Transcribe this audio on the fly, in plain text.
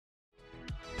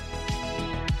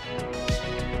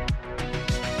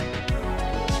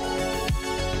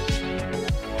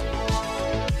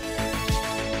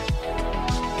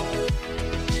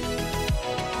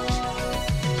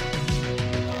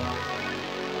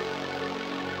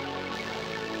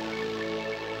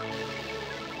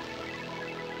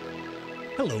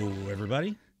Hello,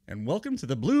 everybody, and welcome to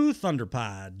the Blue Thunder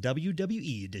Pod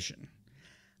WWE edition.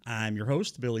 I'm your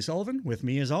host, Billy Sullivan. With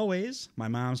me, as always, my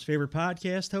mom's favorite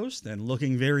podcast host and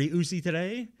looking very oozy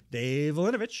today, Dave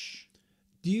Volinovich.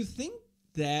 Do you think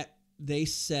that they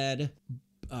said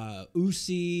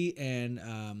oozy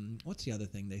and what's the other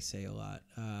thing they say a lot?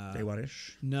 Day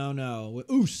one-ish? No.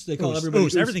 Oos. They call everybody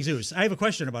oos. Everything's oos. I have a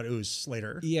question about oos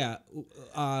later. Yeah.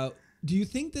 Do you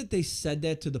think that they said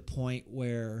that to the point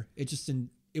where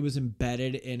it was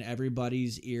embedded in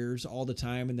everybody's ears all the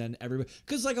time, and then everybody,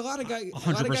 because like a lot of guys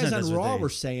on Raw were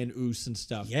saying oos and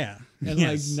stuff, and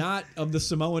like not of the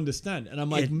Samoan descent, and I'm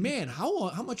like, man,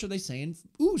 how much are they saying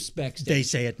oos backstage? They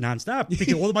say it nonstop.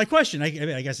 Because, well, my question,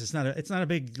 I guess it's not a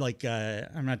big like.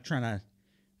 I'm not trying to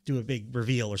do a big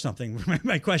reveal or something.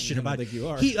 My question about I think you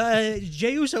are.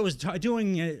 Jey Uso was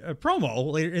doing a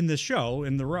promo later in the show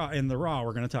in the Raw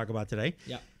we're going to talk about today.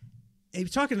 Yeah, he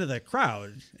was talking to the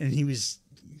crowd and he was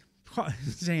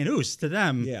saying oos to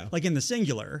them, like in the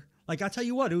singular. Like, I'll tell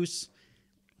you what, oos,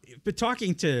 but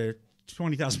talking to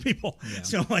 20,000 people. Yeah.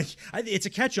 So, like, it's a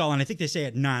catch-all, and I think they say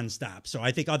it nonstop. So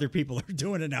I think other people are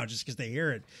doing it now just because they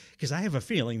hear it. Because I have a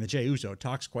feeling that Jey Uso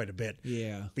talks quite a bit.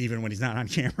 Yeah. Even when he's not on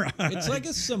camera. It's like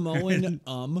a Samoan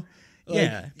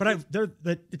but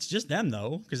it's just them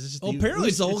though, because apparently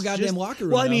it's the whole goddamn locker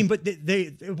room. Well, I mean, but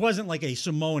it wasn't like a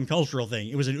Samoan cultural thing.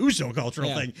 It was an Uso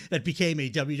cultural thing that became a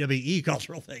WWE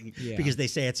cultural thing because they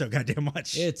say it so goddamn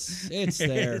much. It's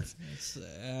there.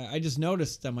 I just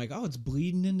noticed. I'm like, oh, it's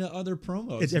bleeding into other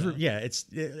promos.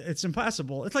 It's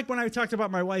impossible. It's like when I talked about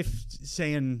my wife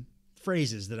saying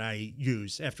phrases that I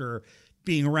use after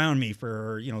being around me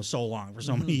for so long, for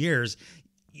so many years.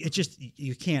 It just,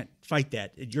 you can't fight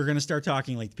that. You're going to start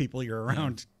talking like the people you're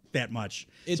around that much.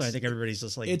 So I think everybody's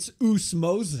just like... It's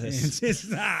osmosis.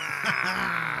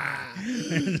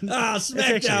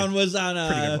 SmackDown was on...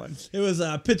 It was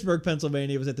Pittsburgh,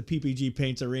 Pennsylvania. It was at the PPG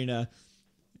Paints Arena.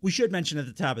 We should mention at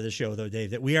the top of the show, though,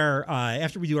 Dave, that we are,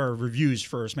 after we do our reviews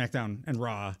for SmackDown and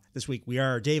Raw this week,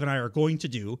 Dave and I are going to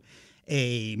do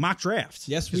a mock draft.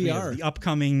 Yes, we are. The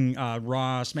upcoming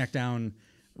Raw, SmackDown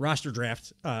roster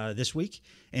draft this week,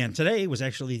 and today was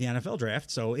actually the NFL draft.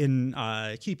 So in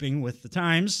keeping with the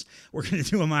times, we're going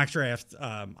to do a mock draft.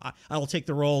 I will take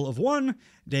the role of one,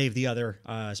 Dave the other,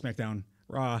 SmackDown,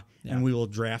 Raw, and we will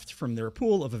draft from their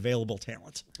pool of available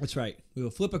talent. That's right. We will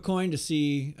flip a coin to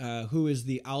see who is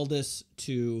the Aldous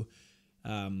to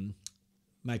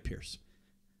my Pierce.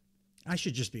 I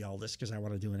should just be Aldous because I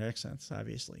want to do an accent,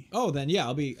 obviously. Oh, then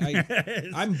I'll be.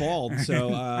 I'm bald, so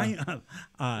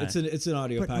it's an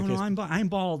audio podcast. No, I'm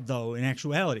bald though in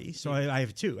actuality. So I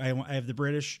have two. I have the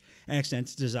British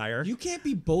accent desire. You can't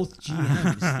be both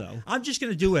GMs though. I'm just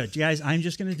gonna do it, guys. I'm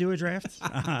just gonna do a draft.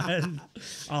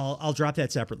 I'll drop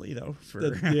that separately though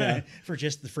for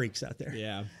just the freaks out there.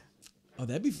 Yeah. Oh,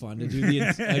 that'd be fun to do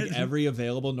every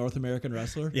available North American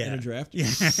wrestler in a draft.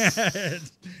 Yeah.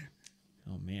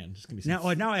 Oh man, this is gonna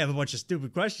be now I have a bunch of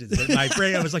stupid questions. In my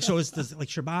brain, I was like, so is this like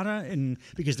Shibata, and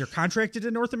because they're contracted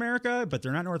in North America, but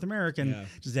they're not North American? Yeah.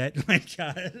 Does that like?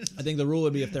 I think the rule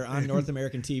would be if they're on North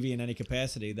American TV in any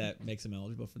capacity, that makes them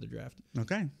eligible for the draft.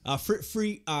 Okay.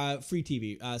 Free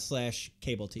TV /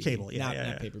 cable TV. Cable, not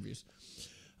pay-per-views.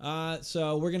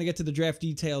 So we're gonna get to the draft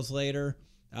details later.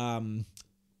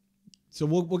 So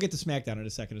we'll get to SmackDown in a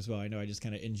second as well. I know I just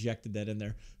kind of injected that in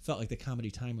there. Felt like the comedy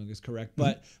timing was correct,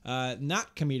 but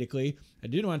not comedically. I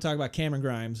do want to talk about Cameron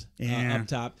Grimes up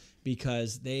top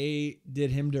because they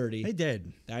did him dirty. They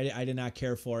did. I did not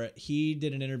care for it. He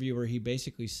did an interview where he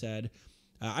basically said,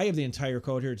 I have the entire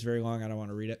quote here. It's very long. I don't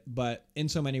want to read it. But in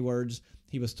so many words,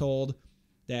 he was told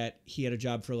that he had a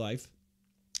job for life.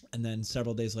 And then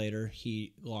several days later,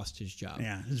 he lost his job.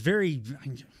 Yeah, it was very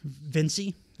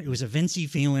Vincey. It was a Vincey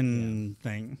feeling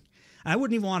thing. I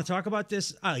wouldn't even want to talk about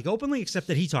this like openly, except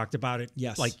that he talked about it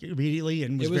like immediately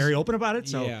and was very open about it.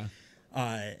 So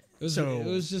it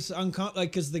was just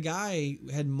because the guy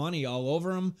had money all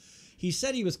over him. He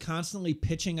said he was constantly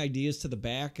pitching ideas to the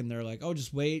back, and they're like, "Oh,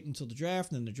 just wait until the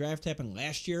draft." And then the draft happened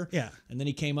last year. Yeah, and then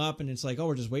he came up, and it's like, "Oh,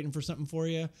 we're just waiting for something for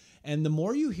you." And the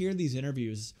more you hear these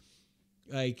interviews.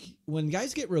 Like, when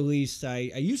guys get released, I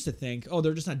used to think, oh,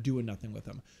 they're just not doing nothing with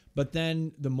them. But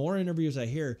then the more interviews I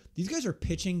hear, these guys are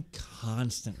pitching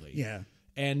constantly. Yeah.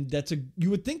 And you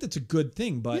would think that's a good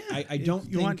thing, but I don't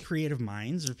think... You want creative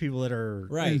minds or people that are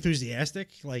enthusiastic.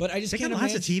 Like, but I just can't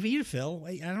imagine... lots of TV to fill.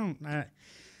 Like,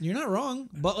 You're not wrong.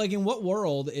 But, like, in what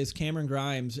world is Cameron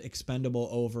Grimes expendable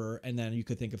over, and then you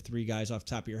could think of three guys off the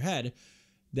top of your head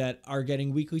that are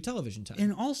getting weekly television time?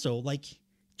 And also, like...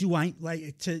 Do I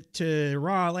like to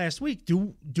Raw last week?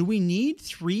 Do we need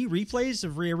 3 replays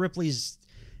of Rhea Ripley's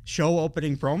show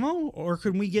opening promo, or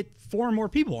can we get 4 more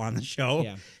people on the show?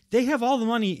 Yeah. They have all the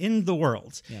money in the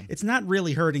world. Yeah. It's not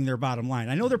really hurting their bottom line.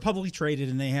 I know they're publicly traded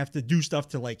and they have to do stuff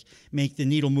to like make the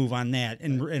needle move on that.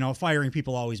 And you know, firing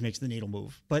people always makes the needle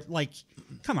move. But like,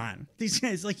 come on, these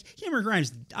guys, like Cameron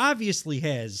Grimes obviously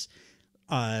has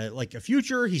like a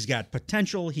future. He's got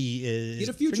potential. He had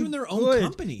a future in their own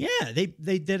company. Yeah,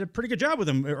 they did a pretty good job with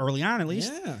him early on, at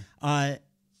least. Yeah.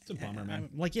 It's a bummer, man.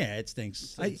 Like, yeah, it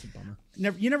stinks. It's a bummer.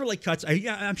 You never like cuts.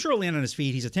 I'm sure he'll land on his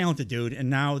feet. He's a talented dude, and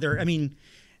now I mean,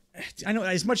 I know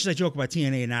as much as I joke about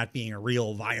TNA not being a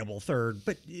real viable third,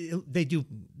 but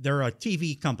they're a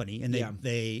TV company, and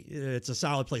it's a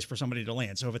solid place for somebody to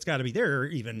land. So if it's got to be there,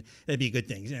 even that'd be a good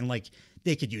thing. And like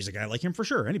they could use a guy like him for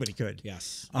sure. Anybody could.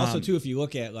 Yes. Also, too, if you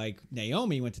look at like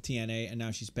Naomi went to TNA and now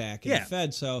she's back in the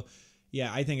Fed. So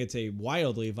yeah, I think it's a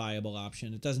wildly viable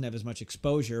option. It doesn't have as much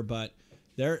exposure, but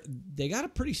they got a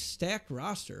pretty stacked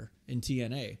roster in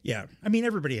TNA. Yeah, I mean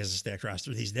everybody has a stacked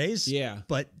roster these days. Yeah,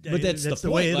 but that's the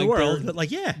way of the world. But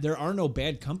like, there are no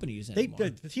bad companies anymore.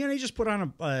 The TNA just put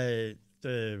on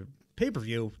the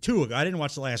pay-per-view 2 ago. I didn't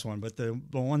watch the last one, but the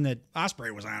one that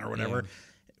Ospreay was on or whatever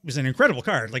was an incredible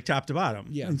card, like top to bottom.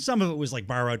 Yeah, and some of it was like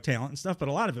borrowed talent and stuff, but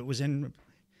a lot of it was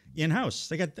in-house.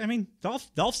 They got, I mean,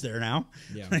 Dolph's there now.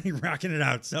 Yeah, rocking it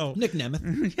out. So Nick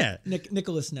Nemeth. Yeah,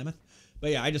 Nicholas Nemeth. But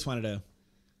yeah, I just wanted to.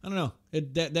 I don't know.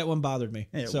 That one bothered me,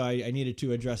 so I needed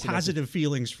to address positive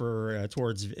feelings for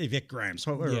towards Vic Grimes.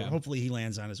 Hopefully he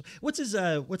lands on his. What's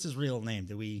his real name?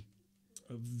 Do we?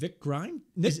 Vic Grimes?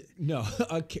 No.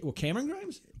 Well, Cameron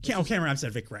Grimes? Cameron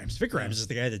said Vic Grimes. Vic Grimes is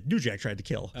the guy that New Jack tried to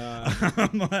kill.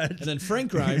 And then Frank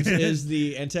Grimes is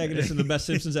the antagonist in the best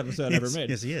Simpsons episode ever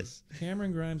made. Yes, he is.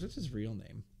 Cameron Grimes. What's his real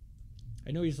name?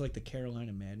 I know he's like the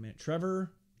Carolina Madman. Trevor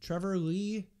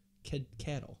Lee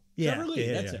Cattle. Yeah, Trevor Lee,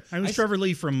 that's it. I was Trevor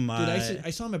Lee from. I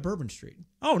saw him at Bourbon Street.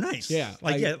 Oh, nice. Yeah,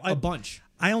 a bunch.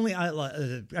 I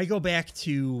go back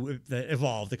to the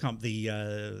Evolve, the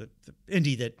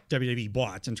indie that WWE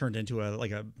bought and turned into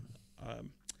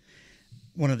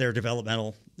one of their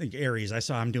developmental areas. I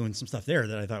saw him doing some stuff there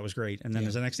that I thought was great, and then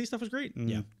his NXT stuff was great.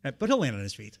 But he'll land on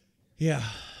his feet. Yeah.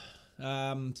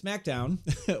 SmackDown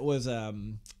was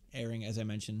airing, as I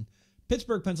mentioned,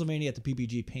 Pittsburgh, Pennsylvania, at the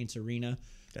PPG Paints Arena.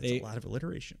 That's a lot of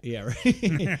alliteration. Yeah,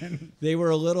 right. They were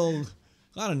a lot of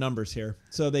numbers here.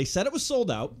 So they said it was sold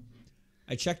out.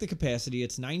 I checked the capacity.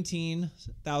 It's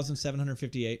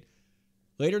 19,758.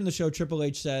 Later in the show, Triple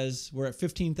H says we're at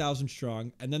 15,000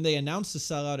 strong, and then they announced the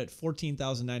sellout at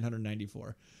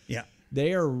 14,994. Yeah.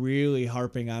 They are really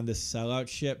harping on this sellout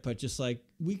shit, but just like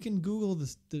we can Google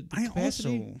the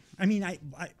capacity. I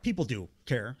people do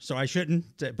care, so I shouldn't,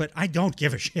 but I don't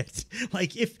give a shit.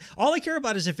 Like if all I care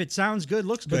about is if it sounds good,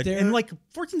 looks good, and like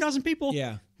 14,000 people,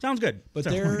 sounds good. But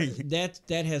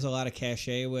that has a lot of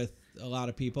cachet with a lot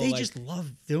of people. They just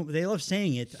love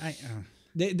saying it.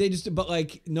 They just, but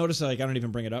like notice like I don't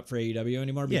even bring it up for AEW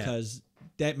anymore because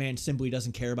that man simply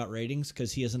doesn't care about ratings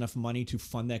because he has enough money to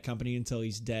fund that company until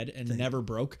he's dead and never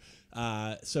broke.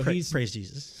 So praise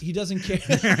Jesus. He doesn't care.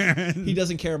 He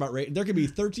doesn't care about ratings. There could be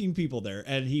 13 people there,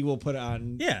 and he will put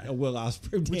on a Will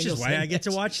Ospreay, which is why I get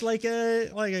to watch like a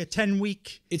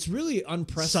 10-week. It's really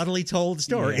unprecedented, subtly told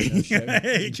story.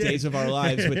 Days of Our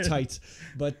Lives with tights,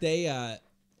 but they. I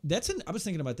was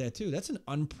thinking about that too. That's an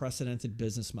unprecedented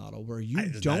business model where you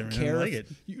don't care.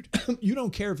 You don't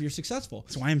care if you're successful.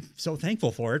 That's why I'm so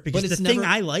thankful for it because the thing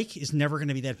I like is never going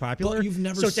to be that popular.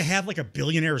 So to have like a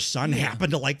billionaire's son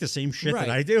happen to like the same shit that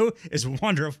I do is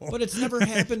wonderful. But it's never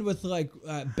happened with like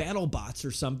BattleBots or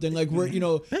something like where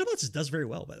BattleBots does very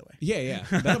well, by the way. Yeah,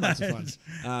 BattleBots is fun.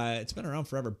 It's been around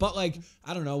forever. But like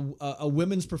I don't know, a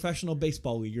women's professional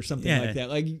baseball league or something like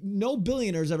that. Like no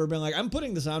billionaire's ever been like I'm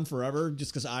putting this on forever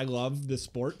just because I love this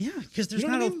sport. Yeah, because there's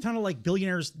not a ton of like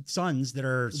billionaires' sons that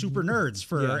are super nerds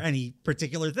for any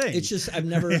particular thing. It's just I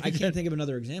can't think of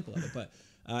another example of it, but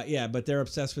but they're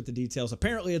obsessed with the details.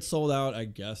 Apparently, it's sold out. I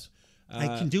guess I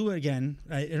can do it again.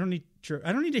 I don't need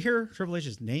to hear Triple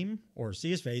H's name or see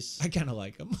his face. I kind of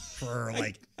like him for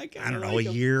like I don't know, a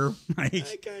year. Like,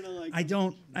 I kind of like. I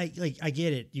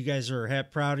get it. You guys are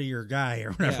proud of your guy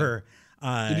or whatever. Yeah.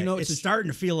 Did you know it's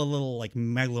starting to feel a little like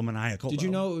megalomaniacal? Did you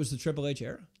know it was the Triple H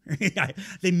era?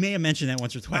 They may have mentioned that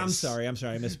once or twice. I'm sorry, I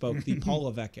misspoke. The Paul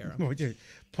Levesque era.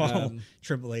 Paul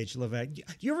Triple H Levesque. Do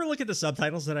you ever look at the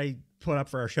subtitles that I put up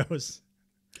for our shows?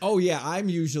 Oh yeah, I'm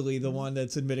usually the one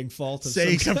that's admitting fault of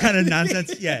saying some kind of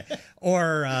nonsense. Yeah,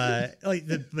 or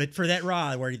but for that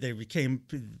Raw where they became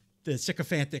the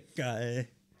sycophantic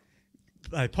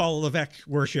Paul Levesque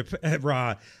worship at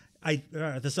Raw.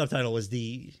 The subtitle was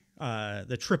the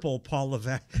triple Paul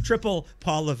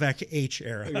Levesque H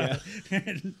era. Yeah.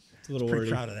 It's a little pretty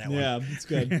wordy. proud of that one. Yeah, it's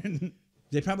good.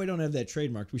 They probably don't have that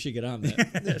trademarked. We should get on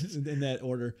that in that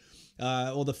order.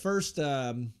 Well, the first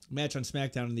match on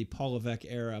SmackDown in the Paul Levesque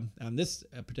era on this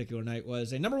particular night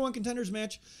was a number one contenders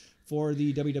match for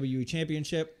the WWE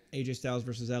Championship. AJ Styles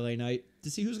versus LA Knight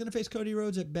to see who's going to face Cody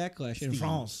Rhodes at Backlash in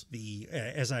France.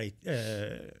 As I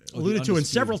alluded to in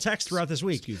several texts throughout this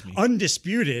week,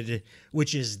 Undisputed,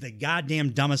 which is the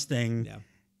goddamn dumbest thing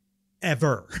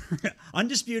ever.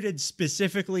 Undisputed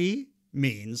specifically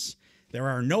means there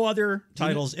are no other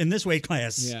titles in this weight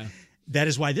class. Yeah. That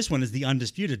is why this one is the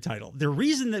Undisputed title. The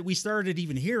reason that we started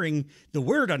even hearing the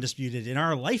word Undisputed in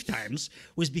our lifetimes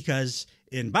was because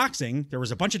in boxing, there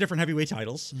was a bunch of different heavyweight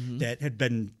titles that had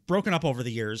been broken up over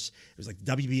the years. It was like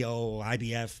WBO,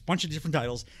 IBF, bunch of different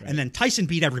titles. Right. And then Tyson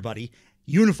beat everybody,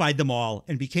 unified them all,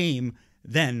 and became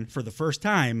then, for the first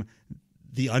time,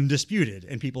 the Undisputed.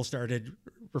 And people started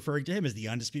referring to him as the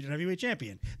Undisputed Heavyweight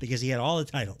Champion because he had all the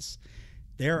titles.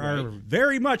 There are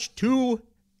very much two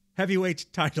heavyweight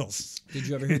titles. Did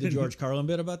you ever hear the George Carlin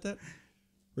bit about that?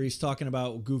 Where he's talking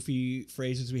about goofy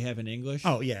phrases we have in English.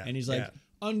 Oh, yeah. And he's like,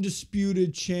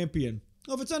 undisputed champion.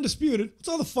 Oh, if it's undisputed, what's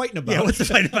all the fighting about? Yeah, what's the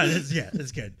fight about?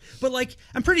 That's good. But, like,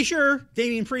 I'm pretty sure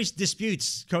Damian Priest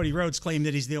disputes Cody Rhodes' claim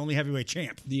that he's the only heavyweight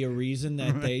champ. The reason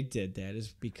that they did that is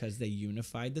because they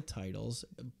unified the titles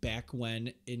back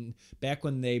when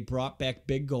they brought back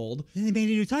Big Gold. Then they made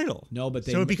a new title. No, but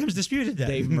so it becomes disputed then.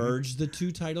 They merged the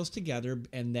two titles together,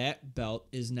 and that belt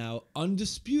is now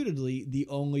undisputedly the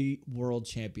only world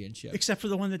championship. Except for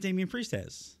the one that Damian Priest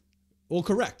has. Well,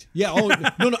 correct. Yeah. Oh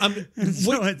no.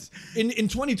 So in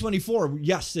 2024.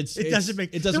 Yes, it doesn't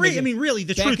make. I mean, really,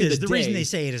 the truth is the reason they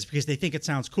say it is because they think it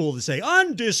sounds cool to say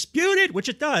undisputed, which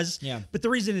it does. Yeah. But the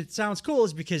reason it sounds cool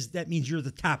is because that means you're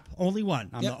the top, only one.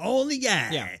 I'm the only guy.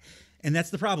 Yeah. And that's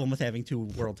the problem with having two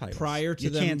world titles.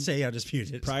 You can't say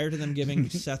undisputed. Prior to them giving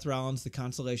Seth Rollins the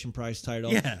consolation prize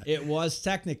title, it was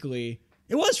technically.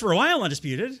 It was for a while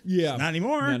undisputed. Yeah. Not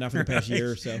anymore. No, not for the past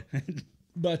year or so.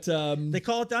 But they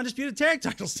call it the undisputed tag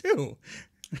titles too.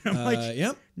 I'm like,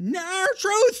 yep. No,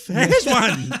 Truth has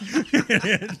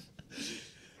one.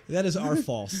 That is our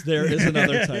false. There is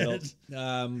another title.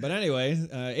 But anyway,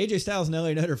 AJ Styles and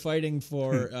LA Knight are fighting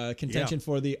for contention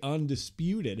for the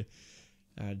undisputed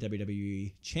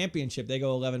WWE Championship. They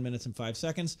go 11 minutes and 5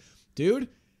 seconds. Dude,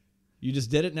 you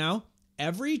just did it now.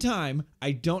 Every time,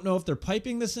 I don't know if they're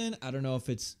piping this in. I don't know if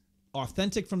it's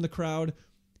authentic from the crowd.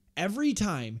 Every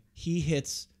time he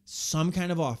hits some kind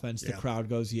of offense, the crowd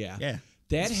goes, yeah.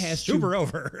 That has super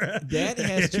over. That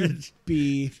has to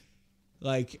be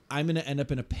like, I'm going to end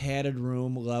up in a padded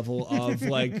room level of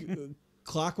like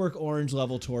Clockwork Orange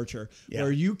level torture where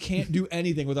you can't do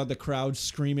anything without the crowd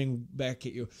screaming back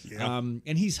at you.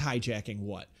 And he's hijacking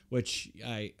which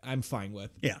I'm fine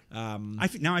with. Yeah.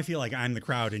 Now I feel like I'm the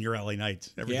crowd and you're LA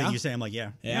Knight. Everything you say, I'm like, yeah.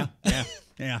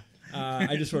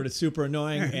 I just wrote it super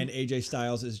annoying, and AJ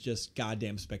Styles is just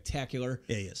goddamn spectacular.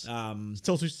 Yeah, he is.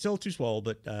 Still too swole,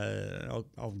 but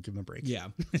I'll give him a break. Yeah,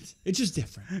 it's just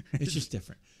different. It's just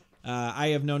different. I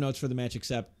have no notes for the match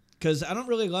except because I don't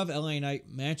really love LA Knight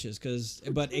matches.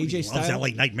 But AJ Styles loves LA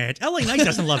Knight match. LA Knight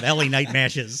doesn't love LA Knight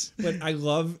matches. But I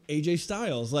love AJ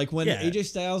Styles. Like when AJ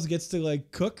Styles gets to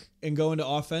like cook and go into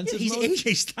offensive he's mode,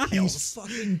 AJ Styles. He's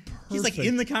fucking perfect. He's like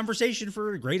in the conversation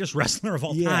for greatest wrestler of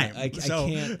all time. I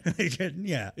can't.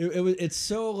 It's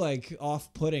so like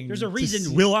off-putting. There's a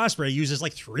reason Will Ospreay uses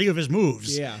like 3 of his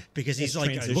moves. Yeah, because he's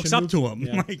like looks up to him.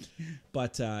 Yeah.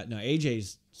 But no,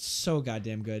 AJ's so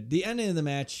goddamn good. The ending of the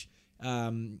match.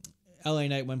 LA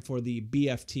Knight went for the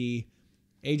BFT.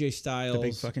 AJ Styles, the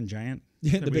big fucking giant.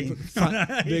 The big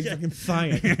fucking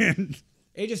giant.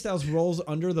 AJ Styles rolls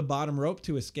under the bottom rope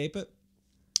to escape it.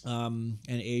 And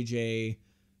AJ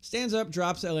stands up,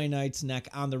 drops LA Knight's neck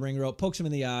on the ring rope, pokes him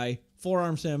in the eye,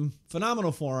 forearms him,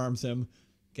 phenomenal forearms him,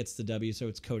 gets the W. So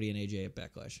it's Cody and AJ at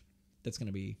Backlash. That's going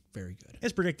to be very good.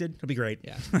 As predicted. It'll be great.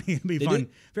 Yeah. It'll be fun.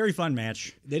 Very fun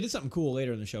match. They did something cool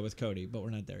later in the show with Cody, but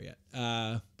we're not there yet.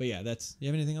 But yeah, you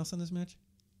have anything else on this match?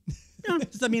 No,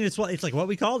 I mean, it's like what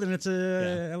we called, and it's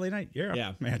a LA Knight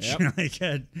match.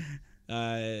 Yep.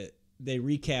 They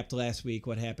recapped last week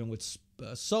what happened with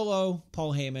Solo,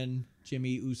 Paul Heyman, Jimmy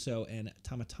Uso, and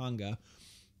Tama Tonga,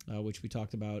 which we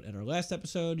talked about at our last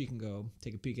episode. You can go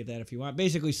take a peek at that if you want.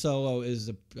 Basically, Solo is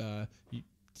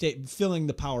filling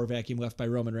the power vacuum left by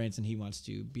Roman Reigns, and he wants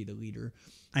to be the leader.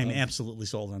 I'm absolutely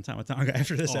sold on Tama Tonga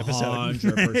after this episode.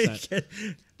 100%.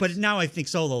 But now I think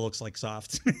Solo looks like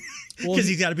soft because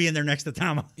he's got to be in there next to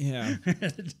Tama.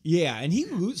 Yeah,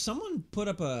 and someone put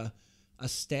up a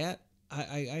stat.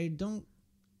 I don't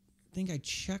think I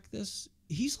checked this.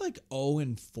 he's like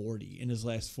 0-40 in his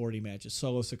last 40 matches.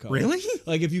 Solo Sikoa. Really?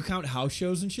 Like if you count house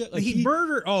shows and shit. Like he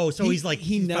murdered. Oh, so he's like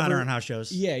he never fought on house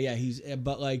shows. Yeah.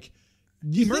 But like.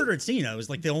 He murdered Cena. It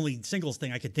was like the only singles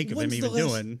thing I could think of him even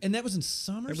doing. And that was in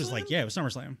SummerSlam? It was like, it was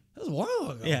SummerSlam. That was a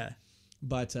while ago. Yeah.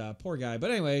 But poor guy. But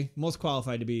anyway, most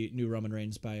qualified to be new Roman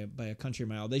Reigns by a country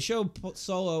mile. They show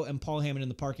Solo and Paul Heyman in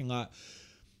the parking lot.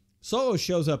 Solo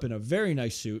shows up in a very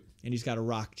nice suit, and he's got a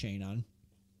rock chain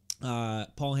on.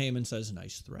 Paul Heyman says,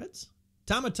 nice threads.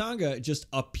 Tama Tonga just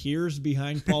appears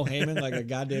behind Paul Heyman like a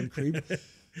goddamn creep.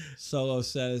 Solo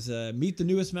says, meet the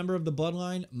newest member of the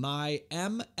bloodline, my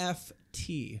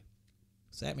MFT.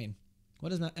 What's that mean? What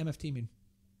does MFT mean?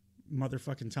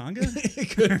 Motherfucking Tonga? It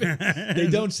could be. They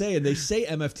don't say it. They say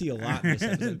MFT a lot in this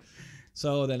episode.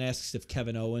 Solo then asks if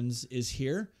Kevin Owens is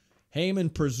here.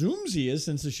 Heyman presumes he is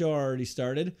since the show already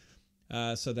started.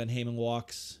 So then Heyman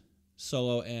walks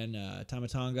Solo and Tama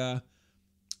Tonga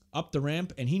up the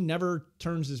ramp, and he never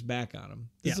turns his back on him.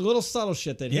 It's a little subtle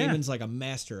shit that Heyman's like a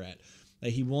master at.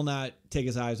 Like he will not take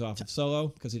his eyes off of Solo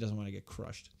because he doesn't want to get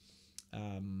crushed.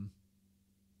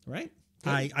 Right?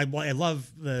 I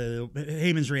love the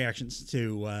Heyman's reactions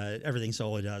to everything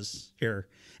Solo does here.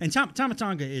 And Tama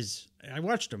Tonga is, I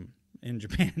watched him in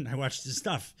Japan. I watched his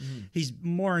stuff. Mm. He's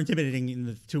more intimidating in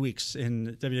the 2 weeks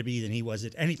in WWE than he was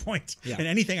at any point in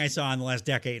anything I saw in the last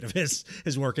decade of his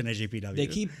work in AJPW. They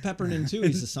keep peppering in too.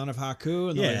 He's the son of Haku,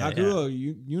 and they're like,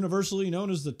 Haku, universally known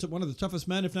as one of the toughest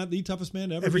men, if not the toughest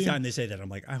man ever. Every time they say that, I'm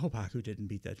like, I hope Haku didn't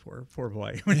beat that poor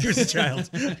boy when he was a child.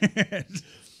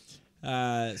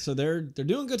 So they're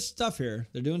doing good stuff here.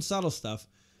 They're doing subtle stuff,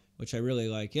 which I really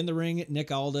like. In the ring,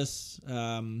 Nick Aldis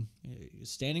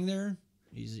standing there.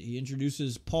 He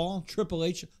introduces Paul, Triple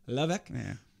H, Levesque.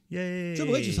 Yeah. Yay.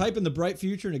 Triple H is hyping the bright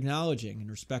future and acknowledging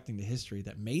and respecting the history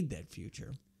that made that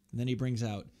future. And then he brings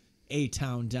out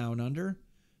A-Town Down Under,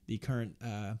 the current,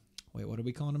 what are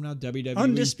we calling him now? WWE?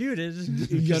 Undisputed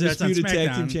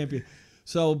Tag Team Champion.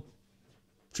 So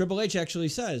Triple H actually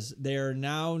says they are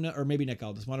now, or maybe Nick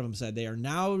Aldis, one of them said, they are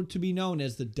now to be known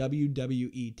as the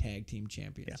WWE Tag Team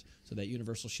Champions. Yeah. So that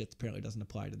Universal shit apparently doesn't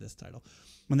apply to this title.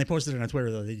 When they posted it on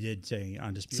Twitter, though, they did say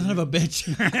undisputed. Son of a bitch.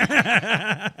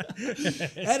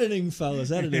 Editing, fellas,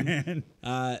 editing.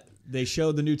 They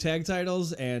showed the new tag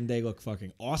titles, and they look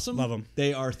fucking awesome. Love them.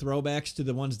 They are throwbacks to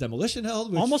the ones Demolition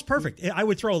held. Almost perfect. I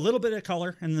would throw a little bit of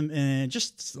color in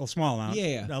just a small amount.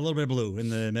 Yeah. A little bit of blue in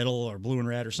the middle, or blue and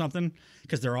red or something,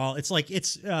 because they're all. It's like the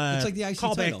IC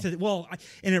title.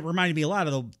 And it reminded me a lot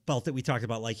of the belt that we talked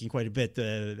about liking quite a bit,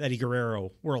 the Eddie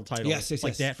Guerrero World Title. Yes,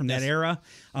 that from that era.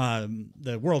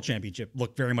 The World Championship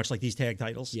looked very much like these tag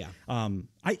titles. Yeah.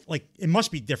 It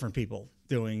must be different people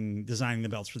designing the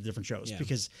belts for the different shows,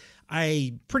 because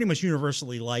I pretty much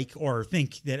universally like or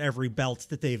think that every belt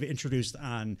that they've introduced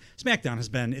on SmackDown has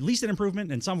been at least an improvement,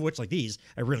 and some of which, like these,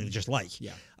 I really just like.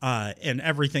 Yeah. And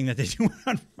everything that they do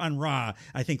on Raw,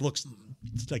 I think looks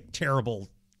like terrible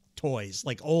toys,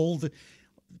 like old,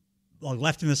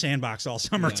 left in the sandbox all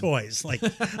summer toys. Like,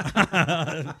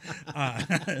 that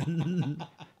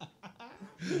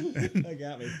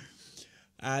got me.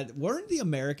 Weren't the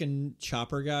American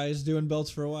Chopper guys doing belts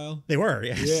for a while? They were,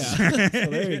 yes. Yeah. So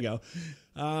there you go.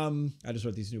 I just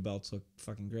wrote these new belts look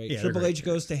fucking great. Yeah, Triple H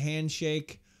goes to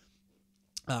handshake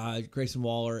Grayson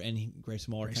Waller, and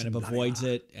Grayson Waller kind of avoids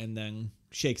it and then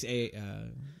shakes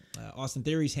Austin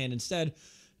Theory's hand instead.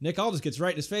 Nick Aldis gets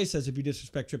right in his face, says, if you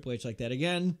disrespect Triple H like that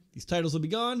again, these titles will be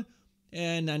gone.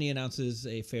 And then he announces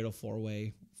a fatal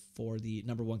four-way for the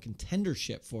 #1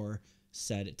 contendership for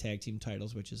said tag team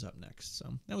titles, which is up next.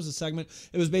 So that was a segment.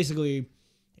 It was basically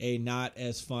a not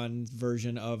as fun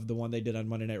version of the one they did on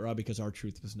Monday Night Raw, because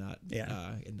R-Truth was not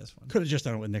in this one. Could have just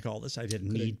done it with Nick Aldis. I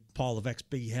didn't need Paul Levesque's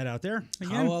big head out there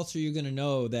again. How else are you going to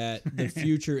know that the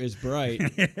future is bright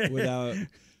without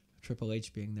Triple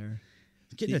H being there?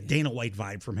 Getting a Dana White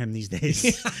vibe from him these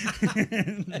days.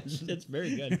 That's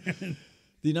very good.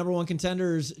 The #1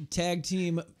 contenders tag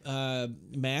team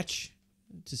match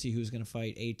to see who's going to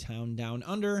fight A-Town Down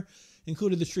Under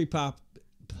included the Street Pop.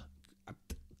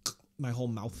 My whole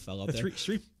mouth fell out there.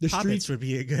 The Streets would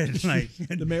be a good,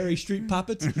 the Merry Street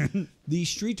Puppets. The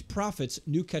Street Profits,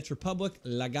 New Catch Republic,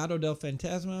 Legado del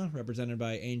Fantasma, represented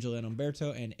by Angel and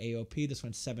Umberto, and AOP. This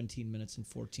went 17 minutes and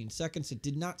 14 seconds. It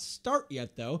did not start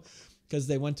yet, though, because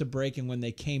they went to break, and when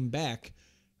they came back,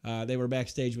 they were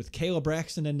backstage with Kayla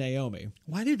Braxton and Naomi.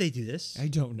 Why did they do this? I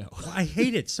don't know. I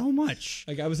hate it so much.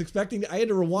 I was expecting, I had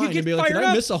to rewind and be like, did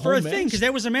I miss a whole match? Because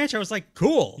that was a match. I was like,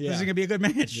 cool. This is going to be a good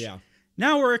match. Yeah.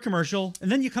 Now we're at commercial,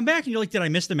 and then you come back and you're like, did I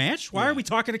miss the match? Why are we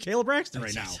talking to Kayla Braxton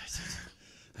right now?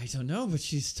 I don't know, but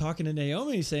she's talking to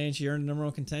Naomi, saying she earned number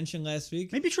one contention last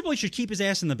week. Maybe Triple H should keep his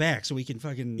ass in the back so we can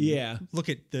fucking look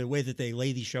at the way that they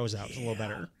lay these shows out. It's a little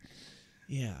better.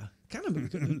 Yeah. Kind of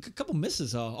a couple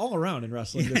misses all around in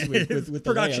wrestling this week with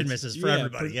production misses for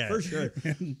everybody. For sure.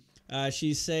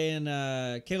 She's saying,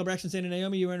 Kayla Braxton saying to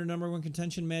Naomi, you earned a number one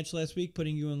contention match last week,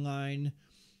 putting you in line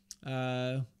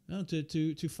to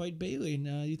fight Bayley.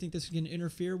 And you think this can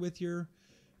interfere with your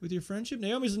friendship?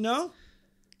 Naomi's no.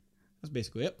 That's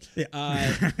basically it. Yeah.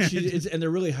 And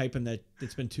they're really hyping that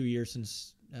it's been 2 years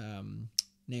since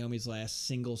Naomi's last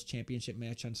singles championship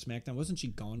match on SmackDown. Wasn't she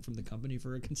gone from the company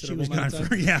for a considerable amount of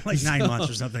time? Like 9 months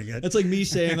or something. That's like me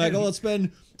saying, like, oh, it's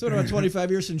been about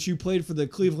 25 years since you played for the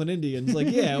Cleveland Indians.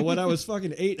 Like, yeah, when I was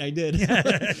fucking 8, I did.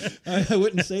 I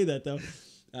wouldn't say that, though.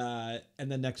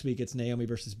 And then next week, it's Naomi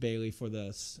versus Bayley for the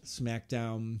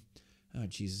SmackDown... Oh,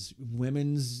 Jesus.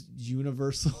 Women's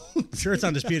Universal. I'm sure it's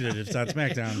undisputed if it's on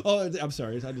SmackDown. Oh, I'm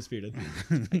sorry. It's undisputed.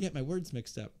 I get my words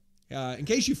mixed up. In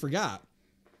case you forgot,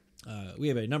 we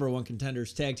have a number one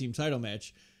contenders tag team title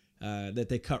match that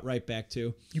they cut right back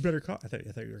to. You better call. I thought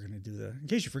you were going to do the. In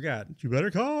case you forgot, you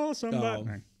better call somebody.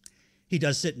 Oh. He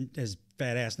does sit his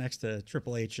fat ass next to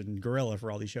Triple H and Gorilla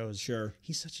for all these shows. Sure.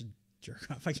 He's such a jerk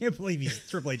off. I can't believe he's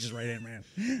Triple H's right hand man.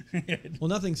 Well,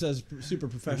 nothing says super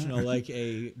professional like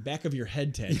a back of your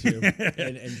head tattoo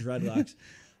and dreadlocks.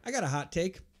 I got a hot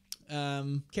take.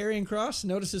 Karrion Kross,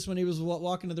 noticed this when he was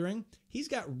walking to the ring. He's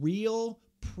got real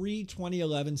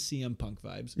pre-2011 CM Punk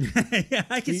vibes. Yeah,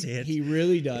 I can see it. He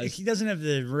really does. He doesn't have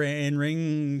the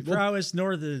ring prowess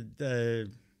nor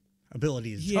the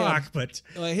ability to talk, but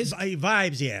his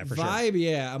vibes, for sure.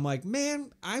 Yeah. I'm like,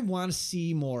 man, I want to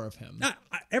see more of him.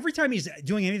 Every time he's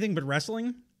doing anything but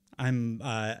wrestling, I'm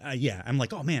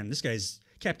like, oh man, this guy's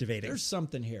captivating. There's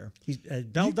something here.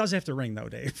 Bell does have to ring though,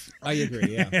 Dave. I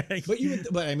agree. Yeah,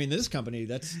 but I mean, this company,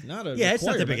 that's not a it's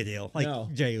not that big a deal.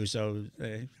 Like Jey Uso,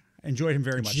 enjoyed him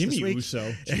very much. Jimmy this week.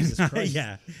 Uso, Jesus Christ.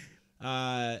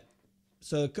 Yeah.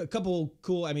 So a couple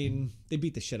cool. I mean, they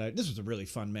beat the shit out. This was a really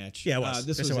fun match. Yeah, it was.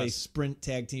 This was a sprint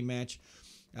tag team match.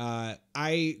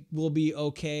 I will be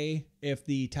okay if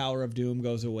the Tower of Doom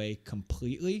goes away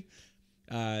completely.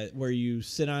 Where you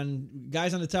sit on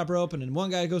guys on the top rope, and then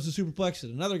one guy goes to superplex,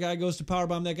 and another guy goes to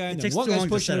powerbomb that guy, and then one guy's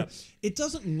pushing it. It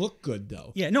doesn't look good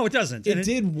though. Yeah, no, it doesn't. It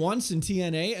did once in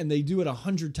TNA, and they do it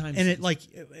 100 times. And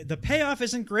the payoff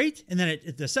isn't great, and then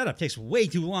the setup takes way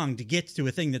too long to get to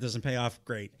a thing that doesn't pay off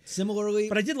great. Similarly,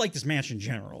 but I did like this match in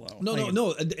general, though.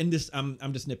 No. And this, I'm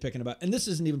just nitpicking about, and this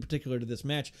isn't even particular to this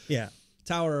match. Yeah,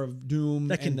 Tower of Doom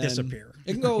that can disappear.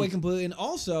 It can go away completely. And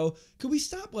also, could we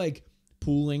stop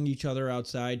pooling each other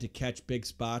outside to catch big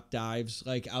spot dives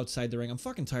outside the ring? I'm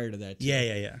fucking tired of that too.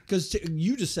 Yeah. Because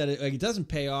you just said it, it doesn't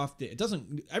pay off. It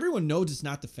doesn't. Everyone knows it's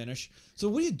not the finish. So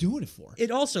what are you doing it for?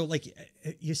 It also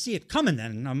you see it coming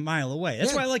then a mile away.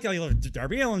 That's why I like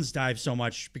Darby Allin's dive so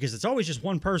much, because it's always just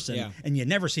one person and you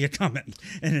never see it coming,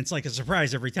 and it's like a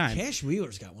surprise every time. Cash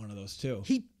Wheeler's got one of those too.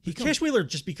 Cash Wheeler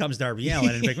just becomes Darby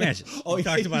Allin in big matches. We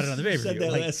talked about it on the pay-per-view.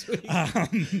 Last week.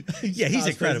 Yeah, he's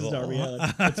incredible. Darby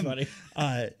Allin. That's funny.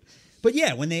 But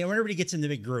yeah, when everybody gets in the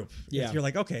big group, you're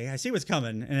like, okay, I see what's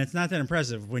coming, and it's not that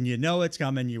impressive. When you know it's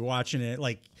coming, you're watching it.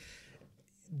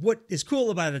 What is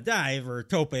cool about a dive or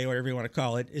tope, whatever you want to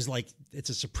call it, is it's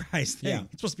a surprise thing. Yeah.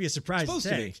 It's supposed to be a surprise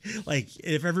tag.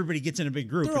 If everybody gets in a big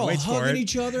group and waits for it, hugging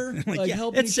each other,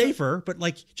 helping it's safer, but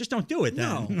just don't do it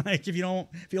then. No. If you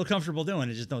don't feel comfortable doing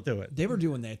it, just don't do it. They were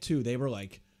doing that too. They were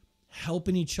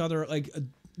helping each other,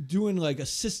 doing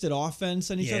assisted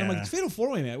offense on each other. I'm like, it's Fatal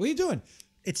 4-Way, man. What are you doing?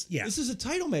 This is a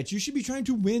title match. You should be trying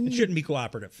to win. It shouldn't be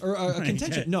cooperative or a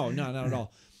contention. No, not at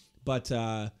all. But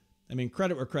I mean,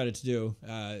 credit where credit's due.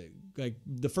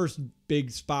 The first big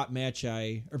spot note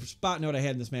I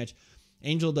had in this match,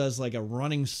 Angel does a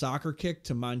running soccer kick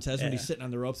to Montez when he's sitting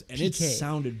on the ropes, and it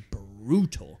sounded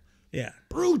brutal. Yeah,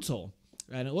 brutal,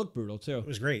 and it looked brutal too. It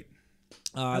was great.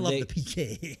 I love the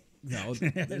PK. No,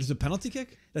 there's a penalty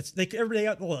kick. That's every day.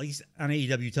 Well, at least on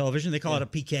AEW television, they call it a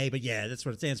PK, but yeah, that's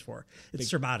what it stands for. It's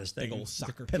Cervada's thing. Big old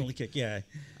soccer penalty kick. Yeah.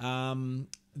 What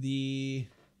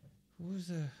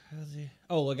was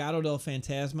Legado del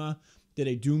Fantasma did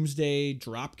a Doomsday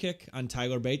drop kick on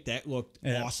Tyler Bate. That looked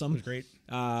awesome. It was great.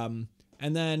 And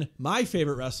then my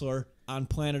favorite wrestler on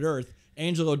planet Earth,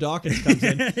 Angelo Dawkins, comes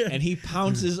in and he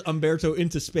pounces Umberto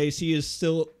into space. He is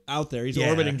still out there. He's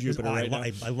orbiting Jupiter right now.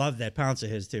 I love that pounce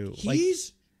of his too.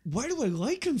 He's why do I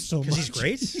like him so much? Because he's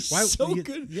great. He's so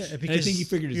good. Yeah, and because I think he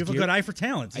figured his you have a good eye for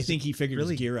talent. I think he figured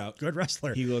really his gear out. Good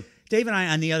wrestler. He looked. Dave and I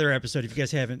on the other episode, if you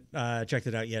guys haven't checked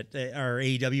it out yet, our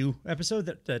AEW episode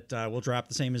that will drop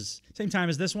the same time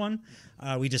as this one,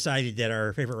 we decided that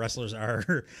our favorite wrestlers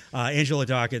are Angela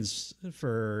Dawkins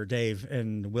for Dave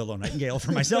and Willow Nightingale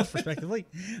for myself, respectively.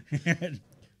 I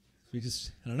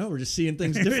don't know. We're just seeing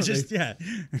things differently. Yeah.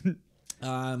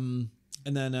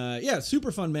 And then,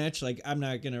 super fun match. Like, I'm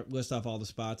not going to list off all the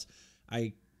spots.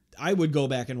 I would go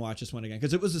back and watch this one again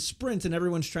because it was a sprint and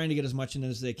everyone's trying to get as much in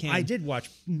as they can. I did watch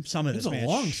some of this match. It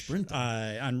was a long sprint.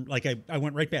 I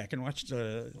went right back and watched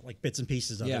like bits and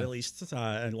pieces of it at least,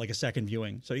 and like a second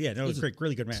viewing. So yeah, no, it was a great,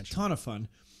 really good match. A ton of fun.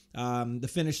 The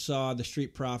finish saw the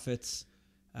Street Profits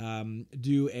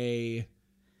do a.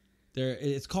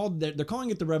 They're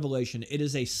calling it the Revelation. It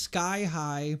is a sky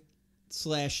high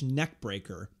 / neck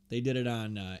breaker. They did it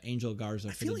on Angel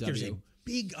Garza for the W. There's a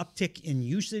big uptick in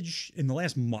usage in the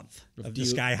last month of the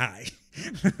Sky High.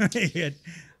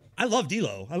 I love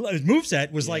D'Lo. His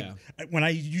moveset was like when I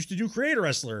used to do Creator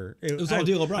Wrestler. It was all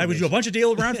D'Lo Brown. I would do a bunch of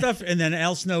D'Lo Brown stuff, and then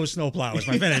Al Snow's Snowplow was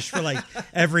my finish for like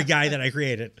every guy that I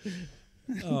created.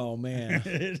 Oh man,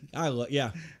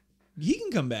 he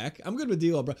can come back. I'm good with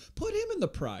D'Lo Brown. Put him in the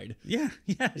Pride. Yeah,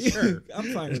 sure.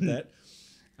 I'm fine with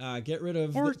that. Get rid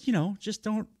of just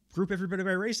don't group everybody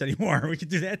by race anymore. We could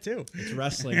do that too. It's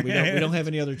wrestling. We don't have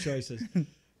any other choices.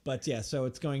 But yeah, so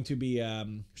it's going to be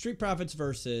Street Profits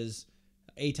versus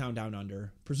A-Town Down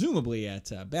Under, presumably at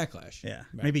Backlash. Yeah,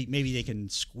 right. Maybe they can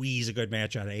squeeze a good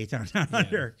match out of A-Town Down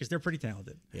Under because they're pretty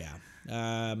talented. Yeah.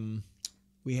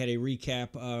 We had a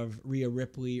recap of Rhea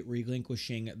Ripley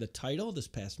relinquishing the title this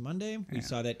past Monday. We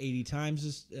saw that 80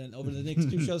 times over the next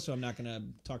two shows, so I'm not going to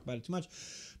talk about it too much.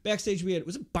 Backstage,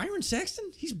 was it Byron Saxton?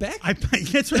 He's back?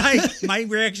 That's what my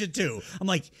reaction too. I'm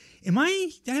like, did I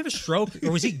have a stroke?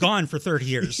 Or was he gone for 30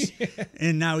 years?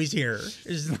 And now he's here.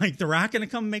 Is like The Rock going to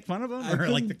come make fun of him? Or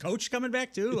like the coach coming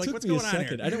back too? Like what's going on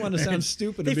here? I didn't want to sound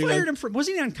stupid. They fired him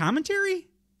wasn't he on commentary?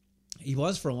 He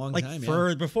was for a long time,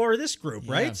 before this group,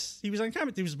 right? He was on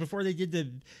commentary. It was before they did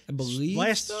the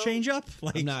last change up.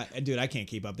 Like, I'm not, dude. I can't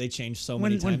keep up. They changed so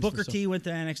many times. When Booker T went to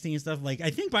NXT and stuff, like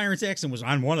I think Byron Saxton was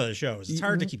on one of the shows. It's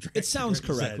hard to keep track. It sounds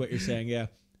correct what you're saying. Yeah,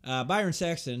 Byron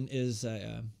Saxton is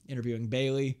interviewing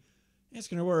Bayley,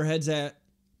 asking her where her head's at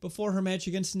before her match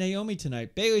against Naomi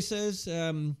tonight. Bayley says,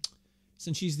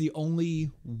 since she's the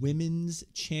only women's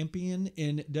champion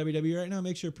in WWE right now,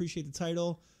 makes her appreciate the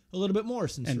title a little bit more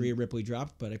since Rhea Ripley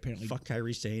dropped, but apparently fuck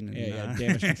Kairi Sane and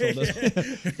damage control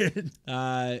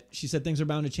does. She said things are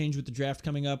bound to change with the draft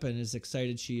coming up, and is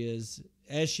excited she is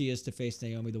to face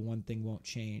Naomi. The one thing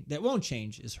that won't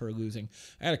change is her losing.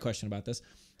 I had a question about this.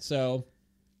 So,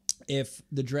 if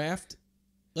the draft,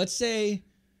 let's say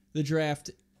the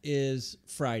draft is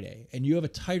Friday, and you have a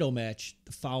title match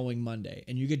the following Monday,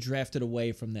 and you get drafted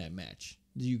away from that match,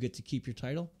 do you get to keep your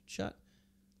title shot?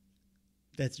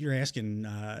 You're asking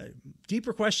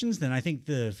deeper questions than I think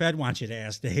the Fed wants you to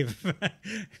ask, Dave.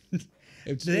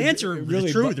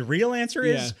 The real answer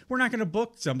is we're not going to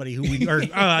book somebody who we are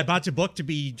about to book to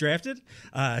be drafted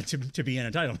to be in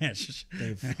a title match.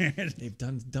 They've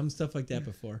done dumb stuff like that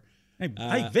before.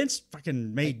 Vince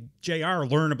fucking made JR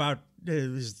learn about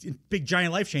his big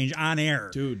giant life change on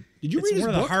air. Dude, did you read his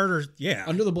book? Of the harder,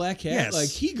 Under the Black Hat? Yes. Like,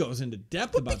 he goes into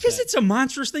depth about because that. It's a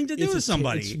monstrous thing to do to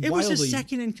somebody. It was his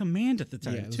second in command at the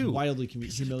time, too. Wildly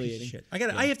humiliating. Shit.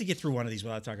 I have to get through one of these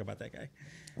without talking about that guy.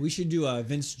 We should do a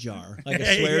Vince jar, like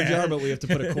a swear jar, but we have to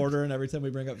put a quarter in every time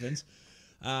we bring up Vince.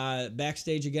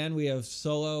 Backstage again, we have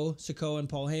Solo, Sikoa, and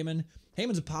Paul Heyman.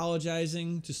 Heyman's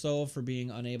apologizing to Solo for being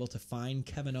unable to find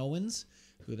Kevin Owens,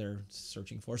 who they're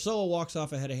searching for. Solo walks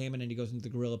off ahead of Heyman, and he goes into the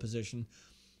gorilla position.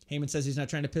 Heyman says he's not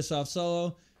trying to piss off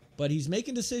Solo, but he's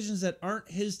making decisions that aren't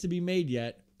his to be made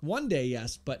yet. One day,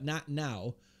 yes, but not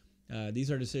now. These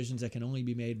are decisions that can only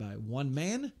be made by one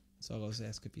man. Solo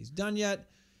asks if he's done yet.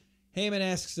 Heyman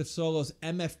asks if Solo's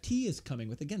MFT is coming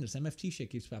with. Again, this MFT shit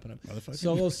keeps popping up.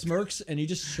 Solo smirks, and he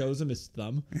just shows him his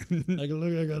thumb. Like,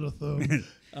 look, I got a thumb.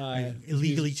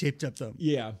 Illegally taped up thumb.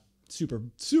 Yeah. Super,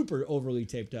 super overly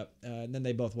taped up. And then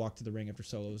they both walk to the ring after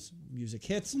Solo's music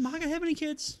hits. Does Umaga have any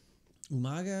kids?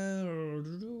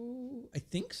 Umaga, I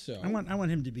think so. I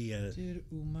want him to be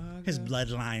his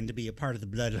bloodline to be a part of the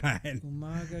bloodline.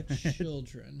 Umaga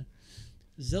children.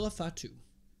 Zilla Fatu.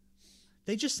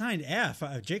 They just signed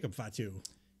Jacob Fatu.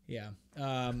 Yeah.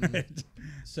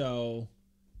 So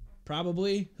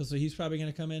probably. So he's probably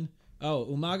going to come in. Oh,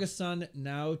 Umaga's son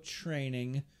now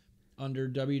training under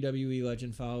WWE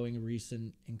legend following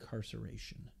recent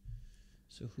incarceration.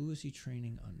 So who is he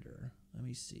training under? Let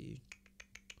me see.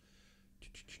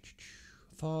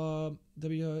 Booker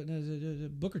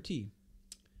T.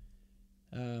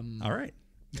 All right.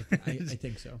 I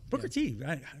think so. Booker T.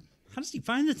 How does he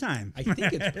find the time? I think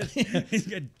it's he's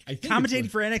commentating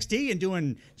for NXT and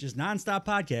doing just nonstop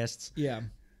podcasts. Yeah,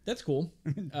 that's cool.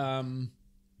 In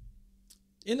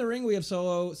the ring, we have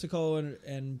Solo Sikoa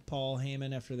and Paul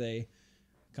Heyman after they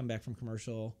come back from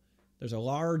commercial. There's a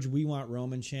large "We Want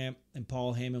Roman" chant, and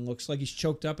Paul Heyman looks like he's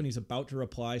choked up and he's about to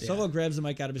reply. Yeah. Solo grabs the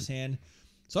mic out of his hand.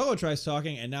 Solo tries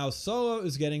talking, and now Solo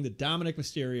is getting the Dominic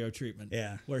Mysterio treatment.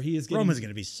 Yeah, where he is getting... Roman's going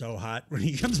to be so hot when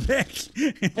he comes back.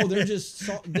 They're just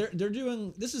they're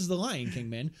doing... This is the Lion King,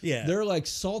 man. Yeah, they're like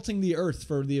salting the earth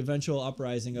for the eventual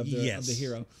uprising of the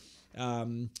hero.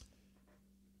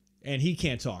 And he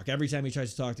can't talk. Every time he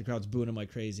tries to talk, the crowd's booing him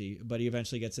like crazy. But he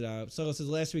eventually gets it out. Solo says,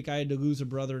 "Last week I had to lose a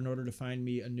brother in order to find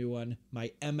me a new one.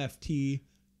 My MFT,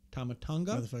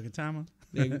 Tamatonga." Motherfucking Tama.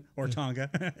 Or Tonga.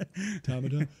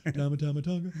 Tonga.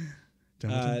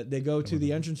 They go to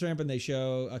the entrance ramp and they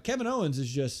show Kevin Owens is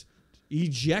just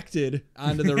ejected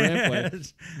onto the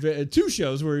rampway. 2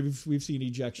 shows where we've seen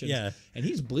ejections. Yeah. And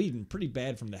he's bleeding pretty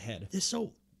bad from the head. It's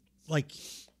so, like...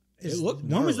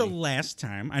 When was the last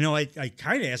time? I know I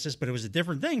kind of asked this, but it was a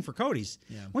different thing for Cody's.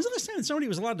 Yeah. When's the last time somebody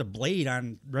was allowed to blade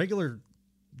on regular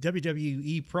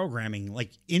WWE programming,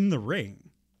 like in the ring?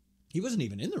 He wasn't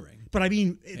even in the ring. But I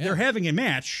mean, they're having a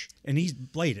match, and he's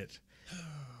bladed.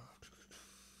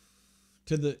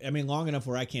 Long enough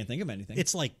where I can't think of anything.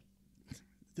 It's like,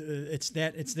 it's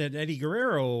that Eddie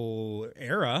Guerrero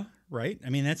era, right? I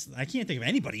mean, I can't think of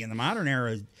anybody in the modern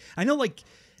era. I know, like,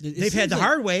 they've had the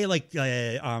hard way, like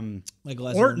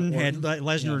Lesnar Orton had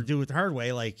Lesnar do it the hard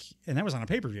way, and that was on a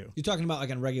pay-per-view. You're talking about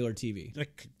like on regular TV,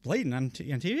 like blading on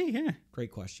TV, yeah.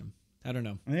 Great question. I don't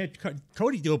know. I mean,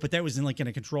 Cody do it, but that was in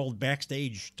a controlled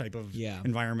backstage type of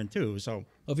environment too. So,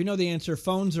 well, if you know the answer,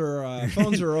 phones are open.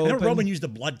 I know Roman used a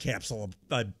blood capsule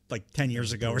like 10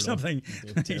 years ago or something.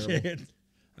 Terrible.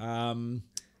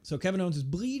 So Kevin Owens is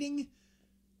bleeding.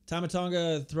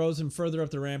 Tamatonga throws him further up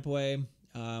the rampway,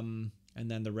 and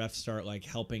then the refs start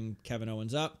helping Kevin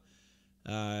Owens up.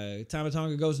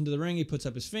 Tamatonga goes into the ring. He puts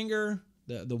up his finger.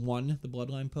 The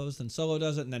bloodline pose, then Solo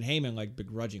does it, and then Heyman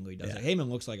begrudgingly does it. Heyman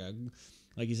looks like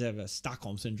he's had a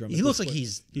Stockholm syndrome. He looks like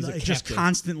he's just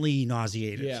constantly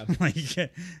nauseated. Yeah.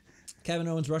 Kevin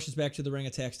Owens rushes back to the ring,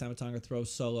 attacks Tamatonga, throws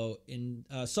Solo in.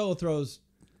 Solo throws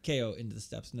KO into the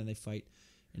steps, and then they fight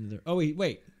into the. Oh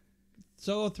wait.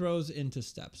 Solo throws into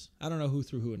steps. I don't know who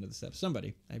threw who into the steps.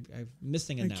 Somebody. I'm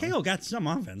missing it now. KO got some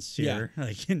offense here.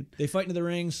 Yeah. They fight into the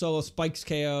ring. Solo spikes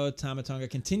KO. Tamatonga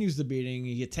continues the beating.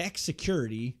 He attacks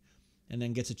security and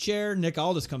then gets a chair. Nick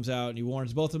Aldis comes out and he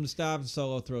warns both of them to stop. And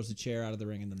Solo throws the chair out of the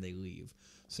ring and then they leave.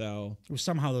 So it was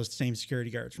somehow those same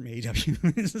security guards from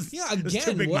AEW. Yeah, again,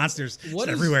 two big monsters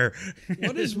everywhere.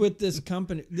 What is with this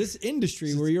company, this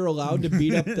industry where you're allowed to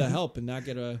beat up the help and not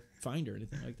get a fine or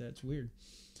anything like that? It's weird.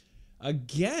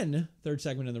 Again, third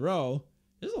segment in the row.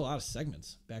 There's a lot of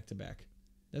segments back to back.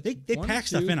 They pack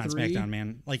stuff in on SmackDown,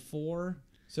 man. 4.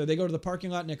 So they go to the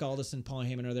parking lot. Nick Aldis and Paul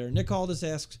Heyman are there. Nick Aldis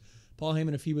asks Paul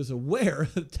Heyman if he was aware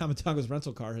that Tamatonga's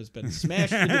rental car has been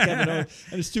smashed into Kevin Owens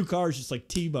and his 2 cars just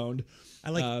T-boned. I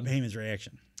like Heyman's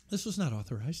reaction. This was not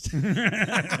authorized.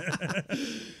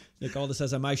 Nick Aldis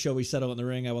says, on my show, we settle in the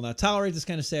ring. I will not tolerate this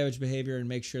kind of savage behavior and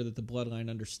make sure that the bloodline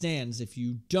understands. If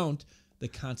you don't, the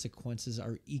consequences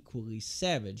are equally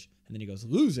savage. And then he goes,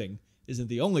 losing isn't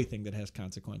the only thing that has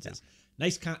consequences. Yeah.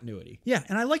 Nice continuity. Yeah,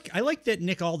 and I like that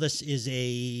Nick Aldis is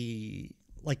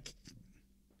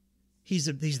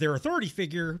he's their authority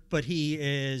figure, but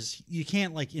you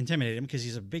can't intimidate him because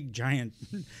he's a big giant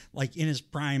in his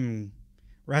prime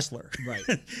wrestler. Right.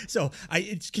 So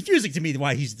it's confusing to me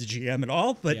why he's the GM at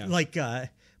all, but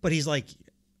but he's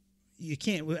you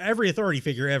can't, every authority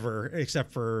figure ever,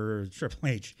 except for Triple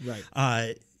H.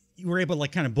 Right. You were able to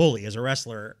kind of bully as a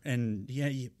wrestler, and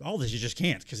all this you just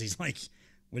can't because he's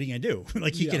what are you gonna do?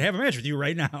 He could have a match with you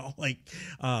right now.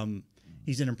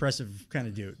 He's an impressive kind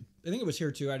of dude. I think it was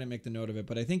here too. I didn't make the note of it,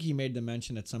 but I think he made the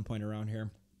mention at some point around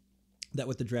here that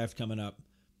with the draft coming up,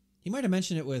 he might have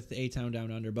mentioned it with A-Town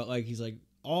Down Under, but he's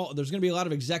there's gonna be a lot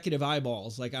of executive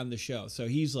eyeballs on the show. So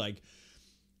he's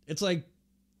it's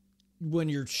when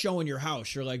you're showing your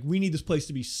house, you're we need this place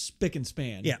to be spick and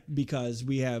span. Yeah. Because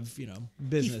we have,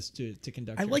 business to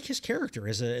conduct. I like his character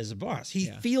as a boss.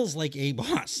 He feels like a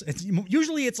boss.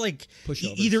 Usually it's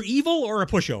either evil or a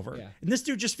pushover. Yeah. And this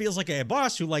dude just feels like a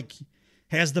boss who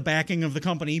has the backing of the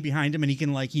company behind him, and he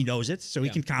can he knows it, so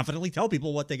he can confidently tell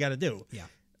people what they got to do. Yeah.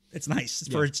 It's nice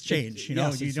for its change. You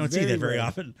don't see that very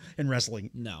often in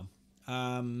wrestling. No.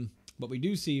 What we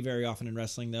do see very often in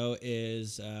wrestling, though,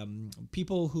 is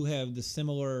people who have the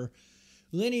similar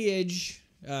lineage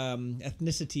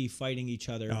ethnicity fighting each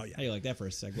other. Oh, yeah. How do you like that for a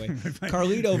segue?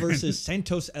 Carlito versus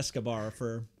Santos Escobar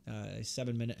for a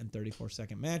 7-minute and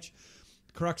 34-second match.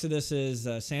 The crux of this is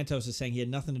Santos is saying he had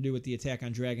nothing to do with the attack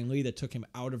on Dragon Lee that took him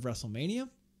out of WrestleMania.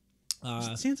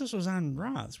 Santos was on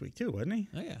Raw this week too, wasn't he?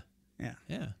 Oh yeah, yeah,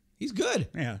 yeah. He's good.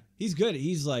 Yeah, he's good.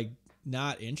 He's like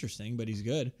not interesting, but he's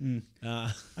good.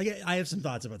 I have some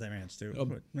thoughts about that match too.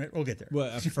 But we'll get there.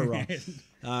 Well, for Raw,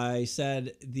 I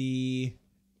said the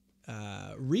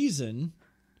reason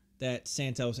that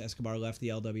Santos Escobar left the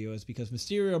LWO is because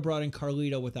Mysterio brought in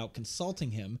Carlito without consulting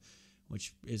him,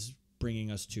 which is bringing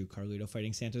us to Carlito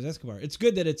fighting Santos Escobar. It's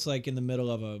good that it's like in the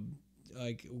middle of a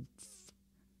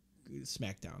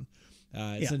SmackDown.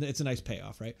 It's a nice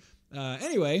payoff, right?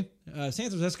 Anyway,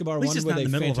 Santos Escobar won with a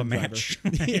Phantom match.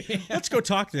 Let's go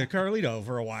talk to Carlito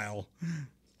for a while.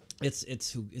 It's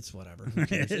whatever.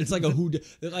 It's like a who.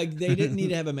 Like they didn't need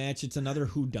to have a match. It's another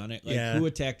who done it. Like who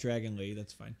attacked Dragon Lee.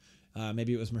 That's fine.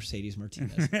 Maybe it was Mercedes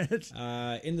Martinez.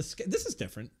 In the sky, this is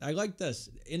different. I like this.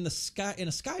 In a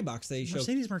skybox they show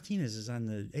Mercedes Martinez is on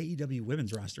the AEW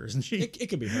women's roster, isn't she? It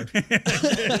could be her.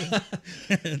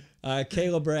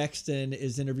 Kayla Braxton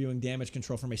is interviewing Damage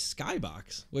Control from a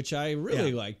skybox, which I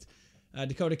really liked.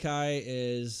 Dakota Kai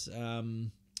is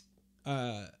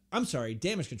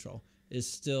Damage Control is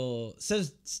still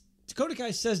Dakota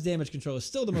Kai says Damage Control is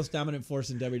still the most dominant force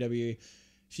in WWE.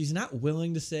 She's not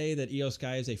willing to say that Io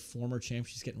Sky is a former champ.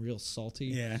 She's getting real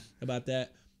salty about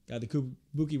that. The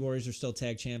Kabuki Warriors are still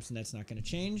tag champs, and that's not going to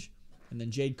change. And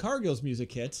then Jade Cargill's music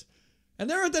hits, and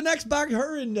they're at the next box.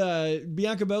 Her and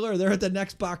Bianca Belair, they're at the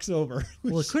next box over.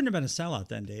 Well, it couldn't have been a sellout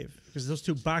then, Dave, because those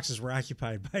two boxes were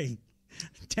occupied by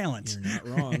talent. You're not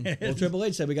wrong. Well, Triple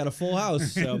H said we got a full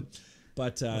house. So,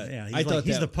 but I thought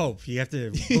he's the Pope. You have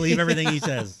to believe everything he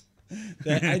says.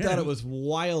 I thought it was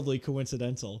wildly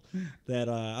coincidental that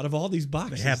out of all these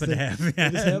boxes, they happen to have.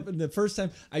 This happened the first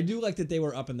time. I do like that they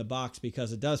were up in the box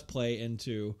because it does play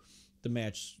into the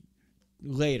match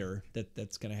later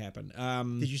that's going to happen.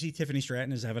 Did you see Tiffany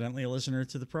Stratton is evidently a listener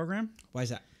to the program? Why is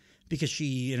that? Because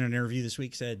she, in an interview this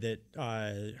week, said that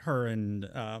her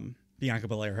and Bianca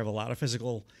Belair have a lot of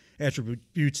physical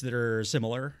attributes that are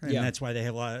similar, and that's why they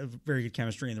have a lot of very good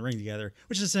chemistry in the ring together,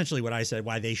 which is essentially what I said,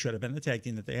 why they should have been the tag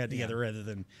team that they had together rather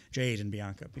than Jade and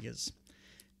Bianca, because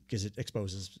it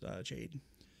exposes Jade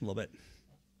a little bit.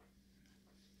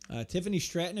 Tiffany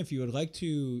Stratton, if you would like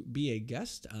to be a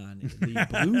guest on the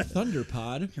Blue Thunder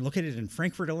Pod. You're located in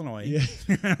Frankfort, Illinois.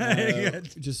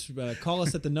 Just call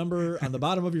us at the number on the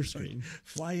bottom of your screen.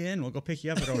 Fly in. We'll go pick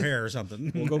you up at O'Hare or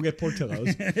something. We'll go get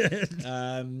Portillo's.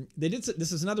 They did.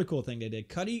 This is another cool thing they did.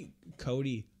 Cody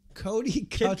cuts. Kid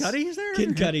Cudi is there?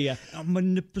 Kid Cudi, yeah. I'm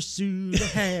in the pursuit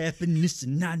of happiness,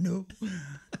 and I know.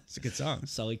 It's a good song.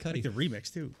 Sully Cudi. I like the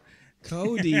remix, too.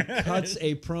 Cody cuts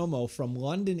a promo from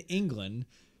London, England,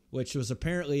 which was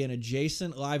apparently an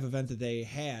adjacent live event that they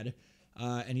had,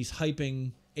 and he's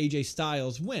hyping AJ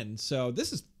Styles' win. So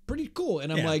this is pretty cool.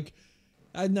 And I'm like,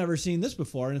 I've never seen this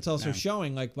before, and it's also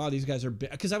showing like, wow, these guys are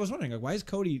big. Because I was wondering, like, why is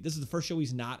Cody? This is the first show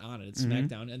he's not on it. It's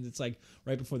SmackDown, and it's like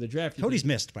right before the draft. Cody's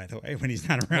missed, by the way, when he's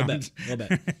not around. A little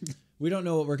bit. We don't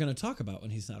know what we're going to talk about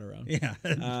when he's not around.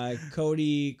 Yeah.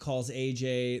 Cody calls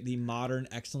AJ the modern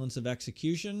excellence of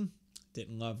execution.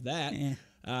 Didn't love that.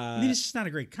 I mean, it's just not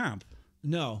a great comp.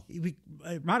 No.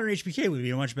 Modern HBK would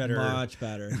be much better. Much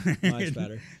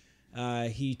better.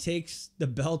 He takes the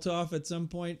belt off at some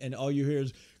point, and all you hear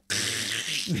is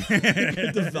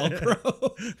the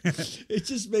Velcro. It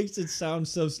just makes it sound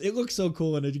so... It looks so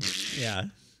cool. And it's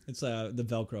the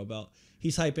Velcro belt.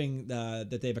 He's hyping that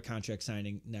they have a contract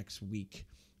signing next week.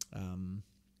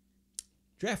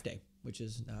 Draft day, which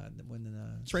is when...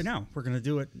 It's right now. We're going to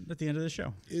do it at the end of the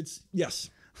show.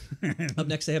 Yes. Up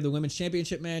next, they have the Women's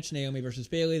Championship match, Naomi versus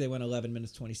Bayley. They went 11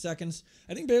 minutes, 20 seconds.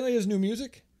 I think Bayley has new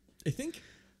music.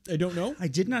 I don't know. I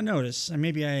did not notice.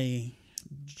 Maybe I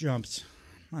jumped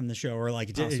on the show or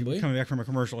like coming back from a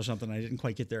commercial or something. I didn't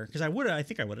quite get there because I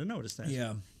think I would have noticed that.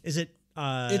 Yeah. Is it?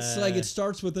 It's like it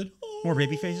starts with it. More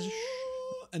baby faces.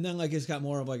 And then like it's got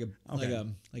more of like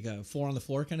a 4 on the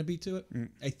floor kind of beat to it.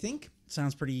 I think.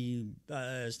 Sounds pretty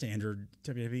standard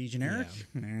WWE generic.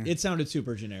 Yeah. It sounded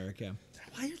super generic, yeah.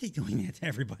 Why are they doing that to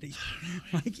everybody?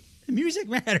 Like, music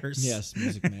matters. Yes,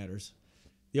 music matters.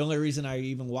 The only reason I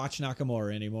even watch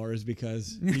Nakamura anymore is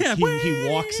because he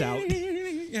walks out.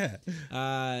 Yeah.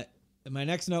 My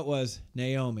next note was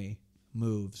Naomi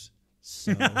moves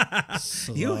so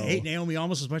slow. You hate Naomi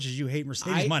almost as much as you hate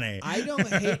Mercedes Moné. I don't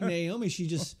hate Naomi. She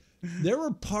just... There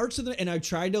were parts of and I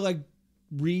tried to like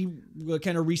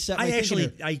kind of reset my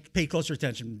I paid closer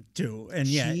attention too, and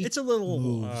it's a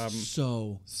little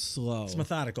so slow. It's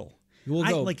methodical. We'll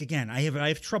go. Like again, I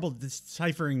have trouble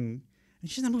deciphering.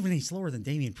 She's not moving any slower than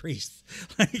Damian Priest.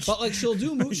 Like, but like she'll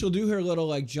do her little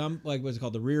like jump, like what's it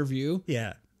called, the rear view.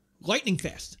 Yeah. Lightning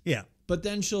fast. Yeah. But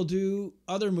then she'll do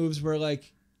other moves where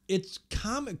like it's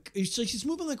comic. It's like she's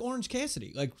moving like Orange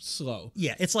Cassidy, like slow.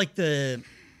 Yeah, it's like the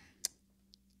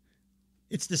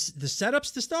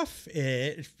setups to stuff.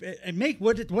 It make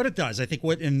what it does. I think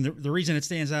and the reason it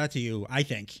stands out to you, I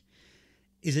think,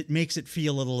 is it makes it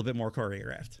feel a little bit more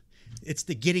choreographed. It's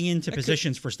the getting into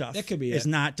positions for stuff. That could be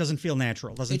doesn't feel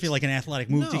natural. Doesn't feel like an athletic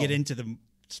move to get into the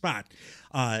spot.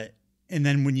 And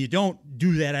then when you don't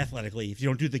do that athletically, if you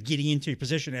don't do the getting into your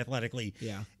position athletically,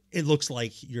 it looks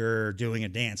like you're doing a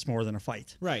dance more than a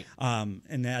fight. Right.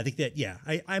 And I think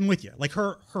that, I'm with you. Like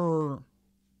her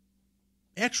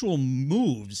actual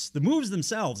moves, the moves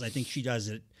themselves, I think she does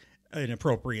it at an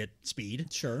appropriate speed.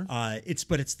 Sure. It's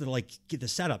the the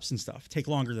setups and stuff take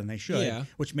longer than they should,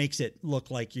 which makes it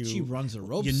look like she runs a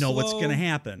rope. You know what's going to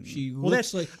happen. She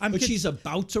looks like she's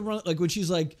about to run. Like when she's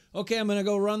like, okay, I'm going to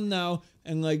go run now,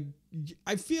 and like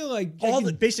I feel like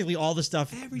basically all the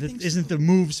stuff that isn't the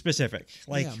move specific.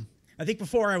 Like I think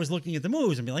before I was looking at the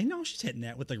moves and be like, no, she's hitting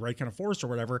that with the right kind of force or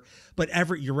whatever. But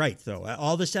you're right though.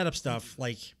 All the setup stuff,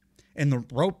 like and the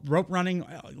rope running,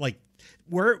 like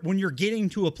when you're getting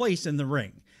to a place in the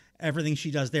ring, everything she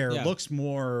does there looks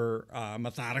more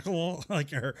methodical, like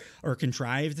or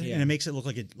contrived, and it makes it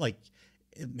look it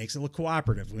makes it look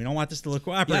cooperative. We don't want this to look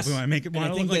cooperative. Yes. We want to make it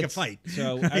look like a fight.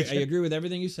 So I agree with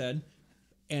everything you said.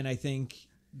 And I think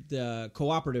the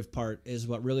cooperative part is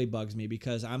what really bugs me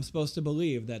because I'm supposed to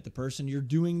believe that the person you're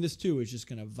doing this to is just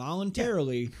going to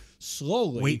voluntarily,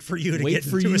 slowly wait for you to get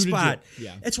into a spot.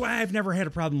 Yeah. That's why I've never had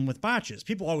a problem with botches.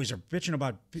 People always are bitching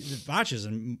about botches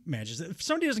in matches. If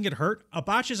somebody doesn't get hurt, a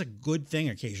botch is a good thing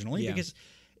occasionally because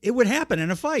it would happen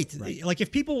in a fight. Right. Like if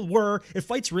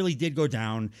fights really did go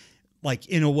down, like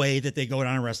in a way that they go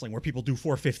down in wrestling where people do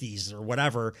 450s or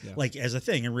whatever, like as a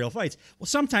thing in real fights. Well,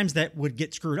 sometimes that would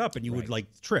get screwed up and you would like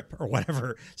trip or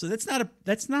whatever. So that's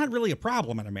not really a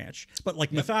problem in a match, but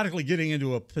like methodically getting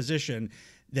into a position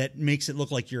that makes it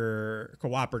look like you're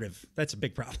cooperative. That's a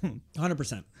big problem.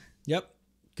 100%. Yep.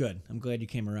 Good. I'm glad you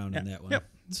came around on that one. Yep.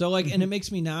 So like, and it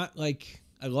makes me not like,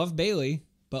 I love Bayley,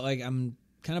 but like I'm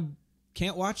kind of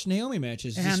can't watch Naomi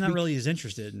matches. And I'm not really as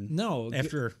interested in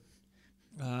after.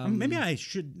 Maybe I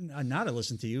should not have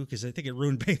listened to you because I think it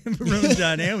ruined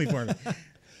Naomi for me.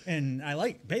 And I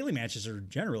like Bayley matches are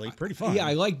generally pretty fun. Yeah,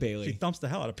 I like Bayley. She thumps the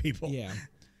hell out of people. Yeah,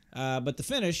 but the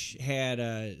finish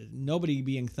had nobody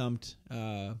being thumped.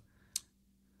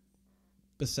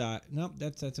 That's a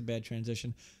bad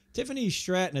transition. Tiffany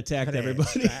Stratton attacked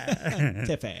everybody.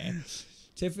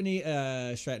 Tiffany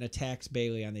Stratton attacks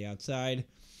Bayley on the outside.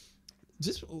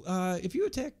 If you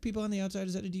attack people on the outside,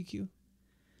 is that a DQ?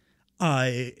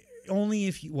 Only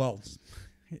if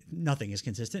nothing is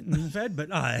consistent in the Fed, but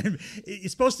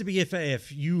it's supposed to be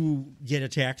if you get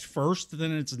attacked first,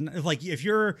 then it's like if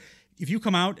you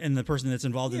come out and the person that's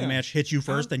involved in the match hits you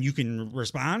first, then you can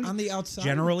respond on the outside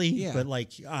generally, but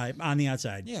like on the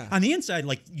outside, on the inside,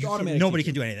 like nobody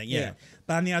can do anything,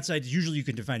 but on the outside, usually you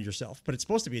can defend yourself, but it's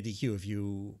supposed to be a DQ if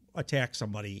you attack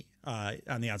somebody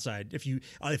on the outside. If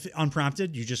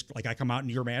unprompted, you just like I come out in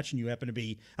your match and you happen to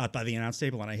be out by the announce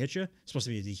table and I hit you, it's supposed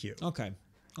to be a DQ. Okay.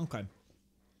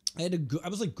 I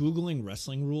was like Googling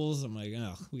wrestling rules. I'm like,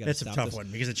 oh, we got to stop this. That's a tough one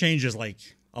because it changes like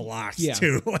a lot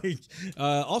too. Like,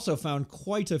 also found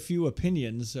quite a few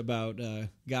opinions about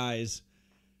guys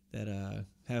that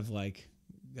have like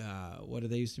what do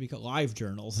they used to be called? Live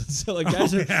journals. So like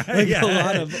guys are like a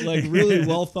lot of like really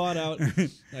well thought out.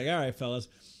 Like, all right, fellas.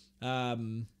 I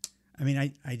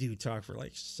mean, I do talk for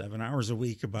like 7 hours a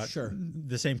week about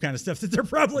the same kind of stuff that they're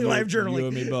probably live journaling. You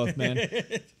and me both, man.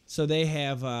 So they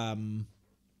have,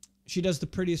 she does the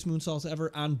prettiest moonsaults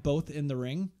ever on both in the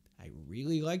ring. I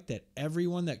really like that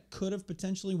everyone that could have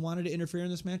potentially wanted to interfere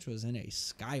in this match was in a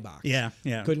skybox. Yeah.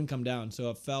 Couldn't come down. So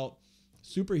it felt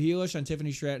super heelish on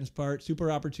Tiffany Stratton's part, super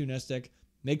opportunistic.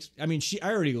 I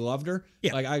already loved her.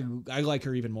 Yeah. Like I like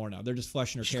her even more now. They're just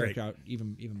fleshing her character out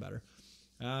even better.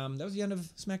 That was the end of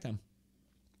SmackDown.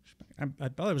 I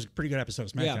thought it was a pretty good episode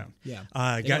of SmackDown.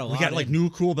 Yeah. We got like new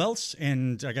cool belts,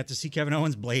 and I got to see Kevin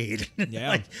Owens' blade.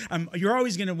 Yeah. You're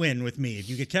always going to win with me if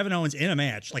you get Kevin Owens in a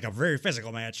match, like a very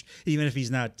physical match, even if he's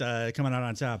not coming out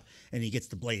on top, and he gets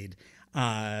the blade.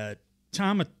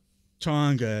 Tama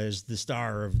Tonga is the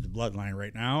star of the Bloodline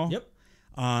right now. Yep.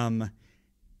 And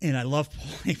I love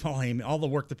Paul Heyman, all the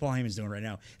work that Paul Heyman's doing right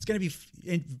now. It's going to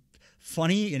be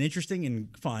funny and interesting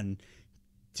and fun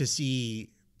to see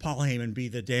Paul Heyman be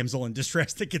the damsel in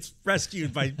distress that gets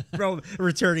rescued by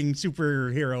returning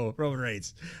superhero Roman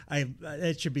Reigns.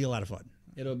 It should be a lot of fun.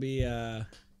 It'll be.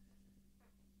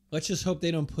 Let's just hope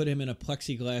they don't put him in a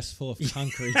plexiglass full of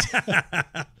concrete.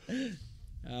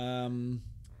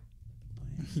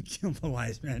 Kill the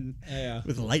wise men Yeah.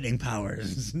 with lightning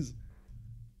powers.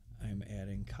 I'm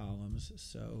adding columns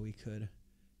so we could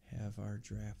have our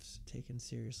drafts taken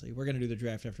seriously. We're going to do the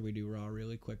draft after we do Raw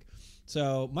really quick.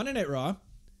 So Monday Night Raw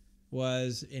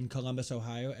was in Columbus,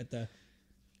 Ohio at the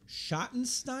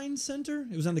Schottenstein Center.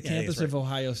 It was on the campus of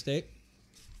Ohio State.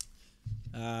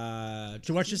 Did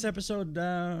you watch this episode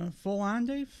full on,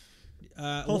 Dave?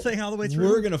 Whole thing all the way through?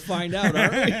 We're going to find out,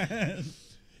 aren't we?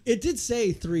 It did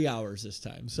say 3 hours this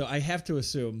time, so I have to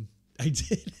assume I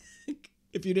did.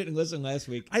 If you didn't listen last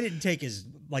week. I didn't take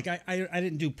I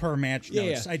didn't do per match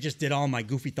notes. I just did all my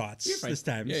goofy thoughts this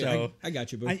time. Yeah, so I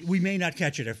got you, boo. We may not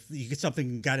catch it if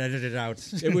something got edited out.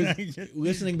 It was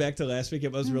listening back to last week.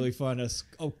 It was really fun. Us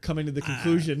coming to the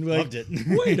conclusion. Loved it.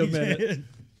 Wait a minute.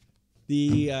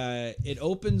 It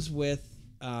opens with.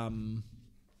 Can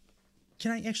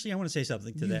I actually? I want to say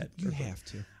something to that. You have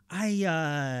to.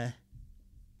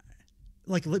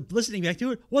 Listening back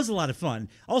to it was a lot of fun.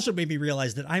 Also made me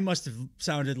realize that I must have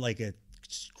sounded like a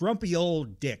grumpy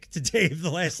old dick to Dave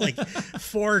the last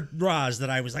 4 Raws that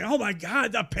I was like, oh my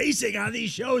God, the pacing on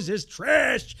these shows is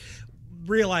trash.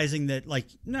 Realizing that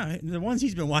no, the ones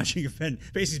he's been watching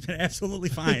pacing's been absolutely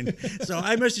fine. So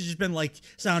I must have just been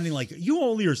sounding like you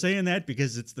only are saying that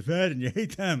because it's the Fed and you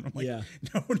hate them. I'm like,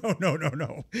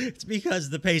 no. It's because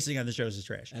the pacing on the shows is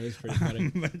trash. That is pretty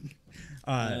funny.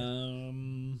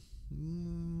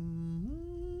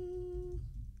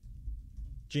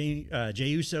 Jey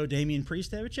Uso, Damian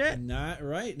Priest have a chat? Not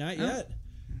yet.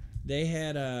 They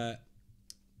had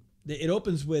it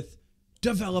opens with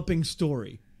developing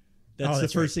story. That's the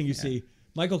first thing you see.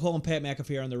 Michael Cole and Pat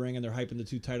McAfee are in the ring, and they're hyping the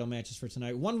 2 title matches for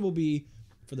tonight. One will be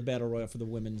for the Battle Royal for the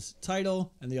women's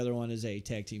title, and the other one is a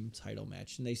tag team title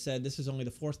match. And they said this is only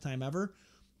the 4th time ever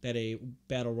that a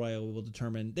Battle Royal will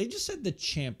determine. They just said the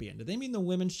champion. Did they mean the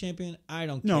women's champion? I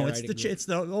don't care. No, it's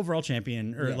the overall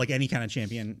champion, or any kind of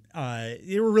champion.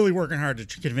 They were really working hard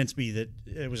to convince me that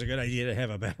it was a good idea to have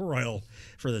a Battle Royal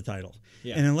for the title.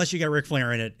 Yeah. And unless you got Ric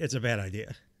Flair in it, it's a bad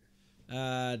idea.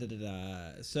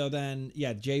 So then,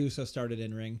 Jey Uso started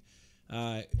in ring.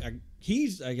 Like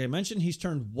I mentioned, he's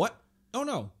turned what? Oh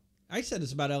no. I said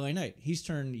this about LA Knight. He's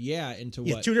turned into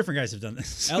what? 2 different guys have done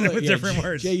this with different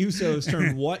words. Jey Uso has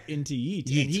turned what into yeet,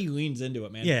 and he leans into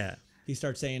it, man. Yeah. He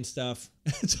starts saying stuff.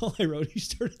 That's all I wrote. He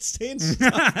started saying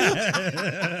stuff.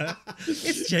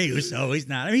 It's Jey Uso. He's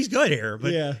not. I mean, he's good here,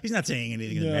 but he's not saying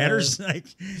anything that matters.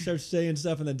 He starts saying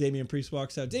stuff, and then Damian Priest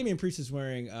walks out. Damian Priest is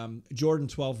wearing Jordan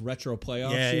 12 retro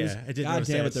playoff shoes. I did. God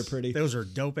damn it, they're pretty. Those are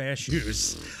dope ass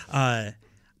shoes. I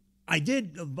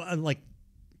did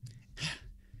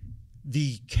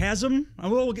the chasm.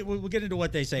 We'll get into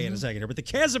what they say in a second here, but the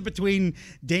chasm between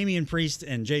Damian Priest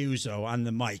and Jey Uso on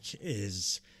the mic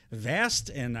is vast,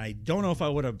 and I don't know if I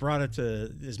would have brought it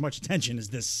to as much attention as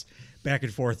this back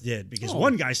and forth did, because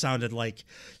one guy sounded like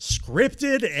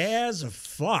scripted as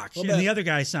fuck, and the other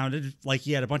guy sounded like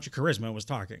he had a bunch of charisma and was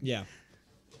talking. Yeah.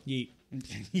 Yeet.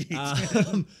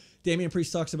 Damian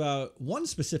Priest talks about one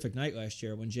specific night last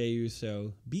year when Jey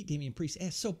Uso beat Damian Priest's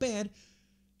ass so bad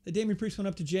that Damian Priest went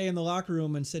up to Jey in the locker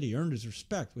room and said he earned his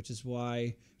respect, which is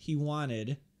why he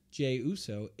wanted Jey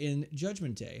Uso in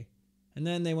Judgment Day. And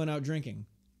then they went out drinking.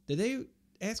 Did they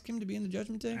ask him to be in the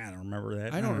Judgment Day? I don't remember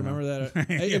that. I don't remember that.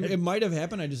 It might have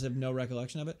happened. I just have no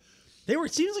recollection of it.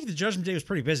 It seems like the Judgment Day was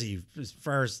pretty busy as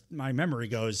far as my memory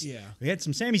goes. Yeah. We had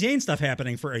some Sami Zayn stuff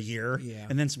happening for a year,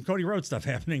 and then some Cody Rhodes stuff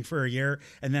happening for a year,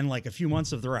 and then a few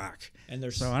months of The Rock.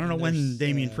 So I don't know when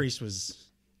Damian Priest was...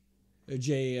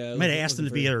 Jey might have asked him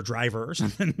to be their driver or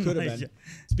something. Could have been.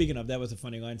 Speaking of, that was a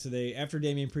funny line. So after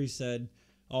Damian Priest said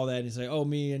all that, and he's like, "Oh,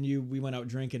 me and you, we went out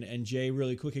drinking," and Jey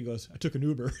really quickly goes, "I took an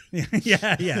Uber."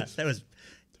 yeah, that was.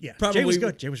 Yeah, probably, Jey was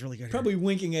good. Jey was really good. Probably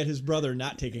winking at his brother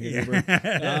not taking an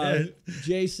Uber.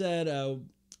 Jey said,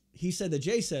 he said that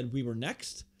Jey said we were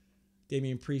next.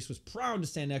 Damian Priest was proud to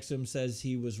stand next to him. Says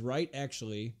he was right.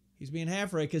 Actually, he's being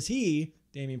half right because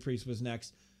Damian Priest was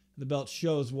next. The belt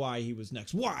shows why he was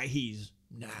next. Why he's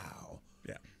now.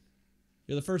 Yeah.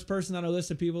 You're the first person on our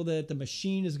list of people that the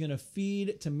machine is going to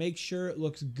feed to make sure it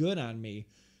looks good on me.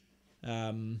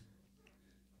 And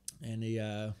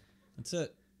that's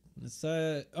it.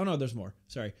 Oh no, there's more.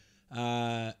 Sorry.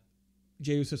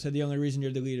 Jey Uso said the only reason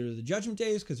you're the leader of the Judgment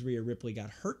Day is because Rhea Ripley got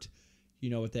hurt. You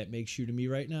know what that makes you to me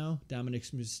right now? Dominic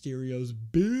Mysterio's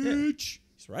bitch. Yeah.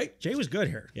 He's right. Jey was good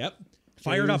here. Yep.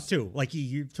 Fired up too. Like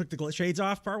you took the shades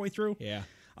off partway through. Yeah.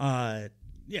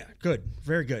 Yeah, good.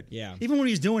 Very good. Yeah. Even when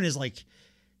he was doing his like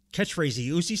catchphrasey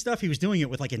Uzi stuff, he was doing it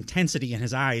with like intensity in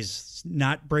his eyes,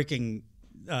 not breaking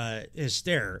his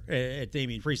stare at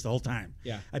Damian Priest the whole time.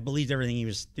 Yeah. I believed everything he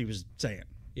was saying.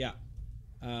 Yeah.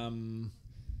 I'm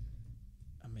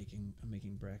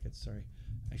making brackets, sorry.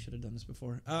 I should have done this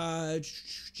before.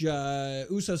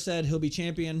 Uso said he'll be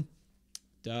champion.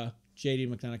 Duh. JD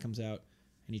McDonough comes out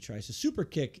and he tries to super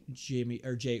kick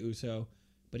Jay Uso,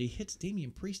 but he hits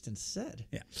Damian Priest instead.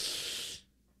 Yeah.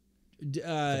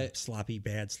 Sloppy,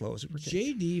 bad, slow super kick.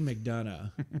 JD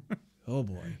McDonough. Oh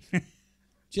boy.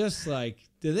 Just like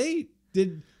did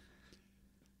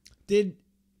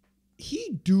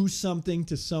he do something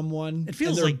to someone? It feels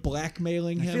and they're like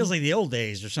blackmailing him. It feels like the old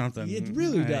days or something. It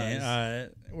really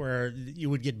does. Where you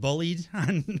would get bullied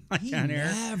on he on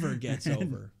air. Never gets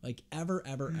over, like ever.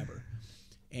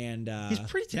 And he's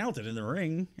pretty talented in the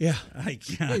ring. Yeah, like,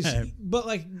 but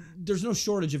like, there's no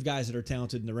shortage of guys that are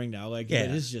talented in the ring now. Like, yeah.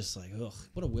 It is just like, ugh,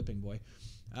 what a whipping boy.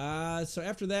 So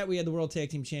after that, we had the World Tag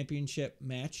Team Championship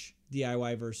match.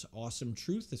 DIY versus Awesome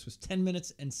Truth. This was 10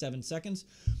 minutes and 7 seconds.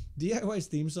 DIY's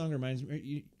theme song reminds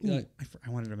me. I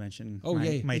wanted to mention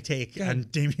my take on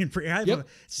Damian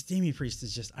Priest. Damian Priest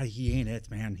is just, he ain't it,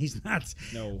 man. He's not.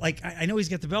 No. Like, I know he's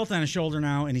got the belt on his shoulder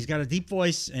now, and he's got a deep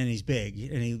voice, and he's big,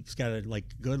 and he's got a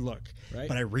good look. Right.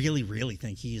 But I really, really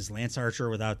think he is Lance Archer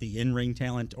without the in-ring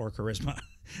talent or charisma.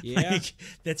 Yeah.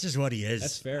 That's just what he is.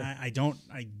 That's fair. I don't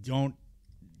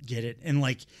get it. And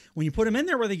like when you put him in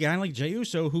there with a guy like Jey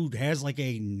Uso who has like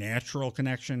a natural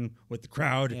connection with the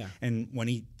crowd, and when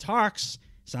he talks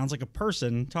sounds like a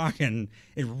person talking,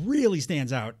 it really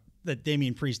stands out that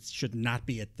Damian Priest should not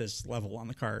be at this level on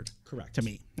the card. Correct. To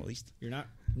me, at least. You're not.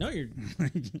 No, you're.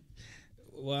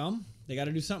 Well, they got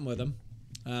to do something with him.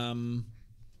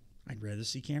 I'd rather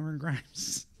see Cameron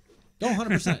Grimes. Oh,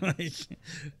 100%.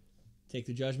 Take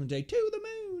the Judgment Day to the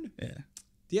moon. Yeah.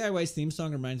 DIY's theme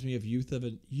song reminds me of Youth of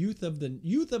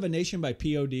a Nation by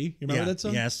POD. You remember that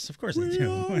song? Yes, of course I do.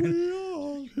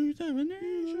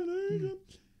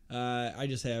 I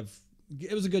just have.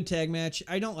 It was a good tag match.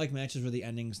 I don't like matches where the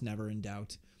ending's never in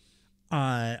doubt.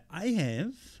 I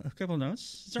have a couple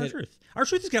notes. It's R-Truth.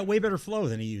 R-Truth has got way better flow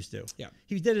than he used to. Yeah.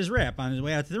 He did his rap on his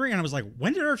way out to the ring, and I was like,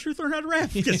 when did R-Truth learn how to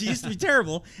rap? Because he used to be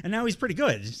terrible, and now he's pretty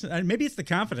good. Maybe it's the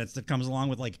confidence that comes along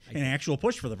with like an actual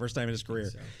push for the first time in his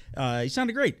career. So. He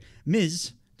sounded great.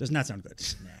 Miz does not sound good.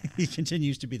 Nah. He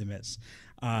continues to be the Miz.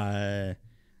 At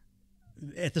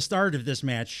the start of this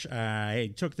match,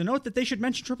 I took the note that they should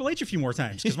mention Triple H a few more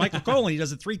times, because Michael Cole, he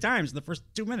does it 3 times in the first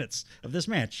 2 minutes of this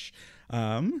match.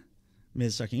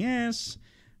 Miz sucking ass.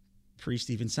 Priest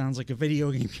even sounds like a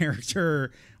video game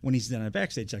character when he's done a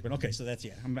backstage segment. Okay, so that's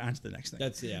I'm on to the next thing.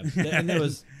 That's and that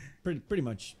was pretty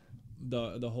much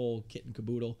the whole kit and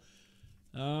caboodle.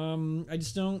 I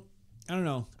just don't. I don't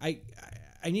know. I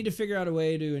need to figure out a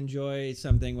way to enjoy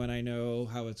something when I know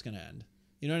how it's going to end.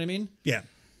 You know what I mean? Yeah.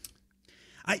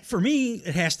 For me,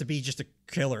 it has to be just a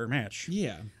killer match.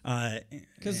 Yeah.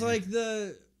 Because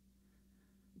SmackDown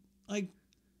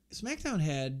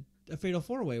had a Fatal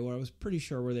 4-Way where I was pretty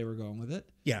sure where they were going with it.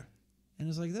 Yeah. And it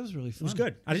was like, that was really fun. It was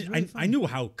good. I knew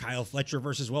how Kyle Fletcher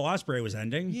versus Will Ospreay was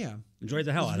ending. Yeah. Enjoyed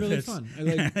the hell out of it. It was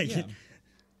really fun.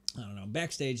 I don't know.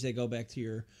 Backstage, they go back to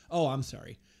your... Oh, I'm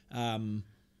sorry.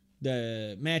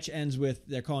 The match ends with,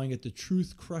 they're calling it the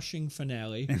Truth-Crushing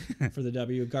finale for the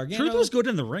W. Gargano. Truth was good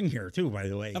in the ring here, too, by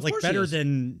the way. Of like, course better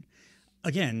than...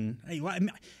 Again,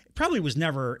 probably was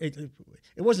never... It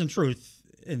wasn't Truth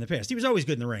in the past. He was always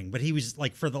good in the ring, but he was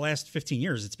like for the last 15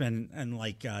 years, it's been in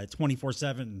like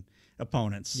 24/7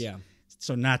 opponents. Yeah.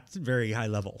 So not very high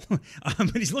level,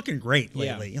 but he's looking great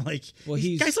lately. Yeah. Like, well,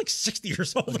 guy's like 60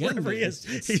 years old, again, whatever he is.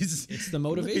 It's the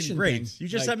motivation. Great. Thing. You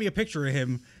just sent me a picture of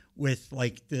him with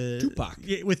like the Tupac.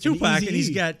 With Tupac, and he's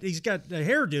got a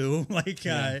hairdo like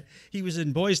he was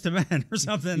in Boys to Men or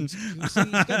something. He's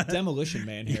got Demolition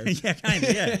Man hair. Yeah, kind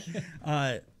of.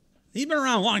 Yeah. He's been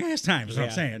around a long ass time, is what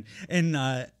I'm saying. And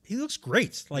he looks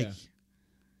great. Like,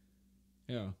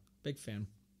 yeah, big fan.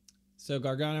 So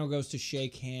Gargano goes to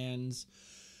shake hands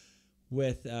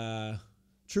with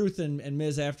Truth and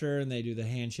Miz after, and they do the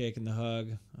handshake and the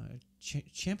hug.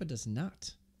 Ciampa does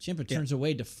not. Ciampa turns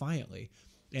away defiantly.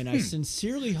 And I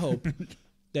sincerely hope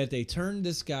that they turn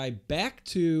this guy back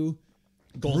to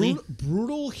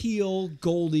brutal heel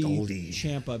Goldie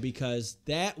Ciampa, because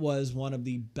that was one of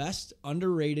the best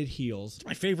underrated heels. It's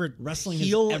my favorite wrestling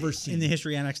heel has ever seen in the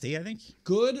history of NXT, I think.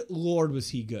 Good Lord, was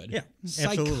he good. Yeah,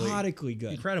 psychotically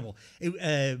good. Incredible.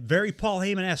 Very Paul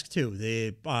Heyman-esque,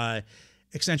 too.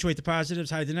 accentuate the positives,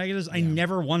 hide the negatives. I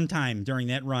never one time during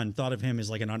that run thought of him as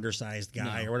like an undersized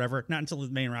guy or whatever. Not until the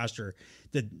main roster,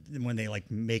 when they like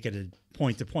make it a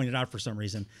point to point it out for some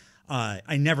reason.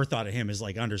 I never thought of him as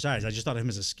like undersized. I just thought of him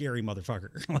as a scary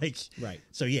motherfucker. Like, right.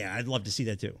 So yeah, I'd love to see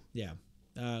that too. Yeah.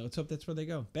 Let's hope that's where they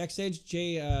go. Backstage,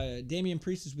 Damian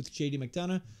Priest is with JD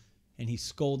McDonough, and he's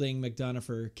scolding McDonough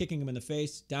for kicking him in the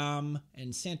face. Dom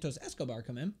and Santos Escobar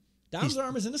come in. Dom's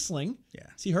arm is in a sling. Yeah.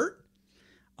 Is he hurt?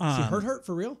 Is he hurt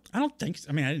for real? I don't think so.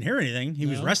 I mean, I didn't hear anything. He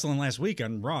was wrestling last week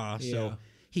on Raw, so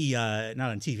he not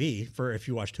on TV for if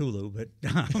you watched Hulu, but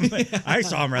I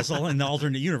saw him wrestle in the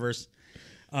alternate universe.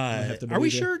 Are we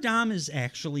sure Dom is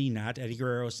actually not Eddie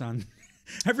Guerrero's son?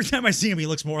 Every time I see him, he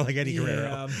looks more like Eddie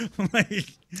Guerrero.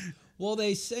 Well,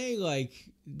 they say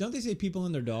don't they say people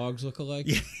and their dogs look alike?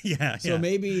 Yeah. So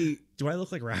maybe. Do I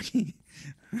look like Rocky?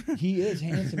 He is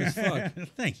handsome as fuck.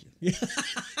 Thank you.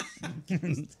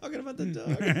 Talking about the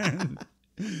dog.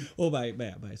 Well, by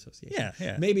association.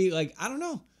 Yeah. Maybe I don't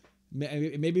know.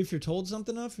 Maybe if you're told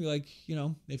something enough, you're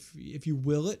if you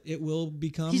will it, it will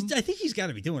become. I think he's got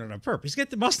to be doing it on purpose. He's got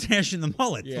the mustache and the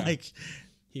mullet. Yeah.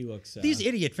 He looks. These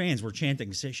idiot fans were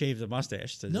chanting "shave the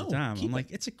mustache" to Dom. I'm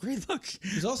like, it's a great look.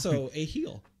 He's also a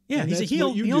heel. Yeah, he's a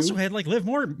heel. He also had Liv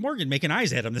Morgan making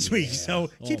eyes at him this week. So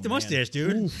keep the mustache,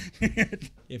 dude.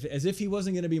 As if he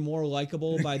wasn't going to be more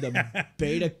likable by the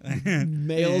beta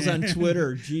males on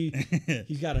Twitter. Gee,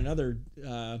 he's got another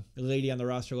lady on the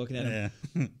roster looking at him.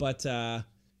 Yeah. But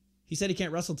he said he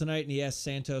can't wrestle tonight, and he asked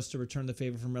Santos to return the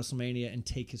favor from WrestleMania and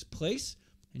take his place.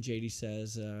 And JD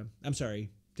says, I'm sorry,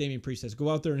 Damian Priest says, go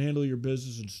out there and handle your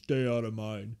business and stay out of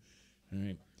mine. All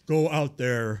right. Go out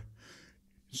there.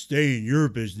 Stay in your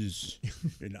business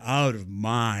and out of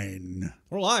mine.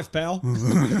 We're live, pal. And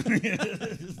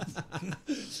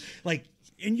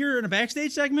you're in a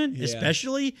backstage segment,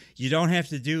 especially, you don't have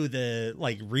to do the,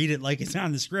 read it like it's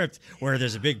on the script where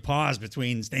there's a big pause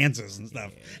between stances and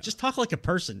stuff. Yeah. Just talk like a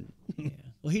person. Yeah.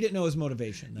 Well, he didn't know his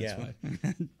motivation. That's why.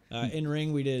 In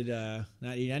ring, we did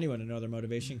not need anyone to know their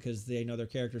motivation because they know their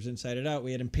characters inside and out.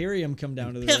 We had Imperium come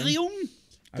down to the ring. Imperium?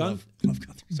 Gunther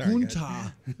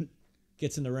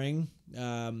gets in the ring.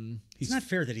 It's not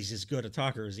fair that he's as good a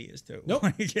talker as he is too. Nope.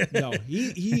 No,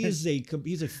 he's a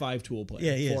 5-tool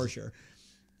player for sure.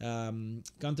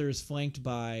 Gunther is flanked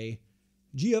by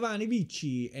Giovanni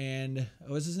Vici and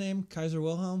what's his name? Kaiser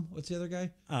Wilhelm. What's the other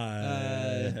guy?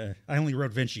 I only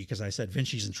wrote Vinci because I said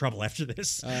Vinci's in trouble after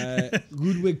this.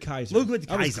 Ludwig Kaiser. Ludwig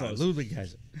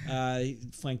Kaiser.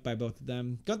 Flanked by both of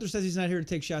them. Gunther says he's not here to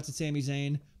take shots at Sami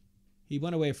Zayn. He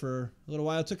went away for a little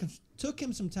while. Took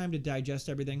him some time to digest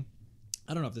everything.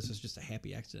 I don't know if this was just a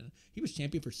happy accident. He was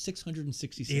champion for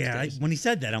 666 days. When he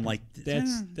said that, I'm like,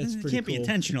 that's pretty can't be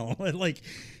intentional.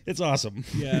 It's awesome.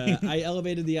 Yeah, I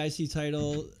elevated the IC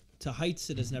title to heights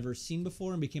it has never seen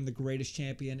before and became the greatest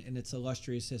champion in its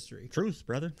illustrious history. Truth,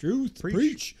 brother. Truth.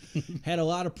 Preach. Had a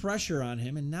lot of pressure on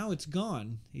him, and now it's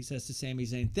gone. He says to Sami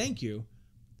Zayn, thank you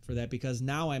for that, because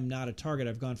now I'm not a target.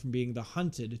 I've gone from being the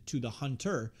hunted to the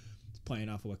hunter. Playing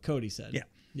off of what Cody said.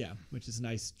 Yeah, which is a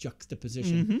nice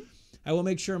juxtaposition. Mm-hmm. I will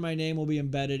make sure my name will be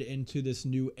embedded into this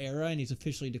new era, and he's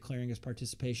officially declaring his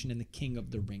participation in the King of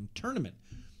the Ring tournament.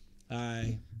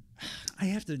 I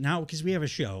have to now, because we have a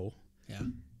show. Yeah.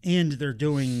 And they're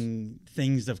doing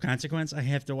things of consequence. I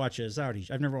have to watch a Saudi.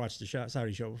 I've never watched a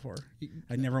Saudi show before.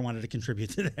 I never wanted to contribute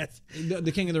to that.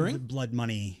 The King of the Ring? Blood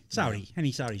Money. Saudi. Yeah.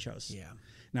 Any Saudi shows. Yeah.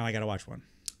 Now I got to watch one.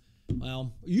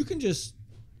 Well, you can just...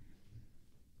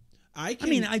 I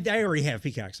already have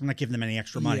Peacocks. I'm not giving them any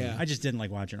extra money. Yeah. I just didn't like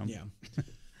watching them.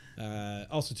 Yeah.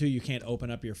 Also, too, you can't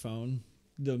open up your phone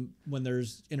when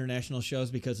there's international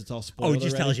shows because it's all spoiled. Oh, it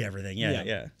just tells you everything.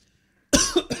 Yeah.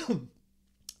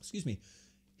 Excuse me.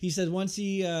 He said once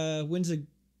he wins a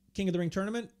King of the Ring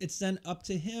tournament, it's then up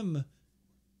to him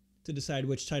to decide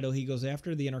which title he goes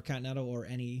after, the Intercontinental or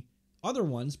any other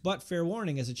ones. But fair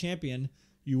warning, as a champion,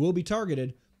 you will be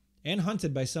targeted and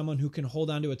hunted by someone who can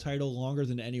hold on to a title longer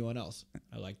than anyone else.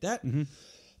 I like that.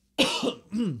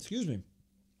 Mm-hmm. Excuse me.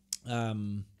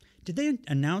 Did they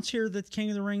announce here that King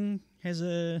of the Ring has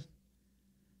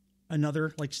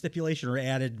another stipulation or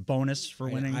added bonus for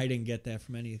winning? I didn't get that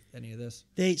from any of this.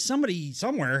 Somebody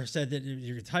somewhere said that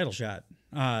you're a title shot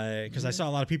because I saw a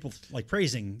lot of people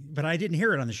praising, but I didn't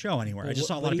hear it on the show anywhere. I just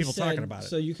saw a lot of people talking about it.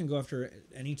 So you can go after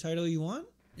any title you want?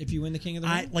 If you win the King of the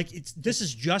Ring? This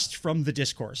is just from the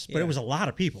discourse, but it was a lot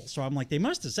of people. So I'm like, they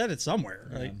must have said it somewhere.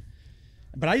 Yeah.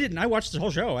 But I didn't. I watched the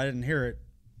whole show. I didn't hear it.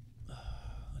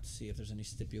 Let's see if there's any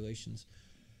stipulations.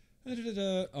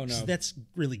 Oh, no. That's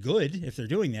really good if they're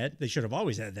doing that. They should have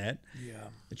always had that. Yeah.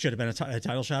 It should have been a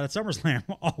title shot at SummerSlam,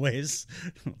 always,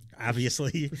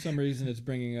 obviously. For some reason, it's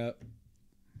bringing up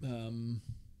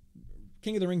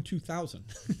King of the Ring 2000.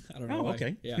 I don't know why.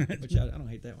 Okay. Yeah, which I don't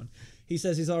hate that one. He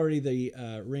says he's already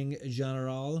the ring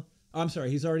general. I'm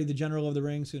sorry, he's already the general of the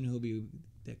ring. Soon he'll be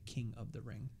the king of the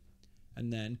ring.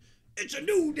 And then, it's a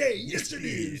new day. Yes, it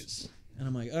is. And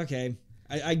I'm like, okay.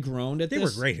 I groaned at this. They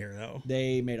were great here, though.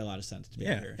 They made a lot of sense to me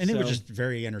here. And they were just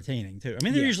very entertaining, too. I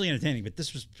mean, they're usually entertaining, but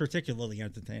this was particularly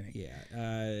entertaining.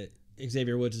 Yeah.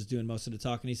 Xavier Woods is doing most of the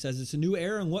talking. He says it's a new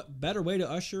era, and what better way to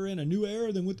usher in a new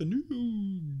era than with the new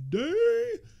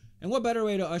day? And what better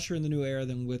way to usher in the new era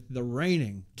than with the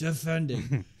reigning,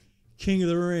 defending King of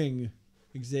the Ring,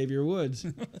 Xavier Woods?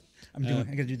 I'm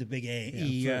gonna do the big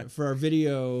A. For our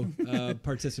video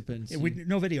participants.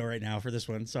 No video right now for this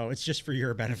one, so it's just for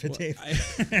your benefit, Dave.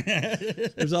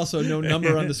 There's also no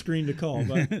number on the screen to call,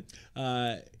 but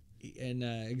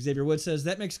Xavier Woods says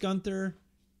that makes Gunther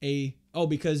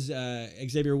because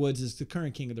Xavier Woods is the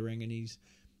current King of the Ring,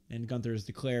 and Gunther is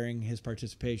declaring his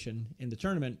participation in the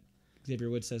tournament. Xavier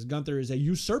Woods says Gunther is a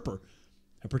usurper,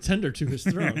 a pretender to his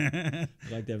throne. I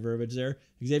like that verbiage there.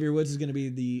 Xavier Woods is going to be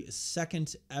the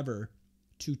second ever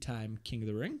two-time King of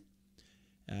the Ring,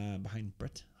 behind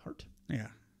Bret Hart. Yeah.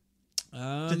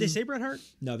 Did they say Bret Hart?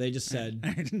 No, they just said.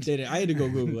 I had to go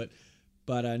Google it.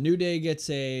 But New Day gets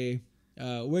a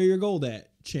 "Where your gold at?"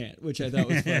 chant, which I thought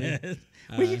was funny.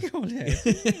 Where you going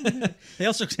at? They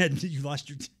also said you lost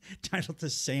your title to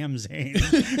Sam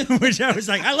Zayn, which I was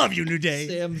like, I love you, New Day.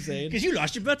 Sam Zayn. Because you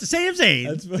lost your belt to Sam Zayn.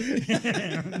 That's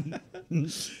funny.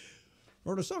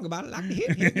 Wrote a song about it like the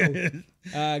hit.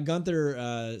 Here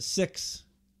Gunther 6,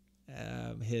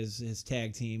 his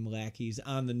tag team lackeys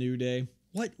on the New Day.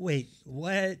 What? Wait,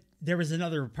 what? There was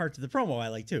another part to the promo I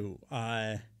like too.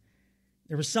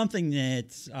 There was something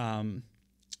that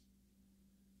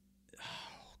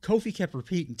Kofi kept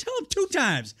repeating. Tell him 2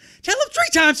 times. Tell him 3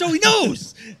 times so he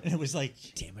knows. And it was like,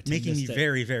 damn it, making me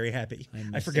very, very happy.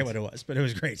 I forget what it was, but it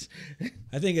was great.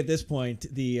 I think at this point,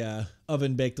 the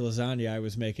oven-baked lasagna I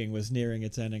was making was nearing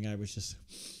its ending. I was just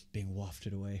being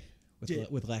wafted away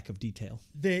with lack of detail.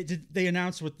 Did they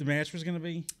announce what the match was going to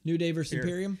be? New Day versus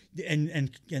Imperium? And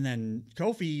then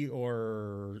Kofi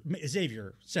or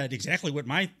Xavier said exactly what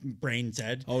my brain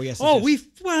said. Oh, yes.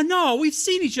 We've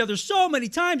seen each other so many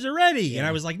times already. Yeah. And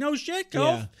I was like, no shit,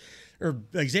 Kofi. Yeah. Or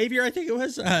Xavier, I think it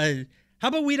was. How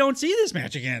about we don't see this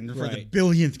match again for the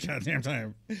billionth goddamn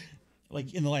time?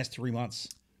 Like in the last 3 months.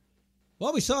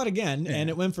 Well, we saw it again, and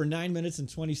it went for 9 minutes and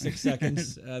 26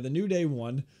 seconds. The New Day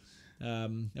won.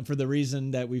 And for the reason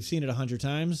that we've seen it 100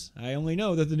 times, I only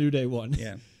know that the New Day won.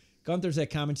 Yeah. Gunther's at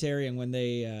commentary, and when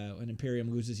Imperium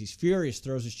loses, he's furious,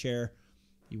 throws his chair.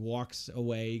 He walks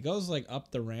away. He goes like up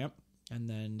the ramp, and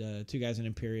then 2 guys in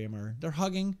Imperium they're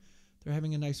hugging. They're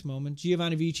having a nice moment.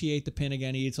 Giovanni Vici ate the pin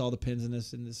again. He eats all the pins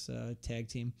in this tag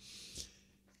team.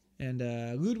 And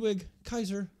Ludwig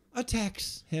Kaiser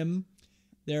attacks him,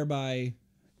 thereby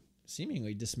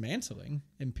seemingly dismantling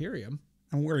Imperium.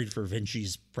 I'm worried for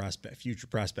Vinci's future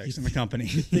prospects in the company.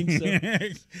 You think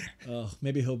so?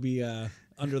 Maybe he'll be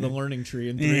under the learning tree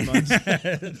in 3 months.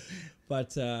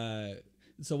 But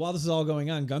so while this is all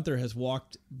going on, Gunther has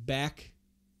walked back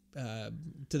to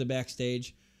the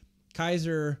backstage.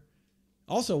 Kaiser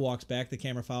also walks back. The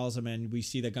camera follows him, and we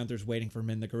see that Gunther's waiting for him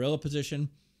in the gorilla position.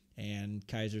 And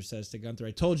Kaiser says to Gunther,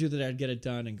 I told you that I'd get it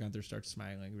done. And Gunther starts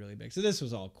smiling really big. So this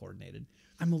was all coordinated.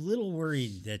 I'm a little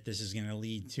worried that this is going to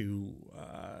lead to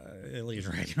Ilya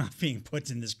Dragunov being put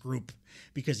in this group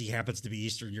because he happens to be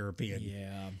Eastern European.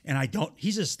 Yeah. And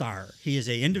he's a star. He is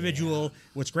an individual. Yeah.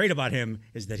 What's great about him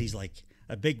is that he's like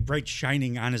a big, bright,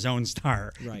 shining on his own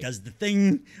star. Right. He does the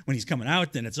thing when he's coming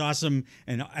out, and it's awesome.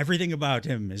 And everything about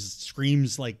him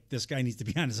screams like this guy needs to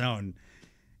be on his own.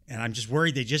 And I'm just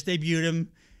worried they just debuted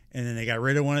him, and then they got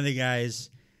rid of one of the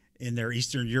guys in their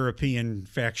Eastern European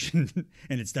faction,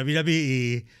 and it's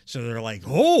WWE. So they're like,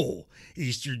 oh,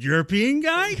 Eastern European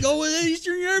guy? Go with the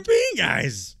Eastern European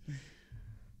guys.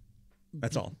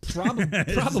 That's all.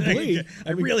 Probably.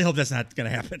 I really hope that's not going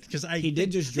to happen, because I think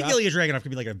Ilya Dragunov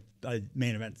could be like a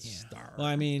main event star. Well,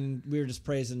 I mean, we were just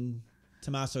praising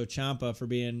Tommaso Ciampa for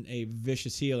being a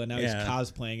vicious heel, and now he's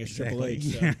cosplaying as Triple H.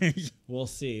 So we'll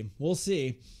see.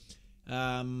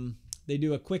 They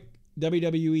do a quick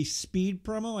WWE speed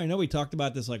promo. I know we talked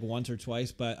about this like once or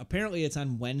twice, but apparently it's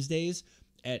on Wednesdays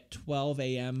at 12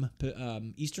 a.m.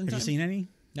 Eastern time. Have you seen any?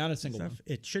 Not a single one.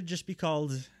 It should just be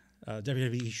called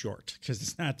WWE Short, because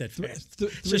it's not that fast.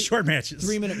 It's just short matches.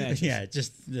 3-minute matches. Yeah,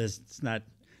 it's not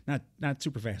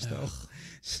super fast though.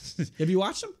 Have you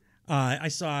watched them? I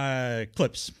saw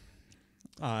clips.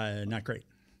 Not great.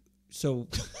 So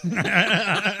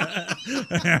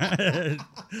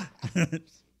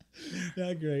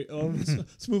Not great.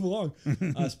 Let's move along.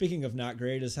 Speaking of not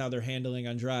great is how they're handling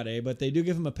Andrade, but they do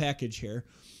give him a package here.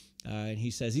 And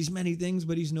he says, he's many things,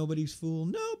 but he's nobody's fool.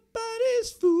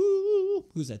 Nobody's fool.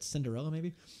 Who's that, Cinderella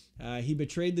maybe? He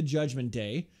betrayed the Judgment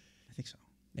Day. I think so.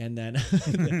 And then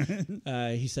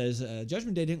he says,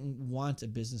 Judgment Day didn't want a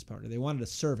business partner. They wanted a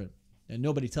servant. And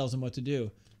nobody tells him what to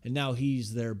do. And now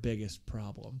he's their biggest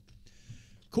problem.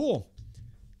 Cool.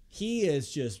 He is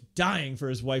just dying for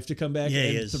his wife to come back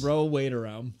and throw weight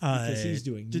around because he's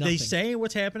doing nothing. Did they say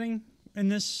what's happening in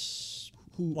this?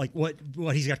 Like what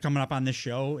he's got coming up on this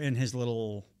show in his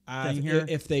little thing here?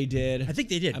 If they did. I think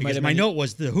they did. Because my note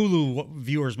was the Hulu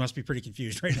viewers must be pretty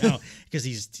confused right now because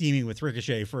he's teaming with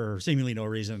Ricochet for seemingly no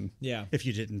reason. Yeah. If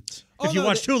you didn't. If you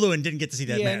watched Hulu and didn't get to see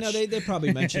that match. Yeah, no, they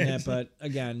probably mentioned that. But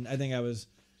again, I think I was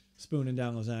spooning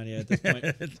down lasagna at this point.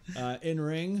 In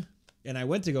ring. And I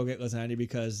went to go get lasagna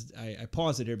because I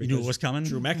paused it here because you knew it was coming?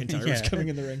 Drew McIntyre was coming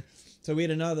in the ring. So we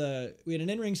had an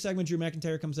in-ring segment. Drew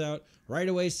McIntyre comes out. Right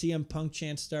away, CM Punk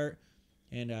chants start.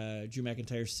 And Drew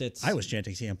McIntyre sits. I was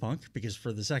chanting CM Punk because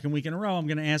for the second week in a row, I'm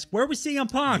going to ask, where was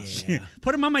CM Punk? Yeah.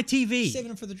 Put him on my TV. Saving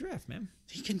him for the draft, man.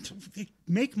 He can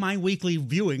make my weekly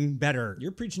viewing better.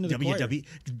 You're preaching to the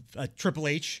choir. Triple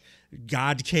H,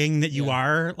 God King that you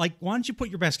are. Like, why don't you put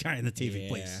your best guy on the TV,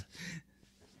 please?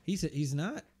 He's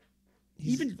not.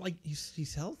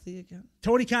 He's healthy again.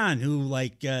 Tony Khan, who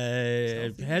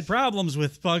had problems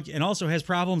with Punk and also has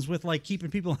problems with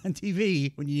keeping people on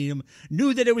TV when you need him,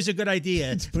 knew that it was a good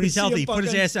idea when he's healthy. Put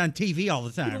his ass on TV all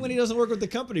the time. Even when he doesn't work with the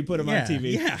company, put him on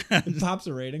TV. Yeah, it pops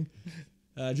a rating.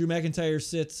 Drew McIntyre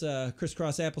sits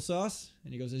crisscross applesauce,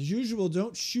 and he goes, as usual,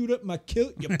 don't shoot up my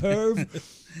kilt, you perv.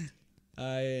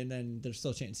 And then they're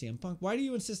still chanting CM Punk. Why do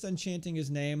you insist on chanting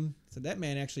his name? So that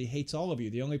man actually hates all of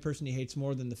you. The only person he hates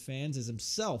more than the fans is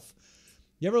himself.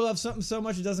 You ever love something so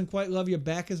much it doesn't quite love you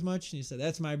back as much? And he said,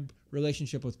 that's my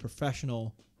relationship with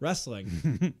professional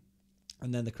wrestling.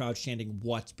 And then the crowd's chanting,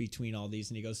 what's between all these?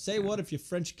 And he goes, say what if you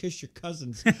French kiss your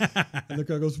cousins? And the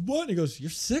crowd goes, what? And he goes, you're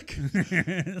sick?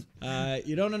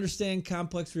 You don't understand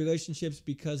complex relationships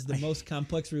because the most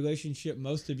complex relationship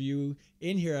most of you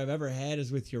in here have ever had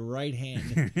is with your right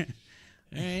hand.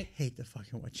 I hate the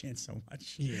fucking what chant so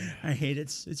much. Yeah. I hate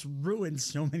it. It's ruined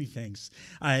so many things.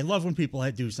 I love when people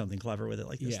do something clever with it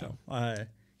like this, though.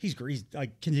 He's great.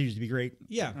 He continues to be great.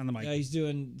 Yeah, on the mic. He's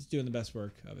doing the best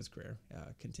work of his career.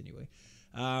 Continually.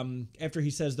 After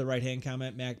he says the right hand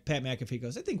comment, Pat McAfee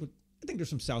goes, I think there's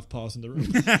some southpaws in the room.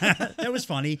 That was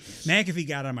funny. McAfee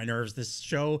got on my nerves this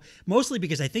show, mostly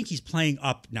because I think he's playing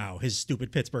up now his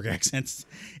stupid Pittsburgh accents.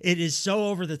 It is so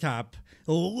over the top.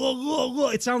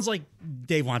 It sounds like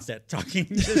Dave Wannstedt talking.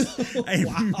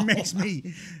 It makes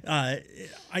me. I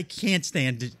can't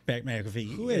stand Pat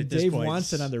McAfee. Who had Dave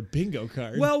Wannstedt on their bingo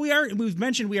card? Well, we've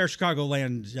mentioned we are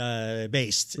Chicagoland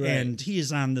based, right. And he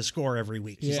is on the score every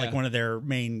week. He's like one of their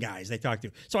main guys they talk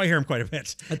to. So I hear him quite a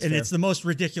bit. That's fair. It's the most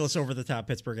ridiculous over the top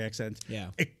Pittsburgh accent.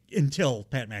 Yeah. Until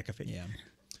Pat McAfee. Yeah.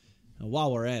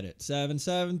 While we're at it,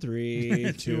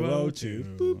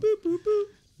 773-202. Boop, boop, boop, boop.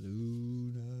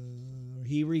 Luna.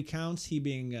 He recounts,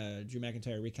 being Drew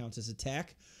McIntyre, recounts his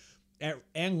attack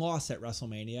and loss at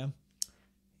WrestleMania.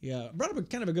 Yeah, brought up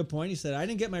kind of a good point. He said, I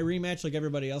didn't get my rematch like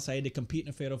everybody else. I had to compete in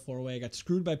a fatal four-way. I got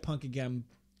screwed by Punk again,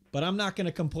 but I'm not going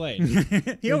to complain.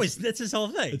 That's his whole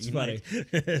thing. It's funny.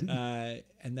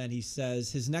 And then he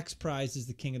says his next prize is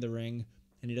the King of the Ring.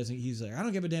 And he's like, I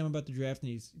don't give a damn about the draft.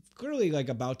 And he's clearly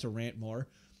about to rant more.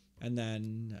 And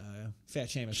then Fat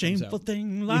Sheamus comes out. Shameful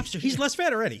thing, lobster. He's less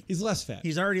fat already. He's less fat.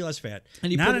 He's already less fat.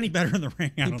 And not any better in the ring.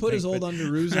 He put his old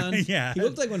underoos on. Yeah. He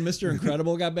looked like when Mr.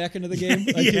 Incredible got back into the game,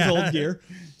 his old gear.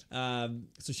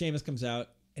 So Sheamus comes out,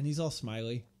 and he's all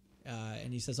smiley.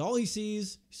 And he says all he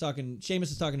sees,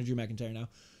 Sheamus is talking to Drew McIntyre now,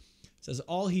 says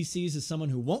all he sees is someone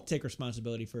who won't take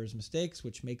responsibility for his mistakes,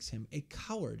 which makes him a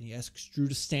coward. He asks Drew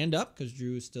to stand up because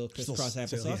Drew is still crisscross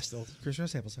applesauce. Still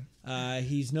crisscross applesauce.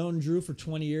 He's known Drew for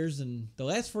 20 years, and the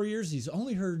last 4 years, he's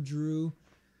only heard Drew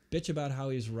bitch about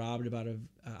how he's robbed out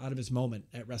of his moment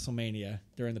at WrestleMania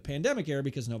during the pandemic era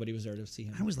because nobody was there to see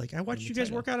him. I was like, I watched you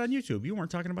guys work out on YouTube. You weren't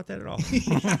talking about that at all.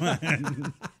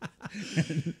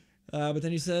 But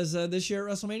then he says this year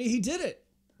at WrestleMania, he did it.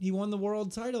 He won the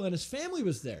world title, and his family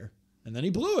was there. And then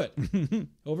he blew it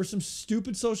over some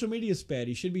stupid social media spat.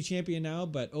 He should be champion now,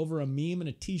 but over a meme and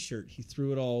a T-shirt, he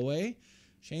threw it all away.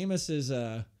 Sheamus is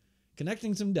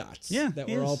connecting some dots that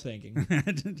we're all thinking.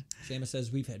 Sheamus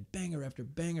says, we've had banger after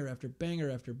banger after banger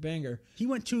after banger. He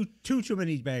went too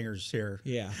many bangers here.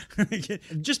 Yeah.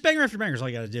 Just banger after banger is all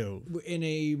you got to do. In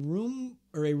a room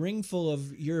or a ring full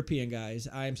of European guys,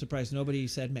 I am surprised nobody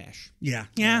said MASH. Yeah.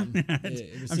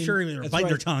 I'm sure they were biting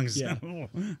their tongues. Yeah.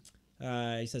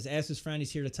 He says, ask his friend,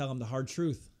 he's here to tell him the hard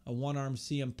truth. A one-armed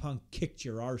CM Punk kicked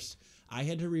your arse. I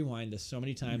had to rewind this so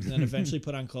many times and then eventually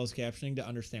put on closed captioning to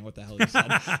understand what the hell he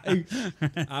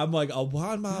said. I'm like,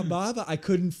 I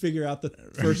couldn't figure out the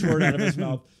first word out of his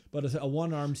mouth. But a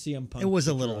one-armed CM Punk. It was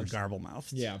a little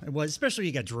garble-mouthed. Yeah. It was, especially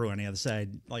you got Drew on the other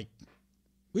side.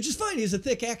 Which is fine. He has a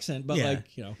thick accent, but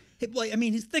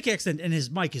his thick accent and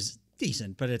his mic is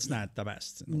decent, but it's not the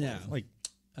best. No.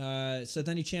 So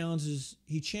then he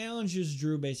challenges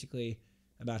Drew basically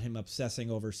about him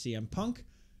obsessing over CM Punk.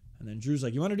 And then Drew's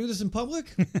like, you want to do this in public?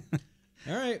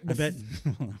 All right. I bet.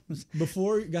 Go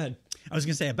ahead. I was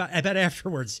going to say, I bet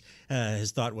afterwards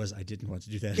his thought was, I didn't want to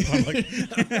do that in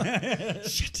public.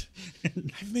 Shit.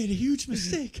 I've made a huge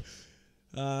mistake.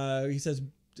 He says,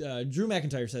 Drew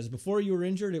McIntyre says, before you were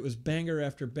injured, it was banger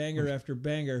after banger after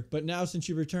banger. But now since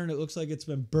you returned, it looks like it's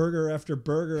been burger after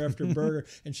burger after burger.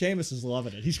 And Sheamus is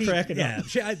loving it. He's cracking up.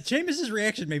 Sheamus's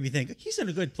reaction made me think, he's in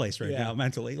a good place right now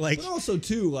mentally. But also,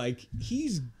 too,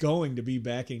 he's going to be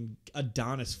back in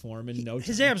Adonis form in no time.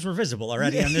 His abs were visible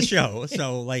already on this show.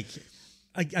 So,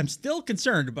 I'm still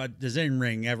concerned about the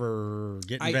in-ring ever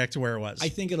getting back to where it was. I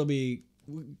think it'll be...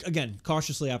 Again,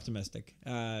 cautiously optimistic.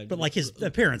 But his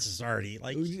appearance is already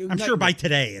I'm sure by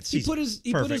today he put his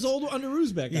old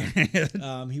underoos back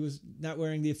on. He was not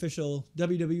wearing the official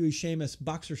WWE Sheamus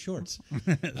boxer shorts.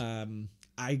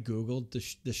 I googled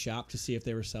the shop to see if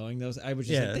they were selling those. I was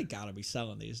just like, they gotta be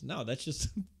selling these. No, that's just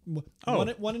one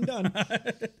and done.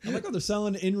 I'm like, they're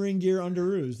selling in-ring gear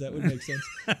underoos. That would make sense.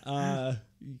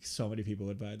 So many people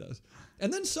would buy those.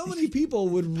 And then so many people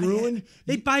would ruin...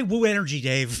 They'd buy Woo Energy,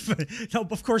 Dave. No,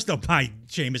 of course they'll buy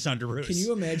Sheamus underoos. Can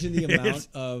you imagine the amount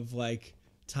of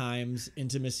times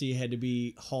intimacy had to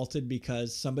be halted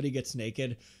because somebody gets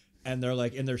naked and they're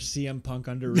in their CM Punk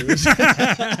underoos?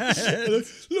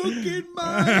 Look in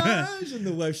my eyes. And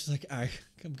the wife's just like,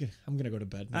 I'm gonna go to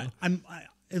bed now.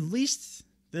 At least...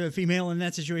 The female in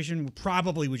that situation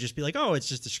probably would just be like, "Oh, it's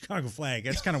just a Chicago flag.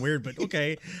 That's kind of weird, but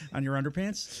okay." On your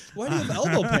underpants. Why do you have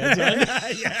elbow pads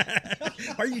on?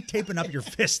 Why are you taping up your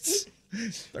fists?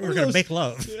 We're gonna make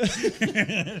love.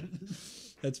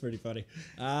 That's pretty funny.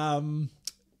 You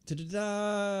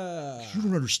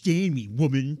don't understand me,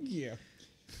 woman. Yeah.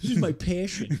 This is my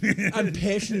passion. I'm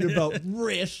passionate about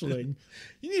wrestling.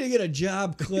 You need to get a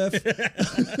job, Cliff.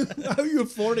 How are you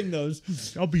affording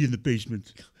those? I'll be in the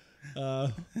basement.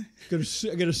 I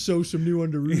gotta sew some new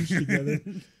underoos together.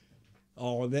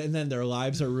 And then their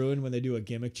lives are ruined when they do a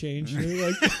gimmick change.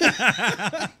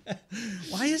 Why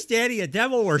is Daddy a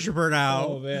devil worshiper now?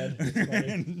 Oh man, that's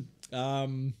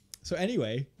funny. So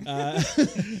anyway,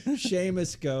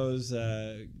 Sheamus goes,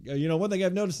 one thing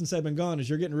I've noticed since I've been gone is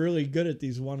you're getting really good at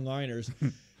these one-liners.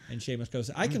 And Sheamus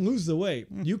goes, I can lose the weight.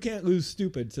 You can't lose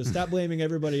stupid. So stop blaming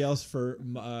everybody else for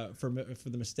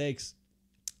the mistakes.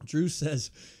 Drew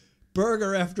says,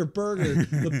 burger after burger,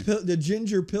 the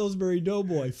ginger Pillsbury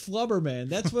Doughboy, Flubberman.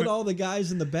 That's what all the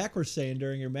guys in the back were saying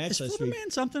during your match last week. Is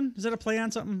Flubberman something? Is that a play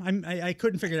on something? I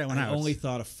couldn't figure that one out. I only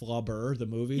thought of Flubber, the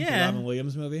movie, the Robin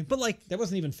Williams movie. But that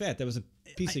wasn't even fat. That was a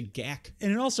piece of gack.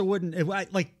 And it also wouldn't,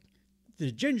 the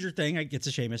ginger thing, it's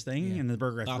a Sheamus thing, and the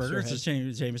burger after burger, it's a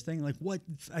Sheamus thing. What?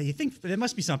 I think there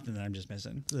must be something that I'm just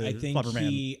missing. I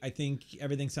think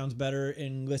everything sounds better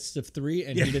in lists of three,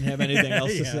 and he didn't have anything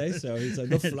else to say, so he's like,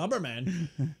 the Flubberman.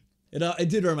 It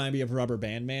did remind me of Rubber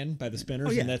Band Man by the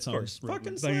Spinners, and that song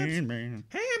fucking slaps. Hand me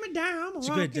down, it's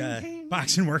a good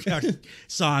boxing workout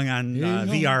song on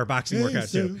VR boxing workout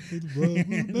too.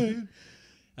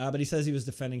 But he says he was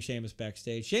defending Sheamus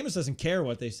backstage. Sheamus doesn't care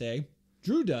what they say.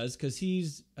 Drew does because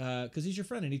he's your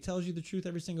friend and he tells you the truth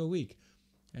every single week,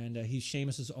 and he's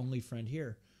Sheamus's only friend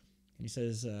here. And he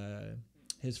says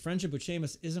his friendship with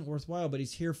Sheamus isn't worthwhile, but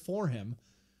he's here for him.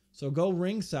 So go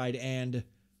ringside and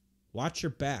watch your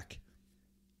back.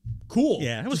 Cool.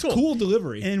 Yeah, it was cool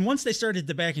delivery. And once they started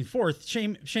the back and forth,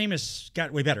 Sheamus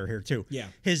got way better here too. Yeah,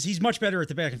 he's much better at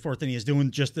the back and forth than he is doing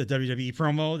just the WWE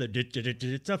promo,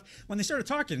 the stuff. When they started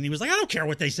talking, and he was like, "I don't care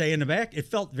what they say in the back." It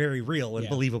felt very real and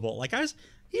believable.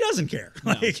 He doesn't care.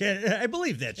 No. I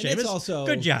believe that, Sheamus. It's also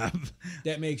good job.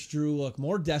 That makes Drew look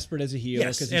more desperate as a heel.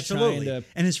 Yes, he's absolutely.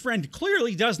 And his friend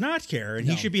clearly does not care, and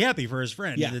he should be happy for his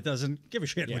friend that doesn't give a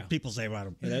shit what people say about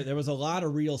him. Yeah, there was a lot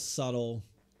of real subtle,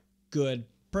 good.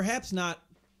 Perhaps not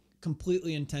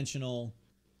completely intentional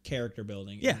character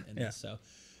building in this. So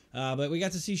But we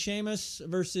got to see Sheamus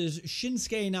versus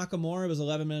Shinsuke Nakamura. It was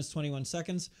 11 minutes, 21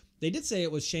 seconds. They did say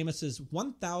it was Sheamus's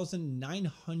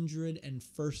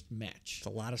 1,901st match. It's a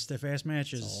lot of stiff-ass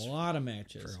matches. It's a lot of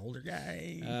matches. For an older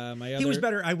guy. He was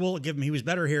better. I will give him, he was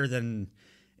better here than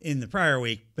in the prior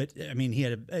week. But, I mean, he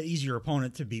had an easier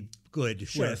opponent to be good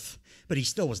with. But he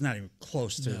still was not even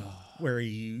close to where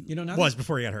he was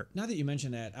before he got hurt. Now that you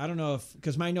mention that, I don't know if,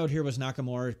 because my note here was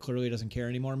Nakamura clearly doesn't care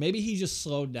anymore. Maybe he just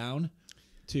slowed down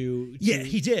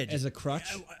he did. As a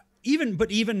crutch. Even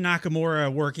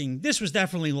Nakamura working, this was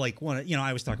definitely like one of, I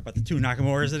always talk about the two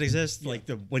Nakamuras that exist. Like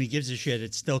when he gives a shit,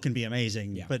 it still can be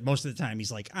amazing. Yeah. But most of the time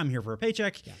he's like, I'm here for a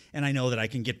paycheck and I know that I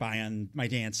can get by on my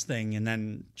dance thing and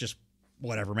then just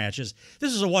whatever matches.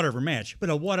 This is a whatever match,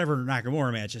 but a whatever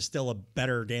Nakamura match is still a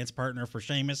better dance partner for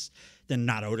Sheamus than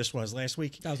not Otis was last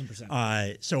week.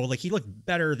 1,000%. So like he looked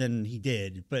better than he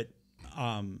did, but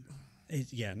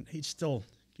he's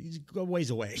a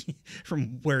ways away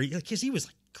from where because he was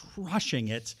like crushing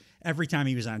it every time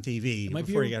he was on TV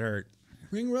before he got hurt.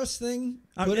 Ring rust thing.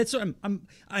 I'm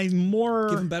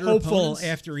more hopeful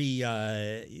after he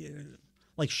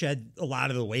like shed a lot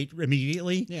of the weight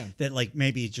immediately. Yeah, that like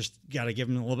maybe just got to give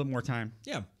him a little bit more time.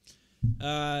 Yeah,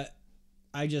 I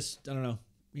don't know.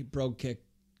 He brogue kick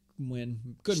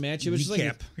win. Good match. It was just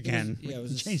like again. It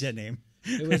was change that name.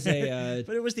 It was a,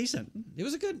 but it was decent. It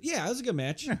was a good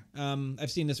match. Yeah. I've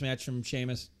seen this match from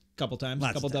Sheamus a couple times,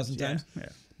 a couple dozen times. Yeah.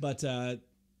 But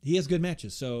he has good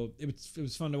matches, so it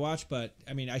was fun to watch. But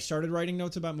I mean, I started writing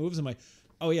notes about moves. I'm like,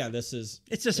 oh yeah, it's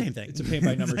the same thing. It's a paint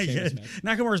by number Sheamus match.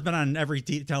 Nakamura's been on every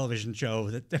television show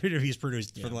that WWE's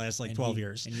produced for the last 12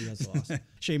 years, and he has lost.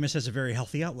 Sheamus has a very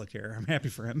healthy outlook here. I'm happy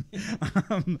for him.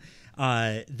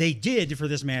 They did for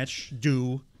this match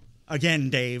do again,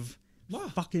 Dave.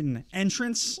 Fucking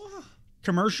entrance,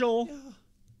 commercial,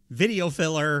 video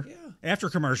filler, after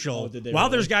commercial, while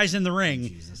there's guys in the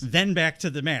ring, then back to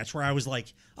the match where I was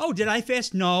like, oh, did I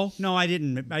fast? No, I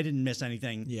didn't miss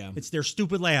anything. Yeah. It's their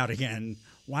stupid layout again.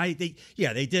 Why did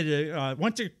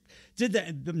did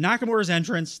the Nakamura's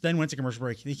entrance, then went to commercial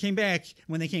break. They came back.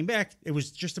 When they came back, it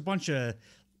was just a bunch of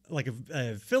like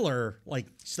a filler like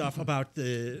stuff about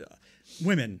the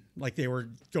women, like they were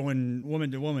going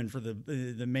woman to woman for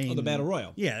the main the battle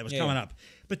royal. Yeah, it was coming up,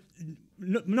 but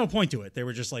no point to it. They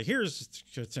were just like, here's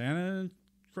Katana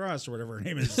Cross or whatever her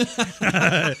name is,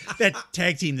 that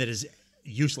tag team that is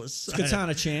useless.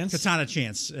 Katana Chance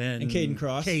and Caden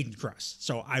Cross.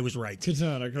 So I was right.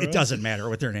 Katana Cross. It doesn't matter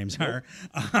what their names are.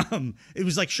 It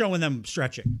was like showing them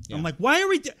stretching. Yeah. I'm like, why are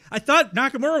we? I thought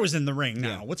Nakamura was in the ring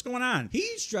now. Yeah. What's going on?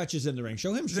 He stretches in the ring.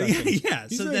 Show him stretching. Yeah.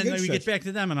 So then we get back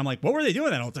to them, and I'm like, what were they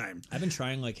doing that whole time? I've been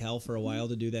trying like hell for a while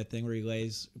to do that thing where he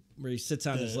sits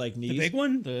on his like knees. The big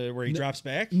one, where he drops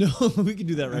back. No, we can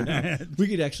do that right now. We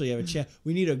could actually have a chat.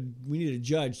 We need a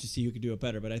judge to see who could do it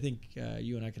better. But I think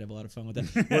you and I could have a lot of fun with that.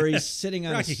 Where he's sitting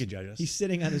on Rocky could judge us. He's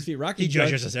sitting on his feet. Rocky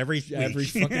judges us every fucking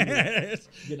week.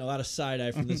 Getting a lot of side eye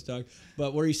from this dog.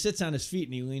 But where he sits on his feet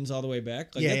and he leans all the way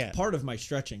back. Like that's part of my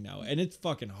stretching now, and it's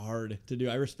fucking hard to do.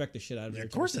 I respect the shit out of it. Yeah,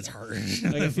 of course, it's hard.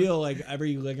 Like I feel like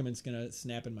every ligament's gonna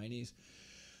snap in my knees.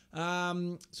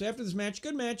 So after this match,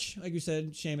 good match, like you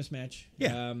said, Sheamus match.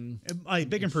 Yeah, a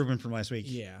big improvement from last week.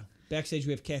 Yeah. Backstage,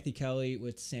 we have Kathy Kelly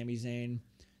with Sami Zayn.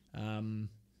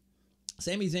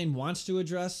 Sami Zayn wants to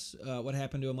address what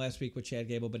happened to him last week with Chad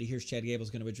Gable, but he hears Chad Gable's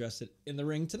going to address it in the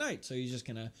ring tonight, so he's just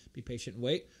going to be patient and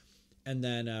wait. And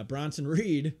then Bronson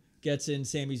Reed gets in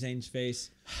Sami Zayn's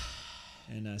face,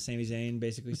 and Sami Zayn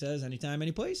basically says, anytime,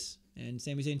 any place. And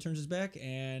Sami Zayn turns his back,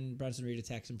 and Bronson Reed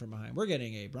attacks him from behind. We're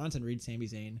getting a Bronson Reed, Sami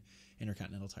Zayn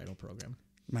Intercontinental title program.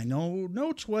 My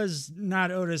note was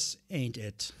not Otis, ain't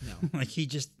it? No. Like he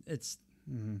just, it's...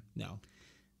 No.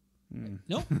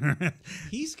 Nope.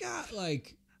 He's got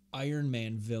like Iron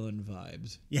Man villain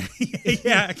vibes. Yeah,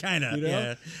 kind of. You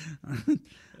know?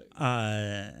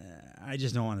 Yeah. I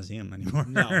just don't want to see him anymore.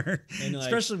 No. And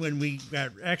especially when we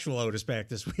got actual Otis back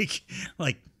this week.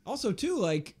 Like, also too,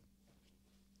 like,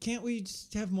 can't we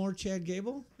just have more Chad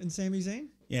Gable and Sami Zayn?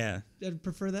 Yeah, I'd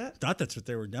prefer that. Thought that's what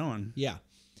they were doing. Yeah.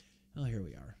 Well, here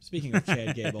we are. Speaking of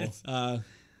Chad Gable,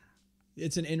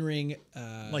 it's an in-ring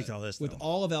like all this with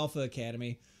all of Alpha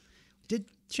Academy. Did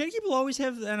Chad Gable always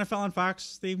have the NFL on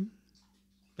Fox theme?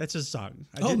 That's his song.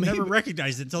 I never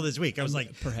recognized it until this week. I was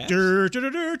like, perhaps.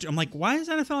 I'm like, why is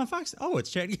NFL on Fox? Oh, it's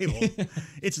Chad Gable.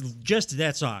 It's just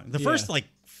that song. The first like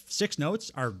 6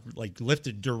 notes are like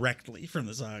lifted directly from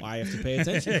the song. I have to pay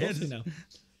attention closely now.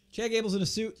 Chad Gable's in a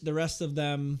suit. The rest of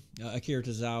them, Akira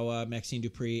Tozawa, Maxine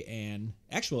Dupree, and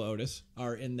actual Otis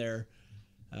are in their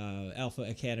Alpha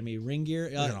Academy ring gear.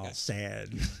 Looking all sad.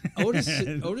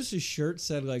 Otis's shirt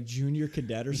said like junior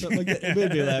cadet or something like that. It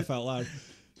made me laugh out loud.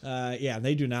 Yeah,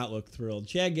 they do not look thrilled.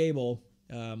 Chad Gable,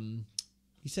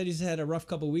 he said he's had a rough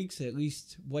couple weeks. At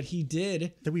least what he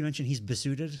did. Did we mention he's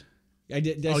besuited? I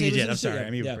did. Oh, you did. I'm sorry.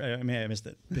 I missed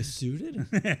it. Besuited?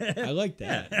 I like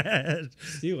that.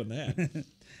 Stealing that.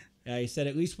 He said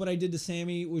at least what I did to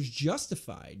Sami was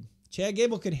justified. Chad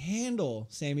Gable could handle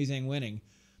Sami Zayn winning.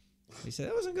 He said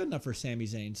that wasn't good enough for Sami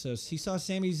Zayn. So he saw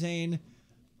Sami Zayn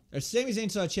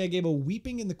saw Chad Gable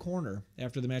weeping in the corner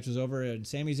after the match was over, and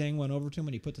Sami Zayn went over to him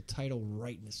and he put the title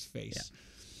right in his face.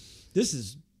 Yeah.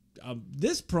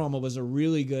 This promo was a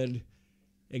really good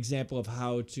example of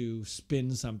how to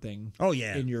spin something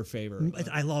in your favor.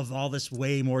 I love all this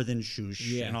way more than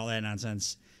shush and all that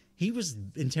nonsense. He was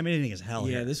intimidating as hell.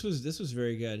 Yeah, here. this was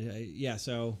very good.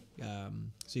 So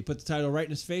he put the title right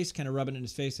in his face, kind of rubbing it in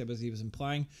his face. That was he was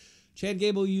implying. Chad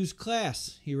Gable used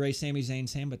class. He raised Sami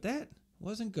Zayn's hand, but that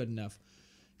wasn't good enough.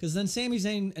 Because then Sami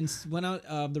Zayn went out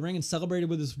of the ring and celebrated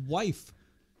with his wife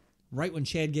right when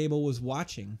Chad Gable was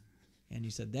watching. And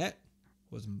he said that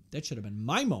should have been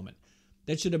my moment.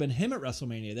 That should have been him at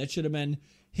WrestleMania. That should have been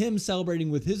him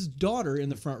celebrating with his daughter in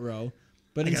the front row.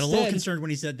 But I got a little concerned when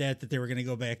he said that they were going to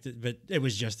go back to, but it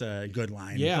was just a good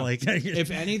line. Yeah. If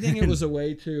anything, it was a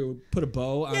way to put a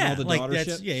bow on all the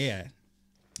daughtership. Yeah.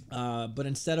 But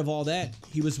instead of all that,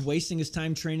 he was wasting his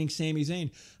time training Sami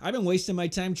Zayn. I've been wasting my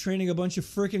time training a bunch of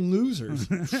freaking losers.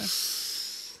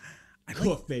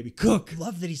 Cook, baby, cook. I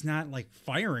love that he's not like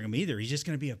firing him either. He's just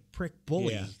going to be a prick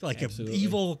bully, like absolutely. an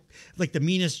evil, like the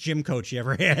meanest gym coach you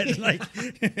ever had. Like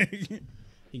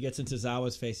he gets into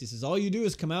Zawa's face. He says, "All you do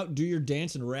is come out, do your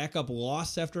dance, and rack up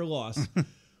loss after loss."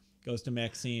 Goes to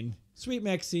Maxine. Sweet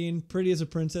Maxine, pretty as a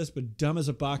princess, but dumb as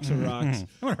a box of rocks.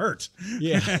 That hurt.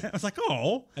 Yeah, I was like,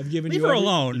 "Oh, I've leave her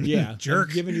alone." Yeah, jerk.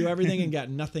 I've given you everything and got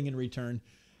nothing in return.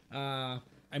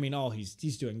 I mean,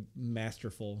 he's doing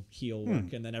masterful heel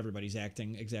work, and then everybody's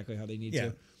acting exactly how they need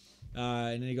to.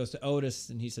 And then he goes to Otis,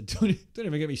 and he said, don't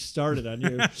even get me started on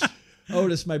you.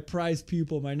 Otis, my prized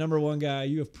pupil, my number one guy,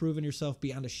 you have proven yourself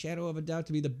beyond a shadow of a doubt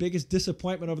to be the biggest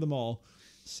disappointment of them all.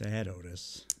 Sad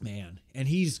Otis. Man, and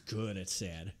he's good at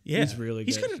sad. Yeah. He's really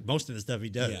good. He's good at most of the stuff he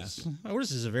does. Yeah.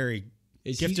 Otis is a very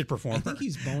gifted performer. I think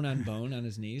he's bone on bone on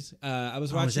his knees. I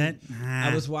was watching.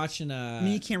 I was watching. I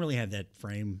mean, you can't really have that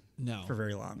frame. No. For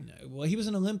very long. No. Well, he was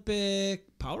an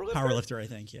Olympic powerlifter. Powerlifter, I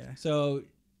think. Yeah. So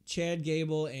Chad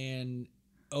Gable and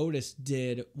Otis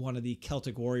did one of the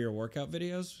Celtic Warrior workout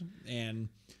videos, and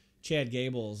Chad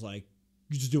Gable's like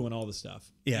just doing all the stuff.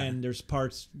 Yeah. And there's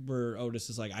parts where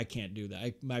Otis is like, I can't do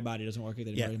that. My body doesn't work like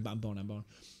that anymore. I'm bone on bone.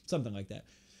 Something like that.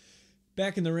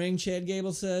 Back in the ring, Chad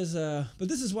Gable says, but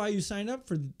this is why you signed up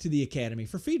to the Academy,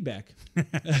 for feedback.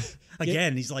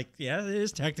 Again, he's like, yeah, it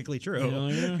is technically true.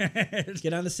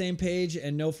 Get on the same page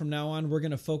and know from now on we're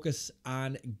going to focus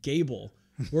on Gable.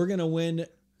 We're going to win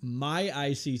my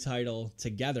IC title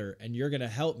together, and you're going to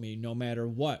help me no matter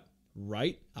what.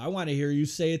 Right? I want to hear you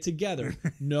say it together,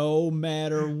 no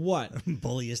matter what.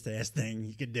 Bulliest ass thing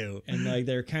you could do. And like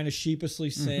they're kind of sheepishly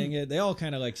saying it. They all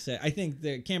kind of like say. I think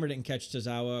the camera didn't catch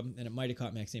Tozawa, and it might have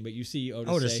caught Maxine, but you see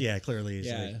Otis say, clearly. He's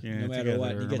like, no matter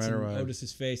what. He gets in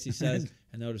Otis's face. He says,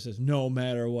 and Otis says, no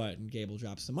matter what. And Gable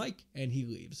drops the mic, and he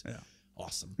leaves. Yeah,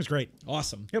 awesome. It's great.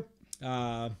 Awesome. Yep.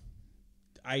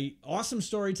 Awesome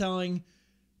storytelling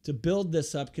to build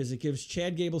this up, because it gives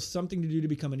Chad Gable something to do to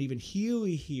become an even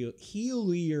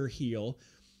heelier heel.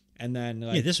 And then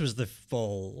this was the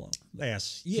full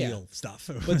ass heel stuff.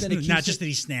 But then it not just that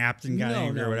he snapped and got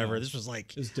angry or whatever. This was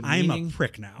like, I'm a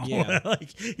prick now. Yeah.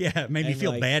 It made me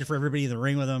feel bad for everybody in the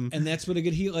ring with him. And that's what a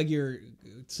good heel, like you're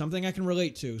something I can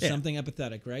relate to, something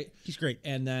empathetic, right? He's great.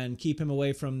 And then keep him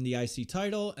away from the IC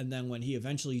title. And then when he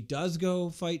eventually does go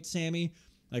fight Sami,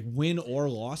 like win or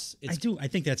loss. I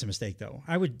think that's a mistake, though.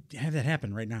 I would have that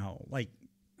happen right now. Like,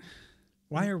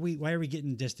 why are we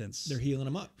getting distance? They're healing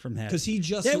him up from that, because he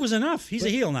just that was enough. He's a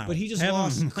heel now, but he just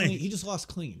lost clean. He just lost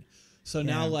clean. So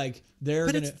now, like they're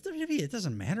but it's WWE. It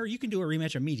doesn't matter. You can do a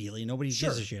rematch immediately. Nobody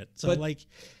gives a shit. So like,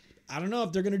 I don't know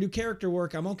if they're going to do character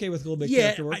work. I'm okay with a little bit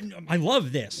character work. I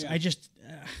love this. Yeah. I just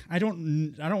I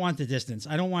don't want the distance.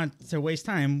 I don't want to waste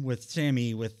time with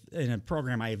Sami in a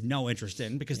program I have no interest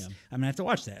in, because I'm gonna have to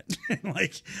watch that.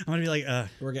 Like I'm gonna be like,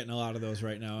 we're getting a lot of those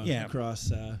right now across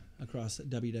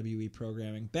WWE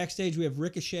programming. Backstage we have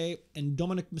Ricochet and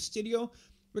Dominic Mysterio.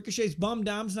 Ricochet's bum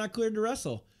Dom's not cleared to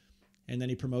wrestle, and then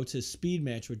he promotes his speed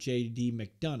match with JD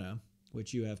McDonough,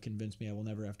 which you have convinced me I will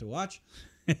never have to watch.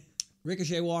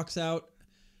 Ricochet walks out,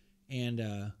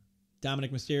 and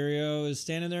Dominic Mysterio is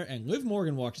standing there, and Liv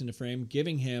Morgan walks into frame,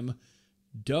 giving him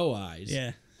doe eyes.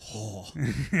 Yeah. Oh.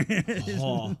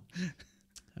 I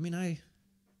mean,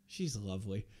 she's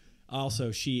lovely.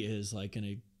 Also, she is like in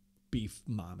a beef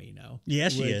mommy now. Yeah,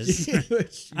 she is.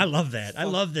 I love that. I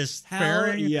love this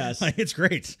pairing. Yes. Like, it's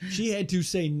great. She had to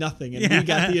say nothing, and we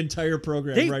got the entire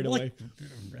program right away.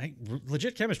 Like,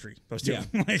 legit chemistry, those two,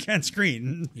 like on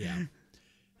screen. Yeah.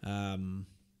 Dominic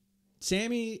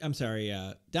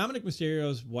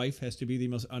Mysterio's wife has to be the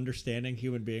most understanding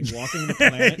human being walking the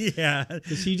planet. Yeah.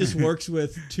 Because he just works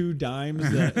with two dimes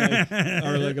that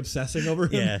are like obsessing over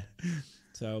him. Yeah.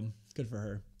 So it's good for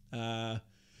her.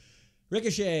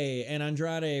 Ricochet and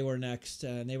Andrade were next,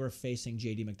 and they were facing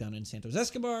JD McDonough and Santos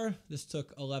Escobar. This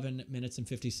took 11 minutes and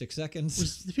 56 seconds.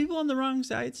 Was the people on the wrong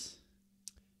sides?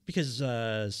 Because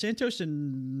Santos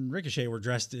and Ricochet were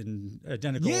dressed in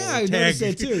identical I noticed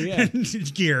that too, yeah.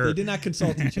 gear. They did not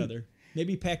consult each other.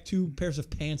 Maybe pack 2 pairs of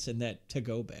pants in that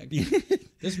to-go bag.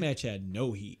 This match had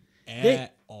no heat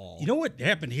at all. You know what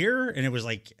happened here? And it was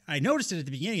like, I noticed it at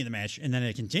the beginning of the match, and then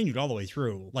it continued all the way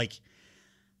through. Like,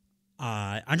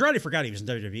 Andrade forgot he was in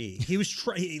WWE. He was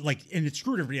and it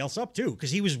screwed everybody else up too,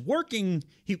 because he was working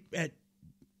at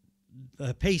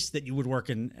a pace that you would work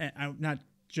in, not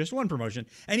just one promotion,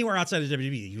 anywhere outside of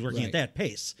WWE. He was working at that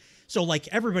pace. So like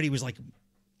everybody was like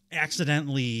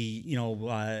accidentally,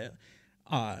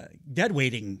 dead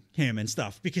weighting him and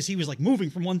stuff, because he was like moving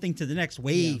from one thing to the next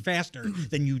way faster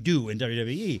than you do in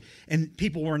WWE. And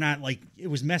people were not like, it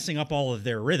was messing up all of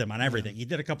their rhythm on everything. He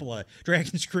did a couple of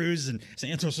dragon screws, and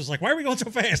Santos was like, why are we going so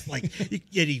fast? Like,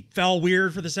 he fell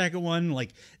weird for the second one.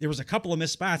 Like, there was a couple of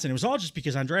missed spots, and it was all just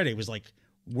because Andrade was like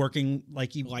working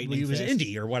like he was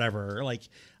indie or whatever. Like,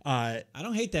 I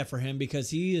don't hate that for him, because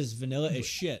he is vanilla as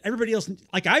shit. Everybody else,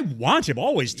 like, I want him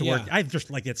always to work. I just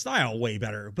like that style way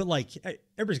better, but like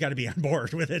everybody's got to be on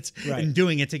board with it and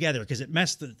doing it together, because it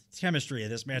messed the chemistry of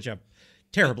this matchup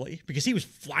terribly, because he was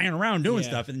flying around doing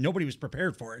stuff and nobody was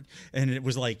prepared for it, and it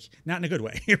was like not in a good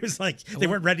way. It was like they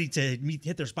weren't ready to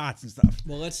hit their spots and stuff.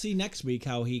 Well, let's see next week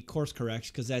how he course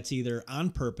corrects, because that's either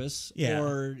on purpose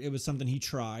or it was something he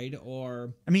tried.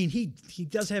 Or I mean, he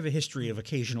does have a history of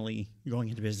occasionally going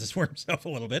into business for himself a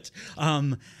little bit,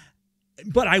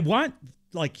 but I want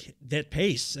like that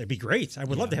pace. It'd be great. I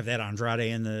would love to have that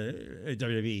Andrade in the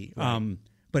WWE. Right.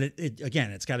 But